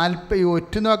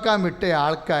ഒറ്റുനോക്കാൻ വിട്ട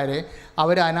ആൾക്കാർ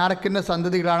അവർ അനാർക്കിൻ്റെ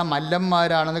സന്തതികളാണ്,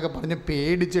 മല്ലന്മാരാണെന്നൊക്കെ പറഞ്ഞ്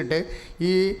പേടിച്ചിട്ട്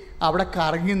ഈ അവിടെ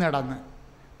കറങ്ങി നടന്ന്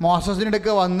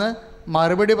മോസസിനടുക്ക് വന്ന്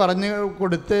മറുപടി പറഞ്ഞു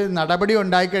കൊടുത്ത് നടപടി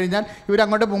ഉണ്ടായിക്കഴിഞ്ഞാൽ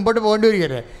ഇവരങ്ങോട്ട് മുമ്പോട്ട് പോകേണ്ടി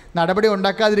വരികയല്ലേ. നടപടി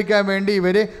ഉണ്ടാക്കാതിരിക്കാൻ വേണ്ടി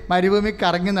ഇവർ മരുഭൂമി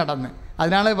കറങ്ങി നടന്ന്.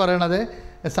 അതിനാണ് പറയണത്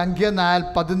സംഖ്യ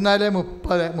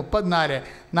 14:34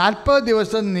 40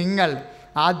 ദിവസം നിങ്ങൾ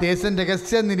ആ ദേശം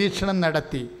രഹസ്യ നിരീക്ഷണം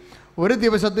നടത്തി. ഒരു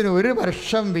ദിവസത്തിന് 1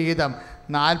 വർഷം വീതം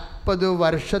 40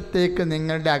 വർഷത്തേക്ക്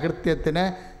നിങ്ങളുടെ അകൃത്യത്തിന്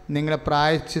നിങ്ങൾ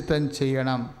പ്രായശ്ചിത്തം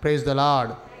ചെയ്യണം. Price the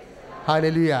Lord.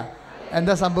 ഹല്ലേലൂയ.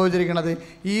 എന്താ സംഭവിച്ചിരിക്കുന്നത്?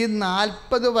 ഈ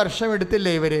 40 വർഷം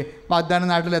എടുത്തില്ലേ ഇവർ വാഗ്ദാന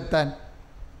നാട്ടിലെത്താൻ?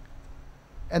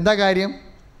 എന്താ കാര്യം?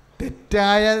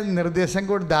 തെറ്റായ നിർദ്ദേശം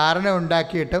കൂടി ധാരണ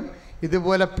ഉണ്ടാക്കിയിട്ടും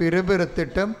ഇതുപോലെ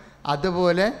പിറുപിറുത്തിട്ടും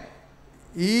അതുപോലെ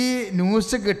ഈ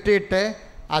ന്യൂസ് കിട്ടിയിട്ട്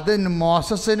അത്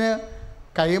മോസസിന്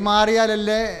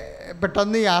കൈമാറിയാലല്ലേ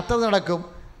പെട്ടെന്ന് യാത്ര നടക്കും.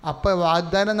 അപ്പോൾ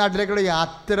വാഗ്ദാന നാട്ടിലേക്കുള്ള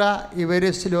യാത്ര ഇവർ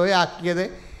സ്ലോ ആക്കിയത്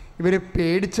ഇവർ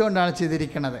പേടിച്ചുകൊണ്ടാണ്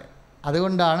ചെയ്തിരിക്കുന്നത്.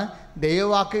 അതുകൊണ്ടാണ്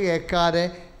ദൈവവാക്ക് കേൾക്കാതെ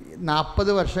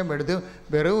 40 വർഷം എടുത്തു.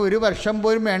 വെറും 1 വർഷം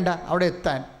പോലും വേണ്ട അവിടെ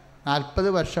എത്താൻ. 40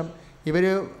 വർഷം ഇവർ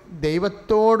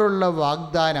ദൈവത്തോടുള്ള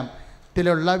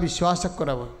വാഗ്ദാനത്തിലുള്ള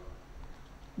വിശ്വാസക്കുറവ്.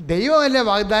 ദൈവമല്ലേ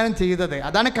വാഗ്ദാനം ചെയ്തത്.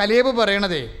 അതാണ് കലേബ്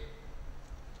പറയണത്.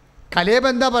 കലേബ്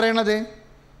എന്താ പറയണത്?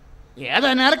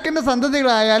 ഏതനാർക്കിൻ്റെ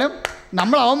സന്തതികളായാലും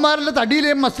നമ്മൾ അവന്മാരുടെ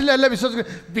തടിയിലെ മസിലല്ല വിശ്വസിക്കുക.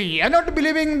 V are not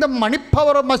believing the money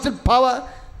power of muscle power,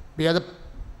 V R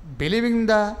believing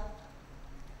the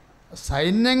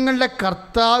സൈന്യങ്ങളുടെ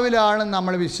കർത്താവിലാണ്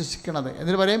നമ്മൾ വിശ്വസിക്കുന്നത്.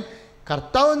 എന്നിട്ട് പറയും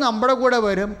കർത്താവ് നമ്മുടെ കൂടെ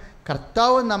വരും,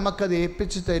 കർത്താവ് നമുക്കത്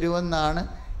ഏൽപ്പിച്ച് തരുമെന്നാണ്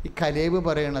ഈ കലേബ്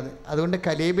പറയണത്. അതുകൊണ്ട്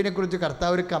കലേബിനെക്കുറിച്ച്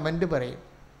കർത്താവ് ഒരു കമൻറ്റ് പറയും.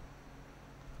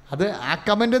 അത് ആ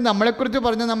കമൻറ്റ് നമ്മളെക്കുറിച്ച്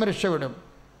പറഞ്ഞ് നമ്മൾ രക്ഷപ്പെടും.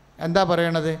 എന്താ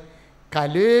പറയണത്?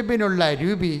 കലേബിനുള്ള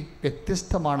അരൂപി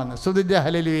വ്യത്യസ്തമാണെന്ന്. സ്തുതിച്ച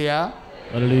ഹല്ലേലൂയ.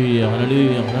 ഹല്ലേലൂയ,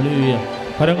 ഹല്ലേലൂയ, ഹല്ലേലൂയ.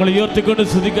 കരങ്ങൾ ഉയർത്തിക്കൊണ്ട്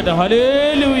സ്തുതിക്കട്ടെ.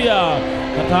 ഹല്ലേലൂയ.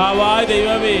 കർത്താവായ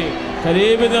ദൈവമേ,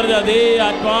 കലേബ് നിറഞ്ഞ അതേ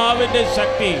ആത്മാവിൻ്റെ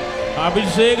ശക്തി,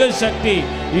 അഭിഷേക ശക്തി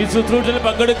ഈ ശുശ്രൂഷയിൽ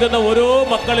പങ്കെടുക്കുന്ന ഓരോ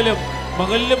മക്കളിലും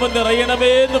മകളിലും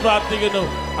നിറയണമേ എന്ന് പ്രാർത്ഥിക്കുന്നു.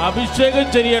 അഭിഷേകം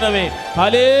ചെയ്യണമേ.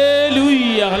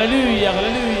 ഹല്ലേലൂയ, ഹല്ലേലൂയ,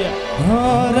 ഹല്ലേലൂയ.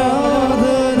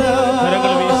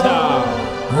 കരങ്ങൾ വീശാം.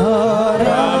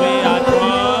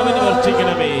 ആത്മാവിനെ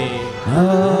വർഷിക്കണമേ.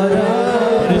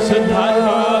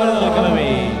 പരിശുദ്ധാത്മാവിനെ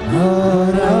നൽകണമേ.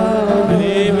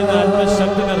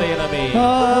 ആത്മശക്തി നിറയണമേ.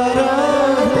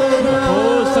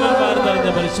 അപ്പോസ്തലന്മാർ നിറഞ്ഞ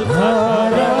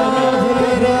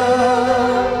പരിശുദ്ധാത്മാവിനെ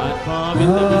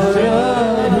ആത്മാവിന്റെ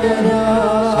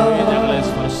ഞങ്ങളെ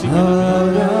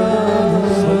സ്പർശിക്കണമേ.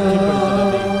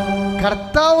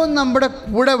 കർത്താവ് നമ്മുടെ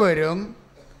കൂടെ വരും,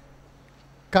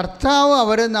 കർത്താവ്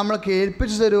അവർ നമ്മൾക്ക്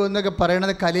ഏൽപ്പിച്ചു തരുമെന്നൊക്കെ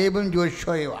പറയണത് കലേബും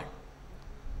ജോഷുവയുമാണ്.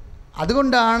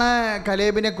 അതുകൊണ്ടാണ്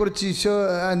കലേബിനെക്കുറിച്ച്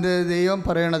ദൈവം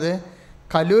പറയണത്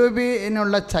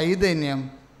കലേബിനുള്ള ചൈതന്യം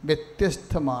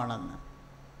വ്യത്യസ്തമാണെന്ന്.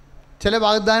 ചില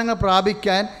വാഗ്ദാനങ്ങൾ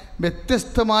പ്രാപിക്കാൻ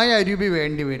വ്യത്യസ്തമായ അരൂപി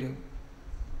വേണ്ടി വരും.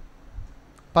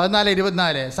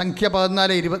 14:24 സംഖ്യ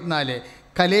 14:24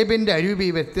 കലേബിൻ്റെ അരൂപി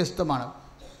വ്യത്യസ്തമാണ്.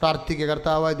 പ്രാർത്ഥിക്കുക.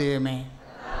 കർത്താവായ ദൈവമേ,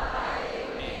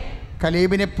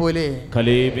 കലേബിനെ പോലെ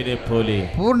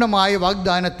പൂർണ്ണമായ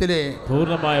വാഗ്ദാനത്തിലെ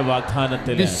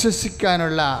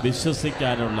വിശ്വസിക്കാനുള്ള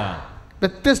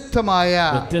വ്യത്യസ്തമായ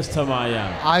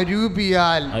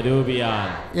അരൂപിയാൽ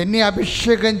എന്നെ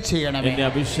അഭിഷേകം ചെയ്യണം.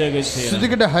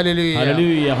 സ്തുതിക്കട്ടെ. ഹല്ലേലൂയ,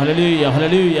 ഹല്ലേലൂയ,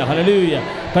 ഹല്ലേലൂയ, ഹല്ലേലൂയ.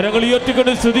 കരങ്ങൾ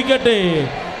ഉയർത്തിക്കൊണ്ട് സ്തുതിക്കട്ടെ.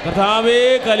 കർത്താവേ,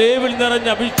 കലേബിൽ നിറഞ്ഞ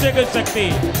അഭിഷേക ശക്തി,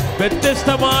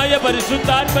 വ്യത്യസ്തമായ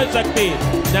പരിശുദ്ധാത്മ ശക്തി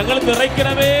ഞങ്ങൾ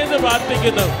നിറയ്ക്കണമേ എന്ന്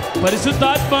പ്രാർത്ഥിക്കുന്നു.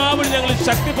 പരിശുദ്ധാത്മാവിൽ ഞങ്ങൾ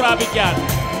ശക്തി പ്രാപിക്കാൻ,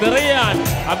 നിറയാൻ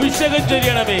അഭിഷേകം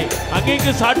ചെയ്യണമേ.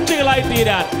 അങ്ങേക്ക് സാക്ഷികളായി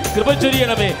തീരാൻ കൃപ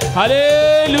ചൊരിയണമേ.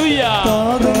 ഹല്ലേലൂയ.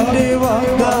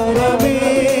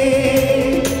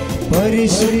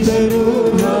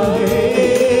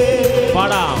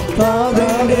 പാടാം.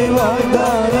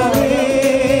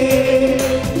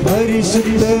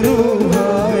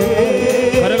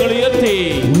 കരങ്ങളുയർത്തി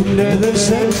ഉന്നത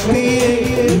ശക്തിയെ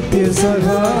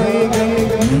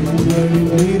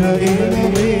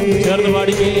ചേർന്ന്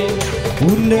പാടിക്കേ.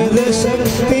 ഉന്നത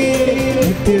ശക്തിയെ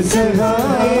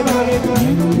നിത്യസഹായ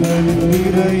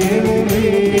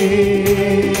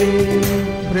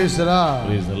Praise the Lord.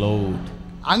 Praise the Lord.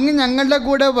 അങ്ങ് ഞങ്ങളുടെ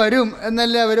കൂടെ വരും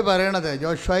എന്നല്ലേ അവർ പറയണത്,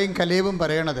 ജോഷുവയും കലേബും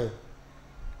പറയണത്.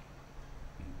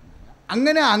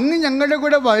 അങ്ങനെ അങ്ങ് ഞങ്ങളുടെ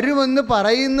കൂടെ വരുമെന്ന്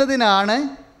പറയുന്നതിനാണ്,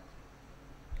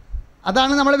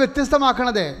 അതാണ് നമ്മളെ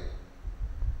വ്യത്യസ്തമാക്കണത്.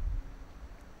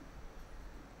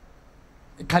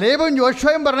 കലേബും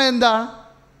ജോഷുവയും പറഞ്ഞത് എന്താ?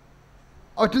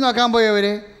 ഒറ്റ നോക്കാൻ പോയവർ,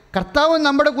 കർത്താവ്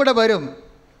നമ്മുടെ കൂടെ വരും,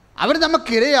 അവർ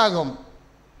നമുക്കിരയാകും,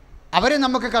 അവരെ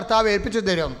നമുക്ക് കർത്താവ് ഏൽപ്പിച്ചു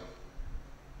തരും.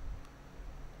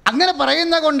 അങ്ങനെ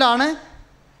പറയുന്ന കൊണ്ടാണ്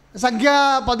സംഖ്യ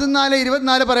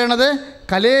 14:24 പറയണത്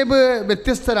കലേബ്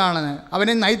വ്യത്യസ്തനാണെന്ന്,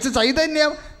 അവനെ നയിച്ച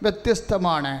ചൈതന്യം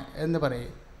വ്യത്യസ്തമാണ് എന്ന്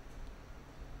പറയും.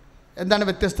 എന്താണ്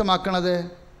വ്യത്യസ്തമാക്കണത്?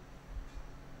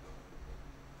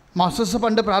 മോസസ്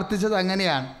പണ്ട് പ്രാർത്ഥിച്ചത്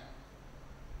അങ്ങനെയാണ്.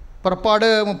 പുറപ്പാട്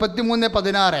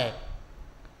 33:16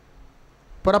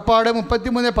 പുറപ്പാട്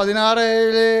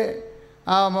 33:16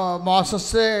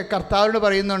 മോസസ് കർത്താവിനോട്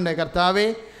പറയുന്നുണ്ട്, കർത്താവേ,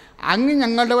 അങ്ങ്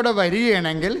ഞങ്ങളുടെ കൂടെ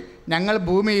വരികയാണെങ്കിൽ ഞങ്ങൾ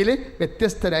ഭൂമിയിൽ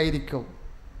വ്യത്യസ്തരായിരിക്കും.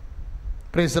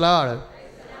 Price the Lord.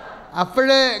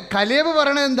 അപ്പോഴേ കലേബ്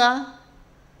പറയണത് എന്താ?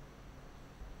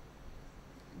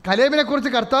 കലേബിനെ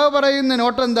കുറിച്ച് കർത്താവ് പറയുന്ന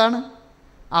നോട്ട് എന്താണ്?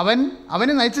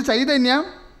 അവനെ നയിച്ച ചൈതന്യം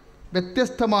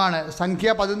വ്യത്യസ്തമാണ്. സംഖ്യ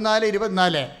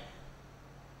 14:24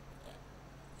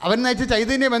 അവൻ നയിച്ച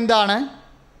ചൈതന്യം എന്താണ്?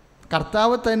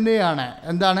 കർത്താവ് തന്നെയാണ്.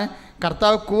 എന്താണ്?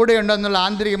 കർത്താവ് കൂടെയുണ്ടെന്നുള്ള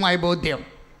ആന്തരികമായ ബോധ്യം.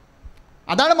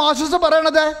 അതാണ് മോസസ്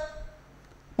പറയണത്.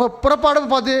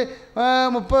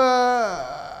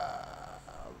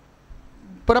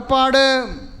 പുറപ്പാട്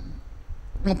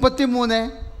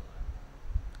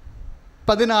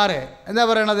 33:16 എന്താ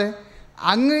പറയണത്?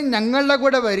 അങ്ങ് ഞങ്ങളുടെ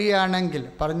കൂടെ വരികയാണെങ്കിൽ,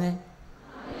 പറഞ്ഞേ,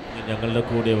 ഞങ്ങളുടെ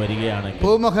കൂടെ വരികയാണെങ്കിൽ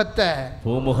ഭൂമുഖത്ത്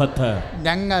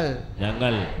ഞങ്ങൾ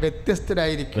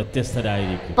വ്യത്യസ്തരായിരിക്കും.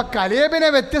 ഇപ്പം കലേബിനെ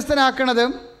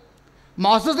വ്യത്യസ്തനാക്കുന്നതും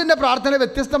മോസസിൻ്റെ പ്രാർത്ഥന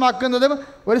വ്യത്യസ്തമാക്കുന്നതും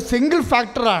ഒരു സിംഗിൾ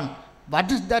ഫാക്ടറാണ്.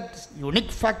 What is that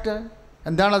unique factor?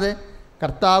 എന്താണത്?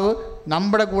 കർത്താവ്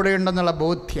നമ്മുടെ കൂടെയുണ്ടെന്നുള്ള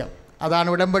ബോധ്യം. അതാണ്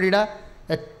ഉടമ്പടിയുടെ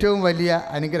ഏറ്റവും വലിയ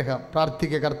അനുഗ്രഹം.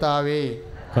 പ്രാർത്ഥിക്കുക, കർത്താവേ,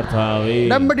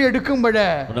 ഉടമ്പടി എടുക്കുമ്പോഴേ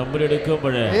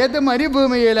ഏത്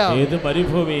മരുഭൂമിയിലും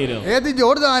ഏത്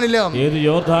ജോർദാനിലും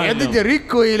ഏത്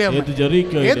ജെറിക്കോയിലും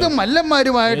ഏത്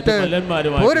മല്ലന്മാരുമായിട്ട്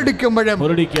പോരടിക്കുമ്പോഴും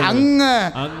അങ്ങ്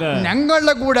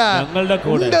ഞങ്ങളുടെ കൂടെ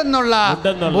ഉണ്ടെന്നുള്ള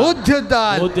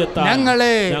ബോധ്യത്താൽ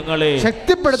ഞങ്ങളെ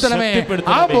ശക്തിപ്പെടുത്തണമേ.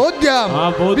 ആ ബോധ്യം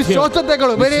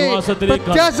വിശ്വാസത്തെക്കാളുപരി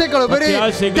പ്രത്യാശയെക്കാളുപരി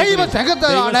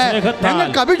ദൈവസ്നേഹത്താലാണ്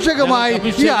ഞങ്ങൾക്ക് അഭിഷേകമായി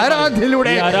ഈ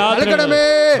ആരാധനയിലൂടെ നൽകണമേ.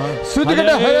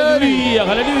 ശ്രുതികട്ടെ.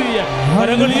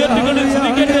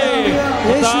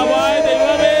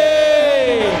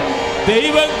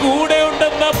 ദൈവം കൂടെ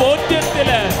ഉണ്ടെന്ന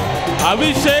ബോധ്യത്തില്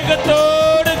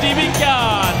അഭിഷേകത്തോടെ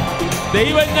ജീവിക്കാൻ,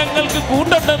 ദൈവം ഞങ്ങൾക്ക്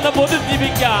കൂട്ടുണ്ടെന്ന ബോധ്യം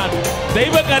ജീവിക്കാൻ,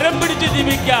 ദൈവകരം പിടിച്ച്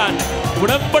ജീവിക്കാൻ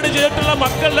ഉടമ്പടി ചെയ്തിട്ടുള്ള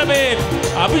മക്കളുടെ മേൽ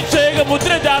അഭിഷേക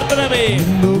മുദ്ര ചാർത്തണമേ.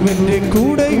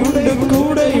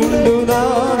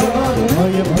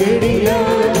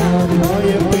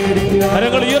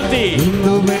 കരങ്ങൾ ഉയർത്തി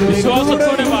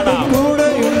വിശ്വാസത്തോടെ പാടാം.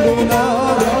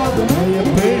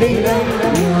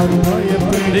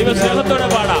 ദൈവസ്നേഹത്തോടെ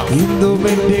പാടാം.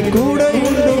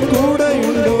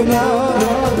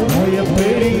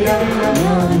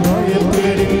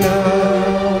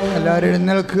 എല്ലാവരും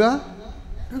എഴുന്നേൽക്കുക.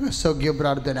 സൗഖ്യ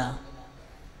പ്രാർത്ഥന.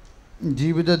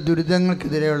 ജീവിത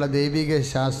ദുരിതങ്ങൾക്കെതിരെയുള്ള ദൈവിക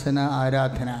ശാസന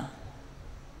ആരാധന.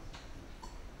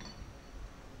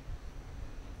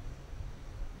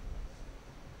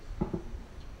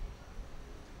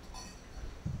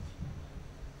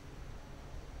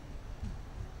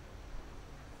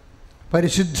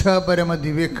 പരിശുദ്ധ പരമ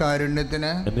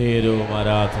ദിവ്യകാരുണ്യത്തിന് നേരവും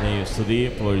ആരാധനയും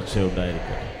സ്തുതിയും പുകഴ്ചയും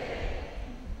ഉണ്ടായിരിക്കട്ടെ.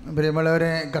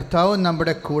 പ്രിയമുള്ളവരെ, കർത്താവ്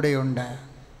നമ്മുടെ കൂടെയുണ്ട്.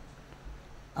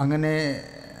 അങ്ങനെ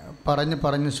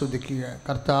പറഞ്ഞ് സ്തുതിക്കുക,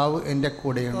 കർത്താവ് എൻ്റെ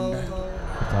കൂടെയുണ്ട്.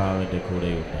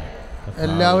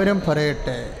 എല്ലാവരും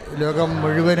പറയട്ടെ. ലോകം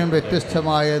മുഴുവനും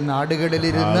വ്യത്യസ്തമായ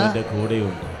നാടുകളിലിരുന്ന്,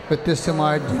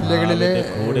 വ്യത്യസ്തമായ ജില്ലകളിലെ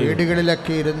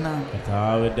വീടുകളിലൊക്കെ ഇരുന്ന്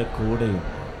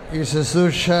ഈ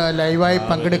ശുശ്രൂഷ ലൈവായി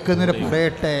പങ്കെടുക്കുന്നവർ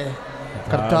പറയട്ടെ,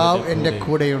 കർത്താവ് എൻ്റെ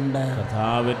കൂടെയുണ്ട്.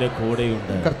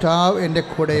 കർത്താവ് എൻ്റെ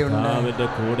കൂടെയുണ്ട്.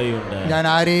 ഞാൻ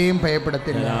ആരെയും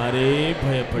ഭയപ്പെടുത്തില്ല.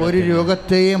 ഒരു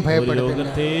രോഗത്തെയും ഭയപ്പെടുത്തില്ല.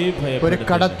 ഒരു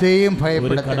കടത്തെയും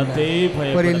ഭയപ്പെടുത്തില്ല.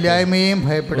 ഒരു ഇല്ലായ്മയും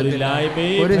ഭയപ്പെടുത്തില്ല.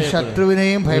 ഒരു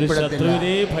ശത്രുവിനെയും ഭയപ്പെടുത്തില്ല.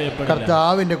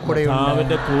 കർത്താവിൻ്റെ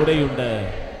കൂടെയുണ്ട്.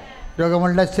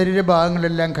 രോഗമുള്ള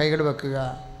ശരീരഭാഗങ്ങളെല്ലാം കൈകൾ വെക്കുക.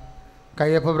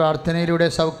 കയ്യപ്പ പ്രാർത്ഥനയിലൂടെ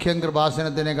സൗഖ്യം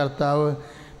കൃപാസനത്തിന് കർത്താവ്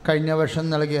കഴിഞ്ഞ വർഷം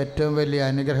നൽകിയ ഏറ്റവും വലിയ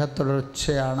അനുഗ്രഹ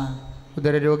തുടർച്ചയാണ്.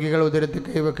 ഉദരരോഗികൾ ഉദരത്തിൽ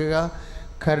കൈവെക്കുക.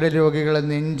 കരട് രോഗികൾ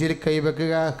നെഞ്ചിൽ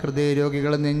കൈവെക്കുക, ഹൃദയ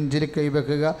രോഗികൾ നെഞ്ചിൽ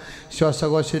കൈവെക്കുക,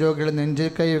 ശ്വാസകോശ രോഗികൾ നെഞ്ചിൽ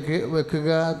വെക്കുക,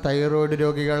 തൈറോയ്ഡ്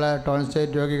രോഗികൾ,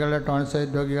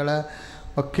 ടോൺസൈറ്റ് രോഗികൾ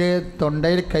ഒക്കെ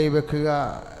തൊണ്ടയിൽ കൈവെക്കുക.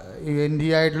 ND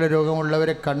ആയിട്ടുള്ള രോഗമുള്ളവർ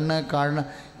കണ്ണ്,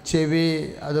 ചെവി,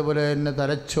 അതുപോലെ തന്നെ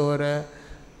തലച്ചോറ്,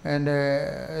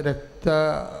 രക്ത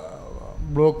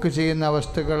ബ്ലോക്ക് ചെയ്യുന്ന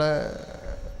അവസ്ഥകൾ,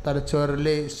 തലച്ചോറിൽ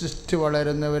സിസ്റ്റ്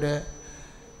വളരുന്നവർ,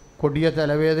 കൊടിയ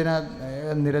തലവേദന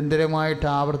നിരന്തരമായിട്ട്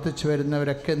ആവർത്തിച്ച്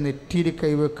വരുന്നവരൊക്കെ നെറ്റിയിൽ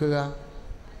കൈവെക്കുക.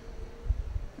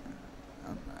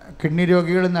 കിഡ്നി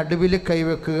രോഗികൾ നടുവിൽ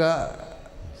കൈവെക്കുക.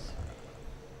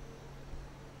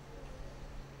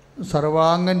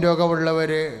 സർവാംഗം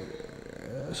രോഗമുള്ളവർ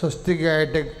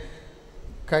സ്വസ്തികമായിട്ട്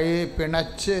കൈ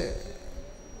പിണച്ച്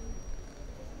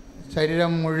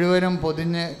ശരീരം മുഴുവനും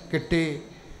പൊതിഞ്ഞ് കെട്ടി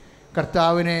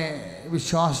കർത്താവിനെ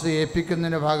വിശ്വാസത്തെ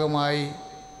ഏൽപ്പിക്കുന്നതിൻ്റെ ഭാഗമായി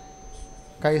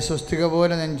കൈ സ്വസ്തിക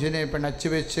പോലെ നെഞ്ചിനെ പിണച്ച്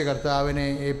വെച്ച് കർത്താവിനെ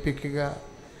ഏൽപ്പിക്കുക.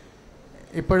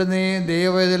 ഇപ്പോഴും നീ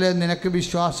ദൈവവേദന നിനക്ക്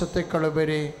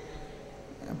വിശ്വാസത്തെക്കാളുപരി,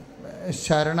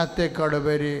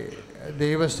 ശരണത്തെക്കാളുപരി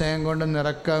ദൈവസ്നേഹം കൊണ്ട്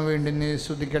നിറക്കാൻ വേണ്ടി നീ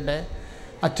സ്തുതിക്കട്ടെ.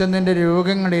 അച്ഛൻ നിൻ്റെ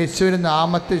രോഗങ്ങൾ യേശുവിൻ്റെ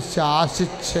നാമത്തിൽ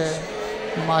ശാസിച്ച്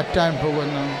മാറ്റാൻ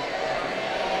പോകുന്നു.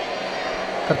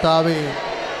 കർത്താവേ,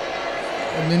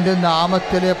 നിൻ്റെ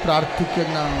നാമത്തിൽ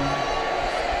പ്രാർത്ഥിക്കുന്ന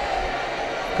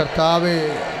കർത്താവേ,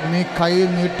 നീ കൈ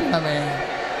നീട്ടണമേ.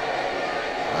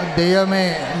 ദൈവമേ,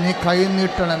 നീ കൈ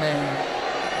നീട്ടണമേ.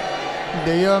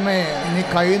 ദൈവമേ, നീ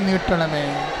കൈ നീട്ടണമേ.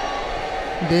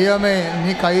 ദൈവമേ,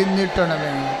 നീ കൈ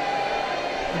നീട്ടണമേ.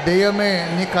 ദൈവമേ,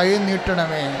 നീ കൈ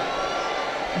നീട്ടണമേ.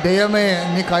 ദൈവമേ,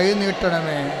 നീ കൈ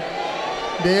നീട്ടണമേ.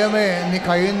 ദൈവമേ, നീ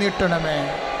കൈ നീട്ടണമേ.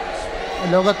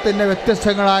 ലോകത്തിൻ്റെ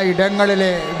വ്യത്യസ്തങ്ങളായ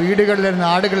ഇടങ്ങളിലെ വീടുകളിലെ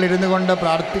നാടുകളിൽ ഇരുന്നു കൊണ്ട്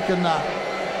പ്രാർത്ഥിക്കുന്ന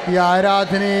ഈ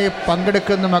ആരാധനയെ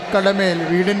പങ്കെടുക്കുന്ന മക്കളുടെ മേൽ,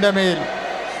 വീടിൻ്റെ മേൽ,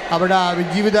 അവിടെ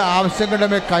ജീവിത ആവശ്യങ്ങളുടെ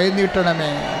മേൽ കൈ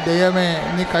നീട്ടണമേ. ദൈവമേ,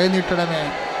 നീ കൈ നീട്ടണമേ.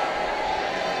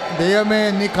 ദൈവമേ,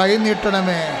 നീ കൈ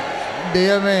നീട്ടണമേ.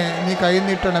 ദൈവമേ, നീ കൈ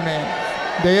നീട്ടണമേ.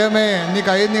 ദൈവമേ, നീ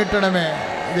കൈ നീട്ടണമേ.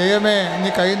 ദൈവമേ, നീ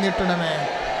കൈ നീട്ടണമേ.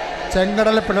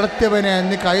 ചെങ്കടൽ പിളർത്തിയവനെ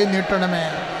നീ കൈ നീട്ടണമേ.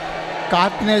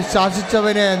 കാറ്റിനെ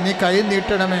ശാസിച്ചവനെ നീ കൈ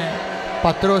നീട്ടണമേ.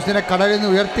 പത്രോസിനെ കടലിൽ നിന്ന്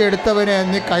ഉയർത്തിയെടുത്തവനെ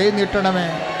നീ കൈ നീട്ടണമേ.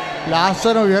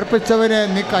 ലാസറിനെ ഉയർപ്പിച്ചവനെ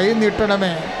നീ കൈ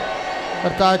നീട്ടണമേ.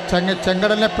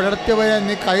 ചെങ്കടലിനെ പിളർത്തിയവനെ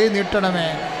നീ കൈ നീട്ടണമേ.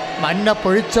 മഞ്ഞ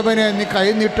പൊഴിച്ചവനെ നീ കൈ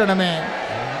നീട്ടണമേ.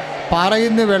 പാറയിൽ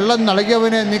നിന്ന് വെള്ളം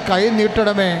നൽകിയവനെ നീ കൈ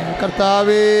നീട്ടണമേ.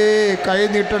 കർത്താവേ, കൈ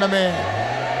നീട്ടണമേ.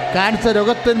 ക്യാൻസർ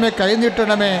രോഗത്തിന്മേൽ കൈ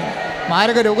നീട്ടണമേ.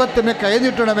 മാരക രോഗത്തിന്മേൽ കൈ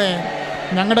നീട്ടണമേ.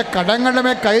 ഞങ്ങളുടെ കടങ്ങളുടെ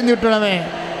മേൽ കൈ നീട്ടണമേ.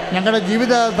 ഞങ്ങളുടെ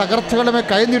ജീവിത തകർച്ചകളുടെ മേൽ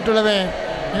കൈ നീട്ടണമേ.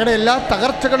 ഞങ്ങളുടെ എല്ലാ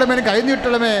തകർച്ചകളുടെ മേലും കൈ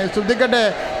നീട്ടണമേ. ശ്രദ്ധിക്കട്ടെ,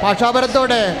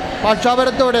 ഭാഷാപരത്തോടെ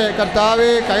കർത്താവേ,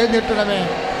 കൈ നീട്ടണമേ.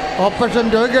 ഓപ്പറേഷൻ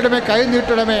രോഗിയുടെ മേൽ കൈ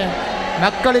നീട്ടണമേ.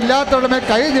 മക്കളില്ലാത്തവരുടെ മേൽ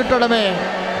കൈ നീട്ടണമേ.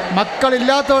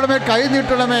 മക്കളില്ലാത്തവരുടെ മേൽ കൈ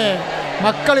നീട്ടണമേ.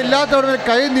 മക്കളില്ലാത്തവരുടെ മേൽ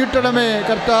കൈ നീട്ടണമേ.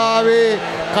 കർത്താവേ,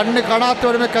 കണ്ണ്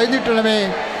കാണാത്തവരുടെ മേൽ കൈ നീട്ടണമേ.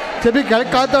 ചെവി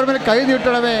കേൾക്കാത്തവരുടെ മേൽ കൈ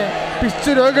നീട്ടണമേ.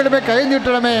 പിച്ച് രോഗികളുടെ മേൽ കൈ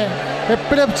നീട്ടണമേ.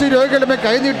 എപ്പിലെപ്സി രോഗികളുടെ മേൽ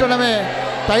കൈ നീട്ടണമേ.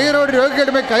 തൈറോയ്ഡ്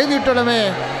രോഗികളുടെ മേൽ കൈ നീട്ടണമേ.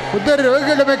 ഉദര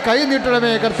രോഗികളുടെ മേൽ കൈ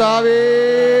നീട്ടണമേ. കർത്താവേ,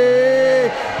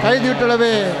 കൈ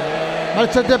നീട്ടണമേ.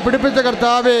 മത്സ്യത്തെ പിടിപ്പിച്ച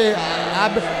കർത്താവേ,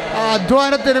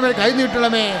 അധ്വാനത്തിന് മേൽ കൈ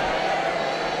നീട്ടണമേ.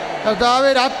 കർത്താവേ,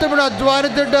 രാത്രി മുഴുവൻ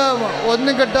അധ്വാനിച്ചിട്ട്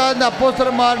ഒന്നും കിട്ടാത്ത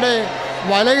അപ്പോസ്തലന്മാരുടെ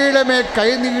വലയുടെ മേൽ കൈ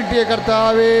നീട്ടിയ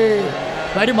കർത്താവേ,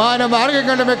 വരുമാന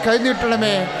മാർഗങ്ങളുടെ മേൽ കൈ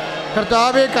നീട്ടണമേ.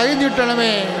 കർത്താവെ, കൈ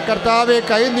നീട്ടണമേ. കർത്താവെ,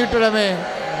 കൈ നീട്ടണമേ.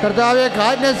 കർത്താവെ,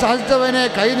 കാറ്റിനെ സാധിച്ചവനെ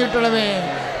കൈ നീട്ടണമേ.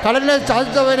 കടലിനെ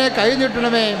സാധിച്ചവനെ കൈ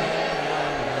നീട്ടണമേ.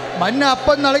 മഞ്ഞ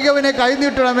അപ്പം നൽകിയവനെ കൈ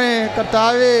നീട്ടണമേ.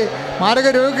 കർത്താവെ, മാരക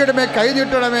രോഗിയുടെ മേൽ കൈ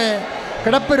നീട്ടണമേ.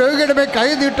 കിടപ്പ് രോഗിയുടെ മേൽ കൈ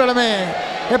നീട്ടണമേ.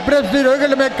 എപ്പിലെപ്സി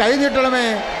രോഗികളുടെ മേൽ കൈ നീട്ടണമേ.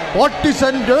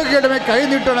 ഓട്ടിസം രോഗിയുടെ മേൽ കൈ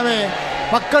നീട്ടണമേ.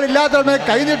 മക്കളില്ലാത്തവരുടെ മേൽ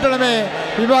കൈ നീട്ടണമേ.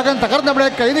 വിവാഹം തകർന്നവരെ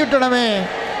കൈ നീട്ടണമേ.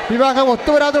 വിവാഹം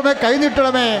ഒത്തുവരാത്തവരെ കൈ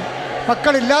നീട്ടണമേ.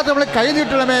 മക്കളില്ലാത്തവരെ കൈ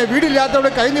നീട്ടണമേ.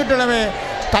 വീടില്ലാത്തവരെ കൈ നീട്ടണമേ.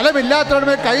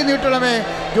 സ്ഥലമില്ലാത്തവരുടെ കൈ നീട്ടണമേ.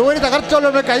 ജോലി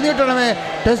തകർച്ചയുള്ളവരുടെ കൈ നീട്ടണമേ.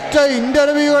 ടെസ്റ്റ്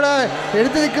ഇൻ്റർവ്യൂകൾ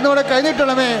എഴുതി നിൽക്കുന്നവരുടെ കൈ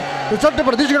നീട്ടണമേ. റിസൾട്ട്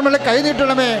പ്രതീക്ഷിക്കുന്നവരുടെ കൈ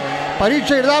നീട്ടണമേ. പരീക്ഷ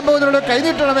എഴുതാൻ പോകുന്നവരുടെ കൈ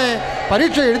നീട്ടണമേ.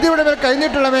 പരീക്ഷ എഴുതിയവരുടെ മേൽ കൈ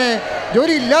നീട്ടണമേ.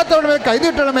 ജോലി ഇല്ലാത്തവരുടെ മേൽ കൈ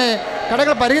നീട്ടണമേ.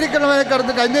 കടകൾ പരിഹരിക്കുന്നവരെ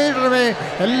കടന്ന് കൈ നീട്ടണമേ.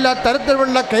 എല്ലാ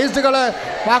തരത്തിലുള്ള കേസുകൾ,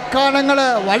 വാഗ്ദാനങ്ങൾ,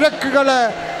 വഴക്കുകൾ,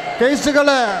 കേസുകൾ,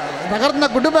 തകർന്ന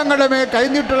കുടുംബങ്ങളുടെ മേൽ കൈ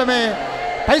നീട്ടണമേ.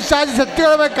 പൈശാചിക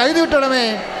ശക്തികളുടെ മേൽ കൈ നീട്ടണമേ.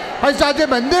 പൈശാചിക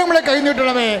ബന്ധങ്ങളെ കൈ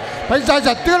നീട്ടണമേ. പൈശാചിക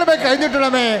ശക്തികളുടെ കൈ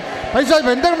നീട്ടണമേ. പൈശാചിക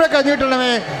ബന്ധങ്ങളെ കൈ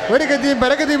നീട്ടണമേ. ഒരു ഗതിയും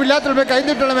പരഗതിയും ഇല്ലാത്തവരുടെ കൈ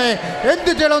നീട്ടണമേ.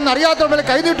 എന്ത് ചെയ്യണമെന്ന് അറിയാത്തവരുടെ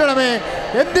കൈ നീട്ടണമേ.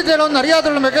 എന്ത് ചെയ്യണമെന്ന്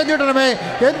അറിയാത്തവരുടെ കൈ നീട്ടണമേ.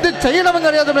 എന്ത് ചെയ്യണമെന്ന്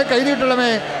അറിയാത്തവരുടെ കൈ നീട്ടണമേ.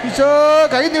 ഈശോ,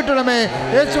 കൈ നീട്ടണമേ.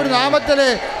 യേശുവിൻ്റെ നാമത്തിൽ,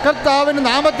 കർത്താവിൻ്റെ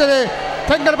നാമത്തിൽ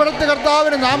തെങ്ങൽ പടുത്ത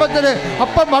കർത്താവിൻ്റെ നാമത്തിൽ,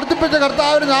 അപ്പം വർദ്ധിപ്പിച്ച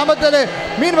കർത്താവിൻ്റെ നാമത്തിൽ,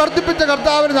 മീൻ വർദ്ധിപ്പിച്ച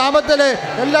കർത്താവിൻ്റെ നാമത്തിൽ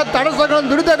എല്ലാ തടസ്സങ്ങളും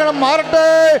ദുരിതങ്ങളും മാറട്ടെ,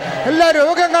 എല്ലാ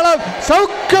രോഗങ്ങളും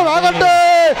സൗഖ്യമാകട്ടെ.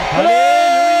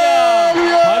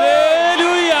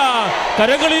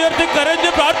 കരങ്ങൾ ഉയർത്തി കരഞ്ഞ്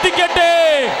പ്രാർത്ഥിക്കട്ടെ.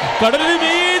 കടലിന്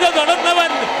മീതെ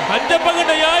നടന്നവൻ,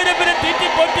 അഞ്ചപ്പകണ്ട 1000 പേരെ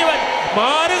തീറ്റിപ്പോറ്റിയവൻ,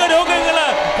 മാരക രോഗങ്ങള്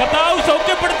കർത്താവ്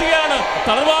സൗഖ്യപ്പെടുത്തുകയാണ്.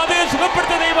 തളർവാതയെ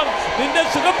സുഖപ്പെടുത്തിയ ദൈവം നിന്നെ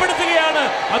സുഖപ്പെടുത്തുകയാണ്.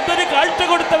 അന്തൊരു കാഴ്ച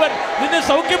കൊടുത്തവൻ നിന്നെ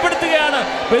സൗഖ്യപ്പെടുത്തുകയാണ്.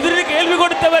 ബദിരിന് കേൾവി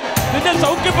കൊടുത്തവൻ നിന്നെ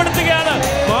സൗഖ്യപ്പെടുത്തുകയാണ്.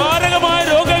 മാരകമായ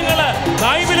രോഗങ്ങള്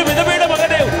നായ്വിലെ വിധവയുടെ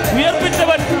മകനെ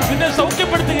ഉയർപ്പിച്ചവൻ നിന്നെ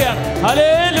സൗഖ്യപ്പെടുത്തുകയാണ്.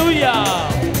 ഹല്ലേലൂയ.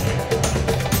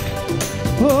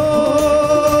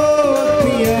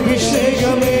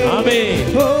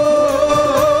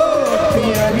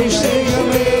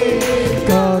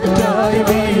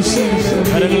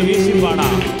 കരങ്ങൾ വീശി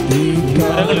പാടാം,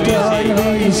 കരങ്ങൾ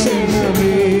വീശി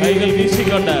കൈകൾ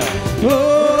വീശിക്കൊണ്ട്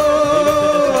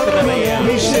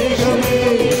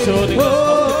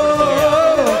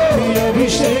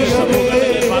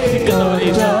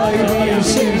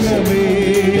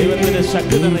ദൈവത്തിന്റെ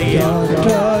ശക്തി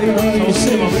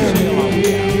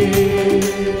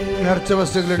നേർച്ച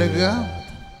വസ്തുക്കൾ എടുക്കുക.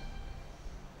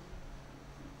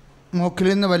 മൂക്കിൽ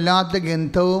നിന്ന് വല്ലാത്ത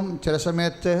ഗന്ധവും ചില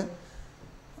സമയത്ത്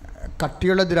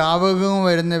കട്ടിയുള്ള ദ്രാവകവും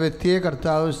വരുന്ന വ്യക്തിയെ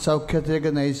കർത്താവ്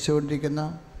സൗഖ്യത്തിലേക്ക് നയിച്ചുകൊണ്ടിരിക്കുന്ന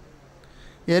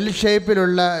എൽ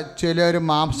ഷേപ്പിലുള്ള ചിലൊരു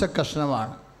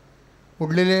മാംസക്കഷ്ണമാണ്.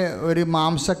 ഉള്ളിൽ ഒരു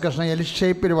മാംസക്കഷ്ണം എൽ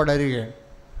ഷേപ്പിൽ വളരുകയാണ്.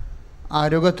 ആ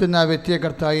രോഗത്തിൽ നിന്ന് ആ വ്യക്തിയെ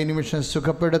കർത്താവ് ഈ നിമിഷം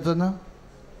സുഖപ്പെടുത്തുന്നു.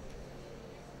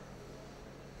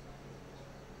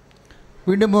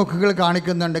 വീണ്ടും മൂക്കുകൾ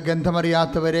കാണിക്കുന്നുണ്ട്.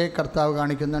 ഗന്ധമറിയാത്തവരെ കർത്താവ്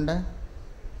കാണിക്കുന്നുണ്ട്.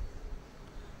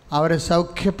 അവരെ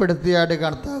സൗഖ്യപ്പെടുത്തിയായിട്ട്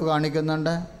കർത്താവ്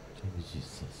കാണിക്കുന്നുണ്ട്.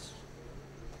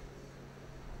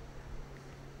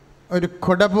 ഒരു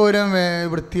കുട പോലും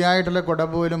വൃത്തിയായിട്ടുള്ള കുട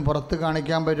പോലും പുറത്ത്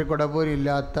കാണിക്കാൻ പറ്റിയ കുട പോലും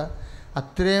ഇല്ലാത്ത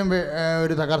അത്രയും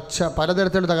ഒരു തകർച്ച,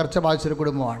 പലതരത്തിലുള്ള തകർച്ച ബാധിച്ചൊരു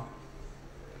കുടുംബമാണ്.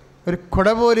 ഒരു കുട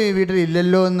പോലും ഈ വീട്ടിൽ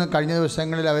ഇല്ലല്ലോ എന്ന് കഴിഞ്ഞ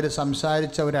ദിവസങ്ങളിൽ അവർ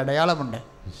സംസാരിച്ച ഒരു അടയാളമുണ്ട്.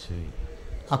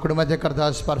 ആ കുടുംബത്തെ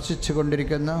കർത്താവ് സ്പർശിച്ചു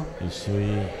കൊണ്ടിരിക്കുന്നു.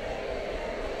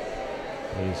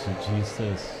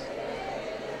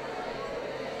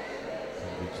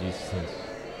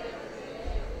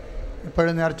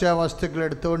 ഇപ്പോഴും നേർച്ച വസ്തുക്കൾ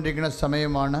എടുത്തുകൊണ്ടിരിക്കുന്ന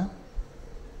സമയമാണ്.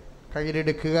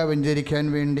 കയ്യിലെടുക്കുക, വെഞ്ചരിക്കാൻ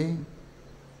വേണ്ടി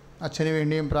അച്ഛന്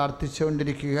വേണ്ടിയും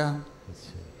പ്രാർത്ഥിച്ചുകൊണ്ടിരിക്കുക.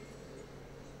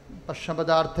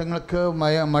 ഭക്ഷണപദാർത്ഥങ്ങൾക്ക്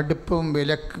മടുപ്പും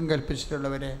വിലക്കും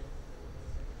കൽപ്പിച്ചിട്ടുള്ളവരെ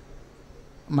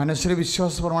മനസ്സിൽ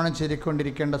വിശ്വാസ പ്രമാണം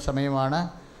ചെയ്തുകൊണ്ടിരിക്കേണ്ട സമയമാണ്.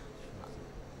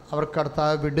 അവർക്ക്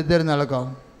കർത്താവ് വിടുതൽ നൽകും.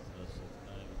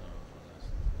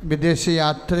 വിദേശ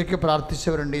യാത്രയ്ക്ക്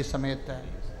പ്രാർത്ഥിച്ചവരുണ്ട് ഈ സമയത്ത്.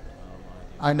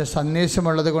 അതിൻ്റെ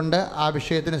സന്ദേശമുള്ളത് കൊണ്ട് ആ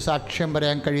വിഷയത്തിന് സാക്ഷ്യം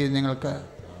പറയാൻ കഴിയും നിങ്ങൾക്ക്.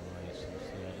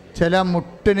 ചില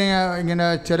മുട്ടിന് ഇങ്ങനെ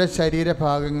ചില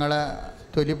ശരീരഭാഗങ്ങൾ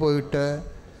തൊലി പോയിട്ട്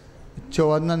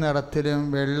ചുവന്ന നിറത്തിലും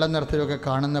വെള്ള നിറത്തിലുമൊക്കെ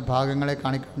കാണുന്ന ഭാഗങ്ങളെ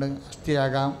കാണിക്കുന്നുണ്ട്.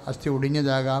 അസ്ഥിയാകാം, അസ്ഥി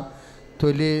ഒടിഞ്ഞതാകാം,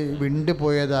 തൊലി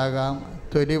വിണ്ടുപോയതാകാം,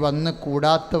 തൊലി വന്ന്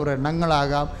കൂടാത്ത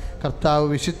വ്രണങ്ങളാകാം. കർത്താവ്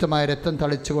വിശുദ്ധമായ രക്തം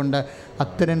തളിച്ചുകൊണ്ട്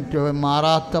അത്തരം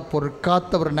മാറാത്ത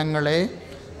പൊറുക്കാത്ത വ്രണങ്ങളെ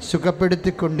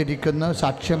സുഖപ്പെടുത്തിക്കൊണ്ടിരിക്കുന്നു.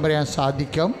 സാക്ഷ്യം പറയാൻ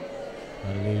സാധിക്കും.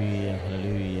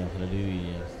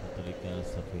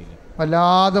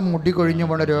 വല്ലാതെ മുടി കൊഴിഞ്ഞു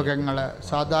പോണ രോഗങ്ങൾ,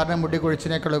 സാധാരണ മുടി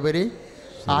കൊഴിച്ചിനേക്കാളുപരി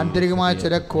ആന്തരികമായ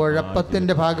ചില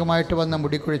കുഴപ്പത്തിൻ്റെ ഭാഗമായിട്ട് വന്ന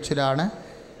മുടി കൊഴിച്ചിലാണ്.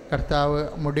 കർത്താവ്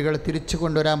മുടികൾ തിരിച്ചു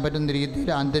കൊണ്ടുവരാൻ പറ്റുന്ന രീതിയിൽ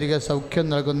ആന്തരിക സൗഖ്യം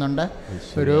നൽകുന്നുണ്ട്,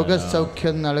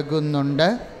 രോഗസൗഖ്യം നൽകുന്നുണ്ട്.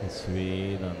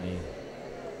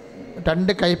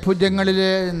 2 കൈഭുജങ്ങളിൽ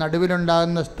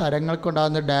നടുവിലുണ്ടാകുന്ന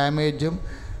സ്ഥലങ്ങൾക്കുണ്ടാകുന്ന ഡാമേജും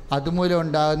അതുമൂലം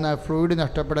ഉണ്ടാകുന്ന ഫ്ലൂയിഡ്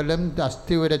നഷ്ടപ്പെടലും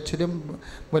അസ്ഥി ഉരച്ചിലും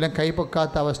മൂലം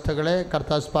കൈപ്പൊക്കാത്ത അവസ്ഥകളെ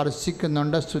കർത്താവ്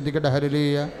സ്പർശിക്കുന്നുണ്ട്. സ്തുതിക്കട്ടെ,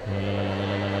 ഹല്ലേലൂയ.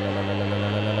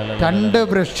 2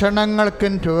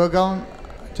 വൃഷണങ്ങൾക്കും രോഗം,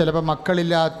 ചിലപ്പോൾ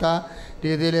മക്കളില്ലാത്ത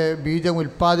രീതിയിൽ ബീജം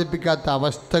ഉൽപ്പാദിപ്പിക്കാത്ത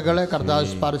അവസ്ഥകൾ കർത്താവ്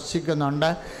സ്പർശിക്കുന്നുണ്ട്.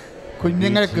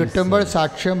 കുഞ്ഞുങ്ങൾ കിട്ടുമ്പോൾ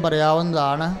സാക്ഷ്യം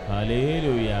പറയാവുന്നതാണ്.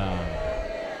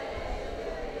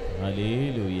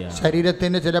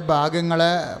 ശരീരത്തിൻ്റെ ചില ഭാഗങ്ങൾ,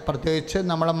 പ്രത്യേകിച്ച്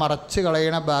നമ്മളെ മറച്ച്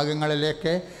കളയണ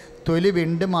ഭാഗങ്ങളിലേക്ക് തൊലി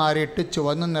വിണ്ട് മാറിയിട്ട്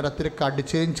ചുവന്ന നിറത്തിൽ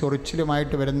കടിച്ചിലും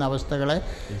ചൊറിച്ചിലുമായിട്ട് വരുന്ന അവസ്ഥകളെ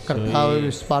കർത്താവ്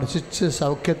സ്പർശിച്ച്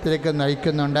സൗഖ്യത്തിലേക്ക്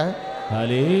നയിക്കുന്നുണ്ട്.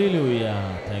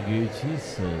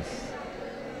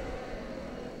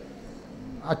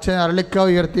 അച്ഛൻ അരളിക്കാവ്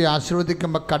ഉയർത്തി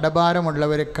ആശീർവദിക്കുമ്പോൾ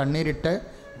കടഭാരമുള്ളവരെ കണ്ണീരിട്ട്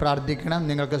പ്രാർത്ഥിക്കണം.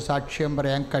 നിങ്ങൾക്ക് സാക്ഷ്യം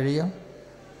പറയാൻ കഴിയും.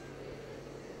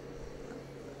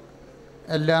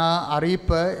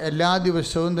 എല്ലാ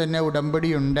ദിവസവും തന്നെ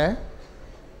ഉടമ്പടിയുണ്ട്.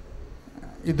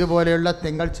 ഇതുപോലെയുള്ള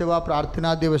തിങ്കൾ ചൊവ്വ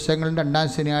പ്രാർത്ഥനാ ദിവസങ്ങളും 2ാം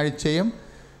ശനിയാഴ്ചയും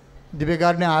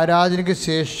ദിവ്യകാരുണ്യ ആരാധനയ്ക്ക്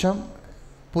ശേഷം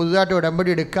പുതുതായിട്ട് ഉടമ്പടി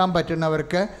എടുക്കാൻ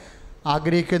പറ്റുന്നവർക്ക്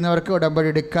ആഗ്രഹിക്കുന്നവർക്ക് ഉടമ്പടി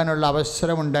എടുക്കാനുള്ള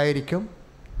അവസരം ഉണ്ടായിരിക്കും.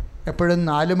 എപ്പോഴും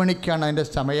 4 മണിക്കാണ് അതിൻ്റെ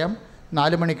സമയം.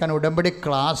 4 മണിക്കാണ് ഉടമ്പടി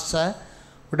ക്ലാസ്.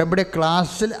 ഉടമ്പടി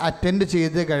ക്ലാസ്സിൽ അറ്റൻഡ്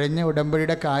ചെയ്ത് കഴിഞ്ഞ്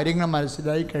ഉടമ്പടിയുടെ കാര്യങ്ങൾ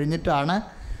മനസ്സിലായി കഴിഞ്ഞിട്ടാണ്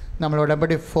നമ്മൾ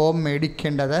ഉടമ്പടി ഫോം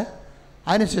മേടിക്കേണ്ടത്.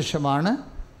 അതിനുശേഷമാണ്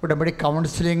ഉടമ്പടി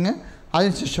കൗൺസിലിങ്,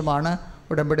 അതിനുശേഷമാണ്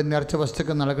ഉടമ്പടി നേർച്ച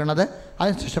വസ്തുക്കൾ നൽകുന്നത്,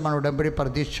 അതിനുശേഷമാണ് ഉടമ്പടി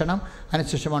പ്രദക്ഷിണം,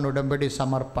 അതിനുശേഷമാണ് ഉടമ്പടി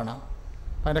സമർപ്പണം.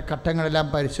 അതിൻ്റെ ഘട്ടങ്ങളെല്ലാം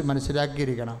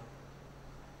മനസ്സിലാക്കിയിരിക്കണം.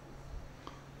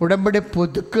 ഉടമ്പടി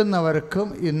പുതുക്കുന്നവർക്കും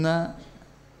ഇന്ന്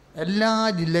എല്ലാ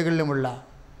ജില്ലകളിലുമുള്ള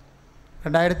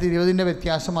 2020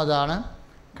 വ്യത്യാസം അതാണ്.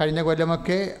 കഴിഞ്ഞ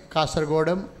കൊല്ലമൊക്കെ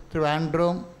കാസർഗോഡും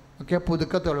ട്രിവാൻഡ്രവും ഒക്കെ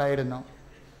പുതുക്കത്തുള്ളായിരുന്നു.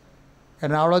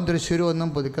 എറണാകുളം തൃശ്ശൂരും ഒന്നും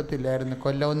പുതുക്കത്തില്ലായിരുന്നു,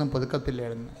 കൊല്ലമൊന്നും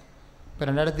പുതുക്കത്തില്ലായിരുന്നു. ഇപ്പോൾ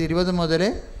 2020 മുതൽ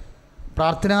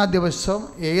പ്രാർത്ഥനാ ദിവസം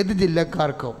ഏത്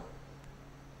ജില്ലക്കാർക്കും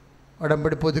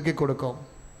ഉടമ്പടി പുതുക്കി കൊടുക്കും.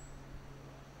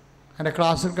 അതിൻ്റെ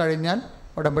ക്ലാസ്സിൽ കഴിഞ്ഞാൽ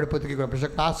ഉടമ്പടി പുതുക്കി കൊടുക്കും.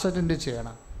 പക്ഷേ ക്ലാസ് അറ്റൻഡ്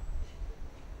ചെയ്യണം.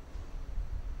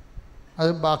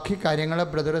 അത് ബാക്കി കാര്യങ്ങൾ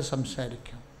ബ്രദർ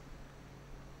സംസാരിക്കും.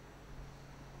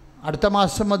 അടുത്ത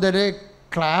മാസം മുതൽ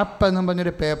ക്ലാപ്പ് എന്നും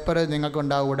പറഞ്ഞൊരു പേപ്പർ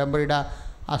നിങ്ങൾക്കുണ്ടാകും. ഉടമ്പടിയുടെ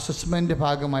അസസ്മെൻ്റ്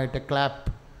ഭാഗമായിട്ട് ക്ലാപ്പ്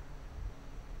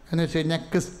എന്ന് വെച്ച് കഴിഞ്ഞാൽ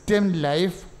ക്രിസ്ത്യൻ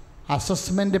ലൈഫ്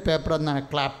അസസ്മെൻ്റ് പേപ്പർ എന്നാണ്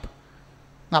ക്ലാപ്പ്.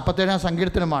 47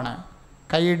 സങ്കീർത്തനമാണ്.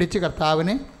 കൈയടിച്ച്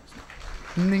കർത്താവിന്,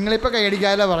 നിങ്ങളിപ്പോൾ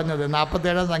കൈയടിക്കാതെ പറഞ്ഞത്,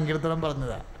 47 സങ്കീർത്തനം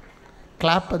പറഞ്ഞതാണ്.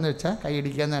 ക്ലാപ്പ് എന്ന് വെച്ചാൽ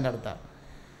കൈയടിക്കുക എന്നതിൻ്റെ അർത്ഥം.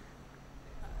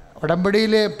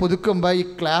 ഉടമ്പടിയിൽ പുതുക്കുമ്പോൾ ഈ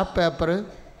ക്ലാപ്പ് പേപ്പർ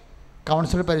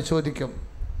കൗൺസിൽ പരിശോധിക്കും.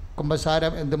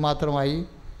 കുമ്പസാരം എന്തുമാത്രമായി,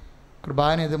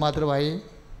 കുർബാന എന്തുമാത്രമായി,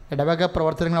 ഇടവക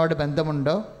പ്രവർത്തനങ്ങളുമായിട്ട്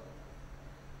ബന്ധമുണ്ടോ.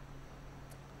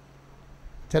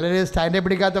 ചിലർ സ്റ്റാൻഡ്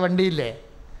പിടിക്കാത്ത വണ്ടിയില്ലേ,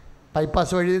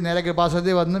 ബൈപ്പാസ് വഴി നേരെ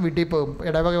കൃപാസനത്തിൽ വന്ന് വീട്ടിൽ പോകും,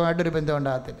 ഇടവകമായിട്ടൊരു ബന്ധം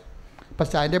ഉണ്ടാകത്തില്ല. അപ്പോൾ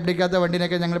സ്റ്റാൻഡ് പിടിക്കാത്ത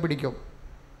വണ്ടീനൊക്കെ ഞങ്ങൾ പിടിക്കും.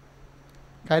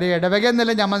 കാര്യം ഇടവക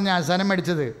എന്നല്ല നമ്മൾ ജ്ഞാനസ്നാനം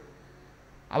മേടിച്ചത്,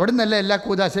 അവിടെ നിന്നല്ല എല്ലാ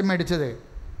കൂദാശയും മേടിച്ചത്.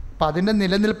 അപ്പം അതിൻ്റെ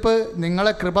നിലനിൽപ്പ്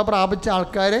നിങ്ങളെ കൃപ പ്രാപിച്ച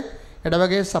ആൾക്കാർ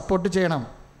ഇടവകയെ സപ്പോർട്ട് ചെയ്യണം.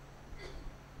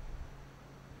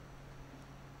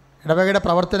 ഇടവകയുടെ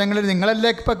പ്രവർത്തനങ്ങളിൽ നിങ്ങളല്ലേ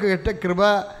ഇപ്പോൾ കേട്ട് കൃപ.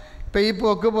 ഇപ്പോൾ ഈ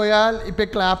പോക്ക് പോയാൽ, ഇപ്പോൾ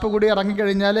ക്ലാപ്പ് കൂടി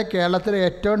ഇറങ്ങിക്കഴിഞ്ഞാൽ കേരളത്തിലെ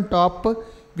ഏറ്റവും ടോപ്പ്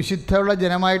വിശുദ്ധമുള്ള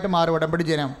ജനമായിട്ട് മാറും ഉടമ്പടി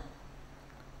ജനം.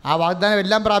 ആ വാഗ്ദാനം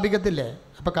എല്ലാം പ്രാപിക്കത്തില്ലേ?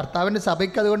 അപ്പോൾ കർത്താവിൻ്റെ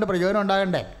സഭയ്ക്ക് അതുകൊണ്ട് പ്രയോജനം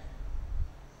ഉണ്ടാകണ്ടേ?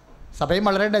 സഭയും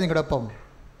വളരണ്ടേ നിങ്ങളുടെ ഒപ്പം?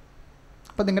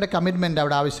 അപ്പോൾ നിങ്ങളുടെ കമ്മിറ്റ്മെൻ്റ്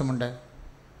അവിടെ ആവശ്യമുണ്ട്.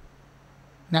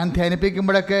 ഞാൻ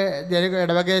ധ്യാനിപ്പിക്കുമ്പോഴൊക്കെ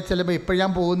ഇടവകയെ ചിലപ്പോൾ ഇപ്പോൾ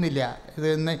ഞാൻ പോകുന്നില്ല, ഇത്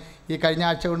ഇന്ന് ഈ കഴിഞ്ഞ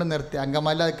ആഴ്ച കൊണ്ട് നിർത്തി,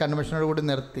 അങ്കമാല കൺവെൻഷനോട് കൂടി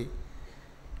നിർത്തി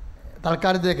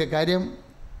തൽക്കാലത്തേക്ക്. കാര്യം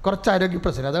കുറച്ച് ആരോഗ്യ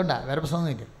പ്രശ്നം, അതുകൊണ്ടാണ്, വേറെ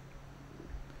പ്രശ്നമൊന്നുമില്ല.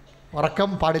 ഉറക്കം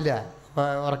പാടില്ല,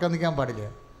 ഉറക്കം നിൽക്കാൻ പാടില്ല,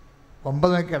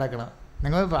 9 മണിക്ക് കിടക്കണം.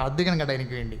 നിങ്ങൾ പ്രാർത്ഥിക്കണം കേട്ടോ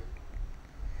എനിക്ക് വേണ്ടി.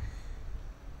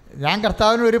 ഞാൻ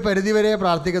കർത്താവിന് ഒരു പരിധിവരെ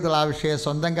പ്രാർത്ഥിക്കത്തുള്ളൂ ആ വിഷയം,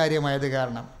 സ്വന്തം കാര്യമായത്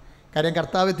കാരണം. കാര്യം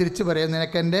കർത്താവ് തിരിച്ചു പറയും,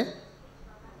 നിനക്കെൻ്റെ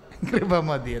കൃപ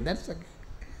മതി.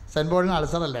 സെൻറ്റ് പോളിന്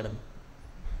അൾസറല്ലായിരുന്നു.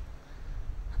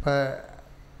 അപ്പോൾ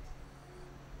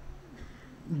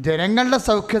ജനങ്ങളുടെ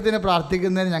സൗഖ്യത്തിന്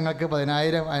പ്രാർത്ഥിക്കുന്നതിന് ഞങ്ങൾക്ക്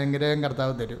 10,000 അനുഗ്രഹം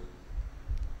കർത്താവ് തരും.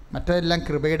 മറ്റതെല്ലാം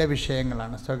കൃപയുടെ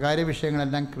വിഷയങ്ങളാണ്. സ്വകാര്യ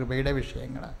വിഷയങ്ങളെല്ലാം കൃപയുടെ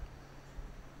വിഷയങ്ങളാണ്.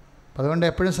 അപ്പോൾ അതുകൊണ്ട്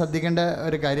എപ്പോഴും ശ്രദ്ധിക്കേണ്ട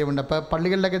ഒരു കാര്യമുണ്ട്. അപ്പോൾ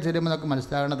പള്ളികളിലൊക്കെ ചെല്ലുമ്പോൾ നമുക്ക്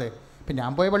മനസ്സിലാകണത്, ഇപ്പം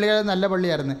ഞാൻ പോയ പള്ളികൾ നല്ല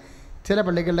പള്ളിയായിരുന്നു. ചില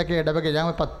പള്ളികളിലൊക്കെ ഇടവക, ഞാൻ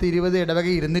 10-20 ഇടവക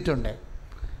ഇരുന്നിട്ടുണ്ട്.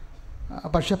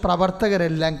 പക്ഷെ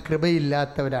പ്രവർത്തകരെല്ലാം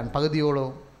കൃപയില്ലാത്തവരാണ്.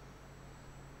 പകുതിയോളവും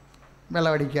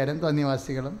വെള്ളമടിക്കാരും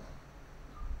തോന്നിവാസികളും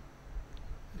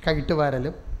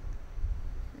കൈട്ടുവാരലും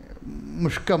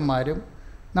മുഷ്കന്മാരും.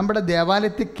 നമ്മുടെ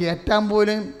ദേവാലയത്തിൽ കയറ്റാൻ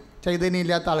പോലും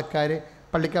ചൈതന്യമില്ലാത്ത ആൾക്കാർ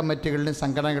പള്ളി കമ്മിറ്റികളിലും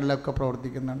സംഘടനകളിലൊക്കെ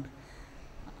പ്രവർത്തിക്കുന്നുണ്ട്.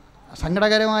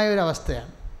 സങ്കടകരമായ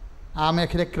ഒരവസ്ഥയാണ് ആ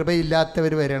മേഖല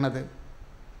കൃപയില്ലാത്തവർ വരണത്.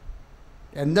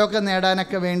 എന്തൊക്കെ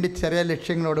നേടാനൊക്കെ വേണ്ടി ചെറിയ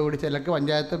ലക്ഷ്യങ്ങളോടുകൂടി ചിലർക്ക്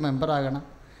പഞ്ചായത്ത് മെമ്പറാകണം,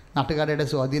 നാട്ടുകാരുടെ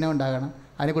സ്വാധീനം ഉണ്ടാകണം,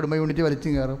 അതിന് കുടുംബ യൂണിറ്റ്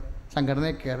വലിച്ചും കയറും,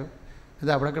 സംഘടനയിൽ കയറും, ഇത്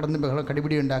അവിടെ കിടന്ന് ബഹളം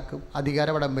കടിപിടി ഉണ്ടാക്കും, അധികാര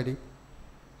വടംവലി,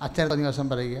 അച്ഛനെ ദിവസം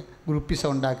പറയുക, ഗ്രൂപ്പിസം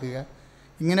ഉണ്ടാക്കുക.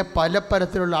 ഇങ്ങനെ പല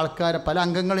തരത്തിലുള്ള ആൾക്കാരെ, പല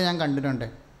അംഗങ്ങൾ ഞാൻ കണ്ടിട്ടുണ്ട്.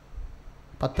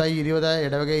 10-20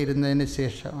 ഇടവക ഇരുന്നതിന്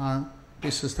ശേഷമാണ്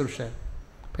ഈ ശുശ്രൂഷ.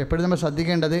 അപ്പോൾ എപ്പോഴും നമ്മൾ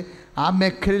ശ്രദ്ധിക്കേണ്ടത് ആ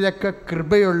മേഖലയിലൊക്കെ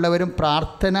കൃപയുള്ളവരും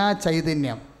പ്രാർത്ഥനാ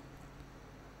ചൈതന്യം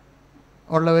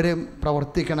ഉള്ളവരും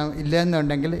പ്രവർത്തിക്കണം.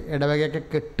 ഇല്ലെന്നുണ്ടെങ്കിൽ ഇടവകയൊക്കെ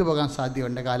കെട്ടുപോകാൻ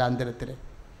സാധ്യതയുണ്ട് കാലാന്തരത്തിൽ.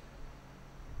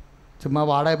 ചുമ്മാ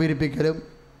വാടക പിരിപ്പിക്കലും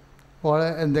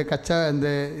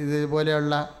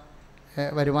ഇതുപോലെയുള്ള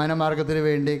വരുമാന മാർഗത്തിന്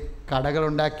വേണ്ടി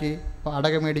കടകളുണ്ടാക്കി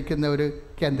വാടക മേടിക്കുന്ന ഒരു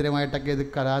കേന്ദ്രമായിട്ടൊക്കെ ഇത്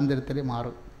കാലാന്തരത്തിൽ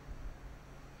മാറും.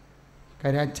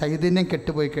 കാര്യം ചൈതന്യം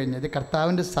കെട്ടുപോയി കഴിഞ്ഞാൽ ഇത്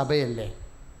കർത്താവിൻ്റെ സഭയല്ലേ.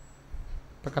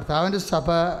 ഇപ്പം കർത്താവിൻ്റെ സഭ,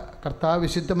 കർത്താവ്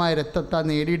വിശുദ്ധമായ രക്തത്താൽ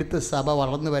നേടിയെടുത്ത സഭ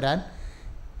വളർന്നു വരാൻ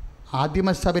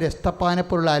ആദിമസഭയിൽ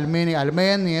എസ്തപ്പാനെപ്പോലുള്ള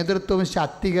അൽമേയ നേതൃത്വവും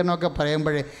ശാക്തീകരണമൊക്കെ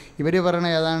പറയുമ്പോഴേ ഇവർ പറയണ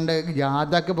ഏതാണ്ട്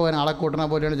ജാഥയ്ക്ക് പോകാൻ ആളെ കൂട്ടണ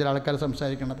പോലെയാണ് ചില ആൾക്കാർ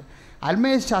സംസാരിക്കുന്നത്.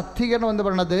 അൽമേയ ശാക്തീകരണം എന്ന്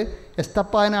പറയുന്നത്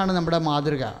എസ്തപ്പാനാണ് നമ്മുടെ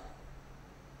മാതൃക.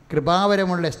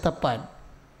 കൃപാവരമുള്ള എസ്തപ്പാൻ,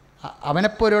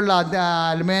 അവനെപ്പോലുള്ള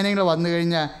അൽമേനകൾ വന്നു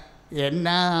കഴിഞ്ഞാൽ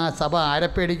എന്നാ സഭ ആരെ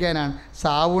പേടിക്കാനാണ്?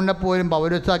 സാവൂണിനെപ്പോലും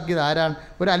പൗരസാക്കിയത് ആരാണ്?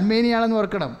 ഒരു അൽമേനിയാണെന്ന്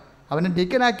ഓർക്കണം. അവനെ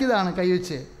ഡീക്കനാക്കിയതാണ്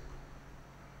കൈവച്ച്.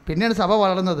 പിന്നെയാണ് സഭ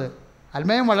വളർന്നത്.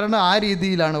 അൽമയം വളരേണ്ടത് ആ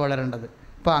രീതിയിലാണ് വളരേണ്ടത്.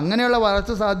 അപ്പോൾ അങ്ങനെയുള്ള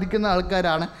വളർച്ച സാധിക്കുന്ന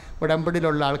ആൾക്കാരാണ്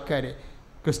ഉടമ്പടിയിലുള്ള ആൾക്കാർ.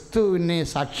 ക്രിസ്തുവിനെ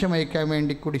സാക്ഷ്യം വഹിക്കാൻ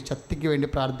വേണ്ടി കൂടി ശക്തിക്ക് വേണ്ടി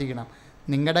പ്രാർത്ഥിക്കണം.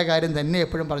 നിങ്ങളുടെ കാര്യം തന്നെ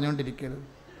എപ്പോഴും പറഞ്ഞുകൊണ്ടിരിക്കരുത്.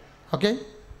 ഓക്കെ,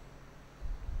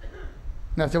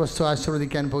 നേർച്ച വസ്തു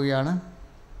ആശീർവദിക്കാൻ പോവുകയാണ്.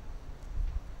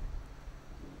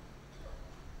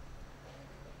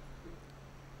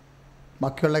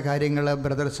 ബാക്കിയുള്ള കാര്യങ്ങൾ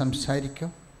ബ്രദർ സംസാരിക്കും.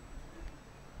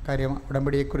 കാര്യം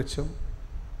ഉടമ്പടിയെക്കുറിച്ചും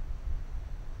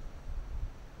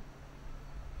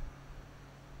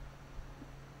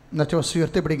നേർച്ച വസ്തു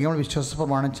ഉയർത്തിപ്പിടിക്കുമ്പോൾ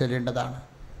വിശ്വാസപ്രമാണം ചെല്ലേണ്ടതാണ്.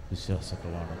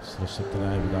 വിശ്വാസപ്രമാണം.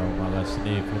 സൃഷ്ടനായ പിതാവും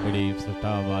ആകാശത്തിന്റെയും ഭൂമിയുടെയും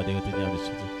സൃഷ്ടാവായ ദൈവത്തെ ഞാൻ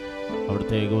വിശ്വസിക്കുന്നു.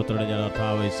 അവിടുത്തെ ഏകപുത്രനെ ഞാൻ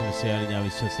അർത്ഥാവശിയാലും ഞാൻ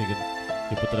വിശ്വസിക്കുന്നു.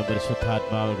 ഈ പുത്രൻ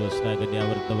പരിശുദ്ധാത്മാവ് കൃഷ്ണനായ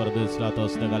കന്യാവൃത്ത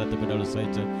വർദ്ധിസ്ലാത്തോസിന്റെ കാലത്ത് പിന്നെ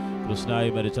സഹിച്ച് കൃഷ്ണനായി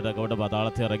മരിച്ചിട്ട് അവിടെ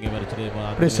പാതാളത്തെ ഇറങ്ങി മരിച്ചിട്ട്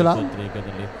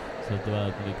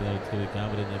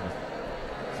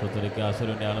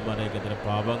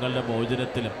പാപങ്ങളുടെ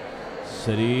മോചനത്തിലും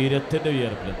ശരീരത്തിൻ്റെ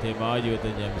ഉയർപ്പിലും നിത്യമായ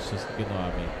ജീവിതത്തിൽ ഞാൻ വിശ്വസിക്കുന്നു.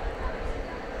 ആമേൻ.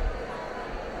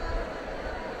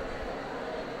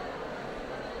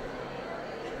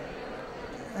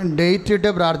 ഡേറ്റ് ഇട്ട്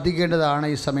പ്രാർത്ഥിക്കേണ്ടതാണ്.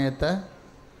 ഈ സമയത്ത്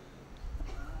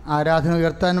ആരാധന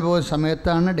ഉയർത്താൻ പോകുന്ന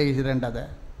സമയത്താണ് ഡേറ്റ് ഇടേണ്ടത്.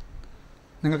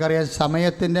 നിങ്ങൾക്കറിയാം,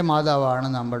 സമയത്തിൻ്റെ മാതാവാണ്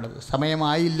നമ്മളുടെ.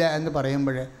 സമയമായില്ല എന്ന്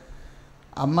പറയുമ്പോൾ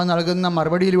അമ്മ നൽകുന്ന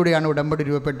മറുപടിയിലൂടെയാണ് ഉടമ്പടി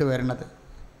രൂപപ്പെട്ട് വരുന്നത്.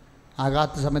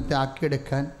 ആകാത്ത സമയത്ത്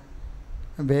ആക്കിയെടുക്കാൻ,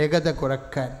 വേഗത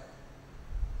കുറയ്ക്കാൻ,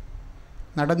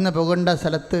 നടന്നു പോകേണ്ട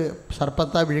സ്ഥലത്ത്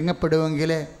സർപ്പത്താൽ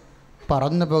വിഴുങ്ങപ്പെടുമെങ്കിൽ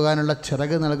പറന്നു പോകാനുള്ള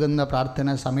ചിറക് നൽകുന്ന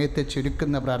പ്രാർത്ഥന സമയത്തെ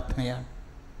ചുരുക്കുന്ന പ്രാർത്ഥനയാണ്.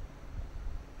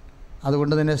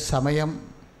 അതുകൊണ്ട് തന്നെ സമയം,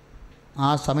 ആ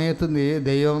സമയത്ത്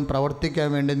ദൈവം പ്രവർത്തിക്കാൻ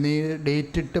വേണ്ടി നീ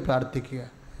ഡേറ്റ് ഇട്ട് പ്രാർത്ഥിക്കുക.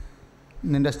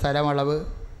 നിൻ്റെ സ്ഥലമളവ്,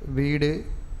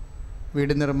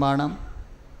 വീട് നിർമ്മാണം,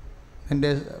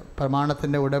 നിൻ്റെ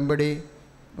പ്രമാണത്തിൻ്റെ ഉടമ്പടി,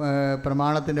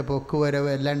 പ്രമാണത്തിൻ്റെ പൊക്കുവരവ്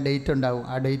എല്ലാം ഡേറ്റ് ഉണ്ടാവും.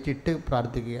 ആ ഡേറ്റ് ഇട്ട്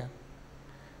പ്രാർത്ഥിക്കുക.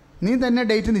 നീ തന്നെ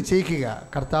ഡേറ്റ് നിശ്ചയിക്കുക.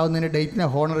 കർത്താവ് നിൻ്റെ ഡേറ്റിനെ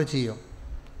ഹോണർ ചെയ്യും.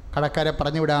 കടക്കാരെ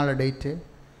പറഞ്ഞു വിടാനുള്ള ഡേറ്റ്,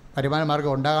 വരുമാന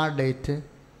മാർഗം ഉണ്ടാകാനുള്ള ഡേറ്റ്,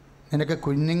 നിനക്ക്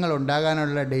കുഞ്ഞുങ്ങൾ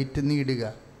ഉണ്ടാകാനുള്ള ഡേറ്റ് നീ ഇടുക.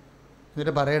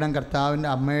 എന്നിട്ട് പറയണം, കർത്താവിൻ്റെ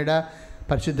അമ്മയുടെ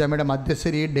പരിശുദ്ധമ്മയുടെ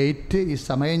മധ്യസ്ഥര് ഈ ഡേറ്റ്, ഈ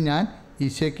സമയം ഞാൻ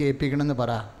ഈശോയ്ക്ക് ഏൽപ്പിക്കണമെന്ന്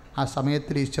പറ. ആ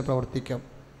സമയത്തിൽ ഈശോ പ്രവർത്തിക്കും.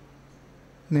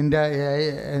 നിൻ്റെ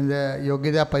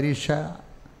യോഗ്യതാ പരീക്ഷ,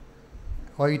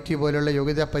 OIT പോലുള്ള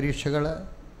യോഗ്യതാ പരീക്ഷകൾ,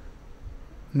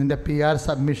 നിൻ്റെ PR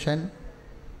സബ്മിഷൻ,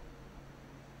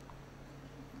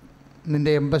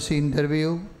 നിൻ്റെ എംബസി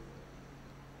ഇൻ്റർവ്യൂ,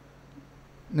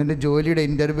 നിൻ്റെ ജോലിയുടെ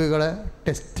ഇൻ്റർവ്യൂകൾ,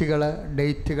 ടെസ്റ്റുകൾ,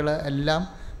 ഡേറ്റുകൾ എല്ലാം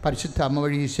പരിശുദ്ധ അമ്മ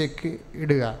വഴി ഈശോയ്ക്ക്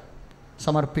ഇടുക,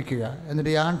 സമർപ്പിക്കുക.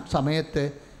 എന്നിട്ട് ആ സമയത്ത്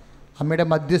അമ്മയുടെ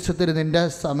മധ്യസ്ഥത്തിൽ നിൻ്റെ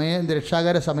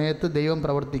രക്ഷാകര സമയത്ത് ദൈവം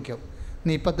പ്രവർത്തിക്കും.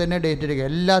 നീ ഇപ്പം തന്നെ ഡേറ്റ് ഇടുക.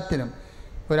 എല്ലാത്തിനും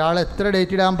ഒരാൾ എത്ര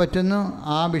ഡേറ്റ് ഇടാൻ പറ്റുന്നു,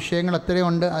 ആ വിഷയങ്ങൾ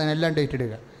എത്രയുണ്ട്, അതിനെല്ലാം ഡേറ്റ്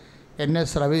ഇടുക. എന്നെ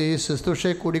ഈ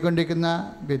ശുശ്രൂഷയെ കൂടിക്കൊണ്ടിരിക്കുന്ന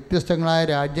വ്യത്യസ്തങ്ങളായ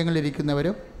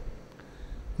രാജ്യങ്ങളിലിരിക്കുന്നവരും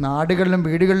നാടുകളിലും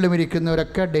വീടുകളിലും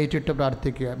ഇരിക്കുന്നവരൊക്കെ ഡേറ്റ് ഇട്ട്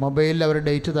പ്രാർത്ഥിക്കുക. മൊബൈലിൽ അവർ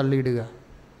ഡേറ്റ് തള്ളിയിടുക.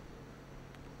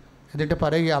 എന്നിട്ട്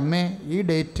പറയുക, അമ്മേ ഈ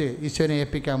ഡേറ്റ് ഈശോനെ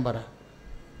ഏൽപ്പിക്കാൻ പറ.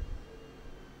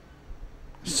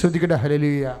 ശ്രുതികട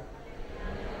ഹല്ലേലൂയ,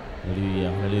 ഹല്ലേലൂയ,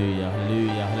 ഹല്ലേലൂയ,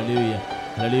 ഹല്ലേലൂയ, ഹല്ലേലൂയ,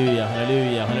 ഹല്ലേലൂയ,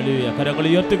 ഹല്ലേലൂയ, ഹല്ലേലൂയ. കരങ്ങൾ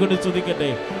ഉയർത്തിക്കൊണ്ട്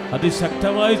സ്തുതിക്കട്ടെ,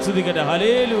 അതിശക്തമായി സ്തുതിക്കട്ടെ.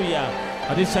 ഹല്ലേലൂയ,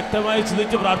 അതിശക്തമായി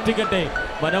സ്തുതിച്ച് പ്രാർത്ഥിക്കട്ടെ.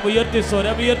 മനമുയർത്തി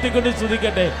സ്വരമുയർത്തിക്കൊണ്ട്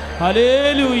സ്തുതിക്കട്ടെ.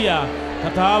 ഹല്ലേലൂയ.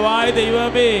 കർത്താവായ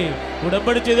ദൈവമേ,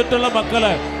 ഉടമ്പടി ചെയ്തിട്ടുള്ള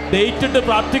മക്കള്, ഡേറ്റ് ഇട്ട്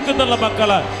പ്രാർത്ഥിക്കുന്നുള്ള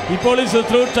മക്കള്, ഇപ്പോൾ ഈ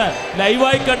ശുശ്രൂഷ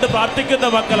ലൈവായി കണ്ട് പ്രാർത്ഥിക്കുന്ന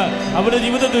മക്കള്, അവരുടെ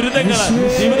ജീവിത ദുരിതങ്ങള്,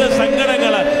 ജീവിത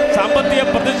സങ്കടങ്ങള്, സാമ്പത്തിക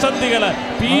പ്രതിസന്ധികള്,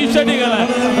 ഭീഷണികള്,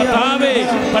 കർത്താവേ,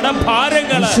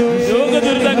 കടഭാരങ്ങള്,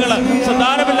 രോഗദുരിതങ്ങള്,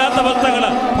 സന്താനമില്ലാത്ത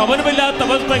അവസ്ഥകള്, ഭവനമില്ലാത്ത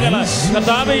അവസ്ഥകള്,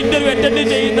 കർത്താവേ, ഇന്റർവ്യൂ അറ്റൻഡ്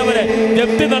ചെയ്യുന്നവരെ,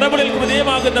 ജപ്തി നടപടികൾക്ക്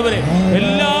വിധേയമാകുന്നവരെ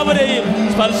എല്ലാവരെയും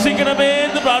സ്പർശിക്കണമേ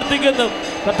എന്ന് പ്രാർത്ഥിക്കുന്നു.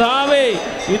 കർത്താവേ,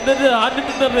 ഇന്നത്തെ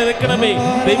ആദ്യത്തെ നിരക്കണമേ,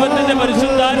 ദൈവത്തിന്റെ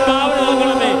പരിശുദ്ധാത്മാവ്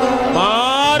നൽകണമേ.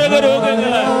 മാരക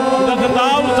രോഗങ്ങള്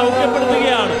കർത്താവ്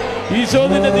സൗഖ്യപ്പെടുത്തുകയാണ്.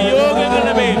 ഈശോന്റെ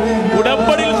നിയോഗങ്ങളുടെ മേൽ,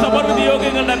 ഉടമ്പടിയിൽ സമർപ്പിത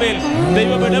നിയോഗങ്ങളുടെ മേൽ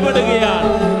ദൈവം ഇടപെടുകയാണ്.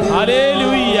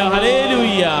 Hallelujah,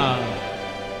 hallelujah.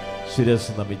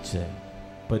 ശിരസ് നമിച്ച്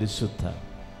പരിശുദ്ധ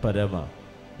പരമ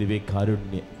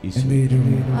ദിവ്യകാരുണ്യ ഈശോ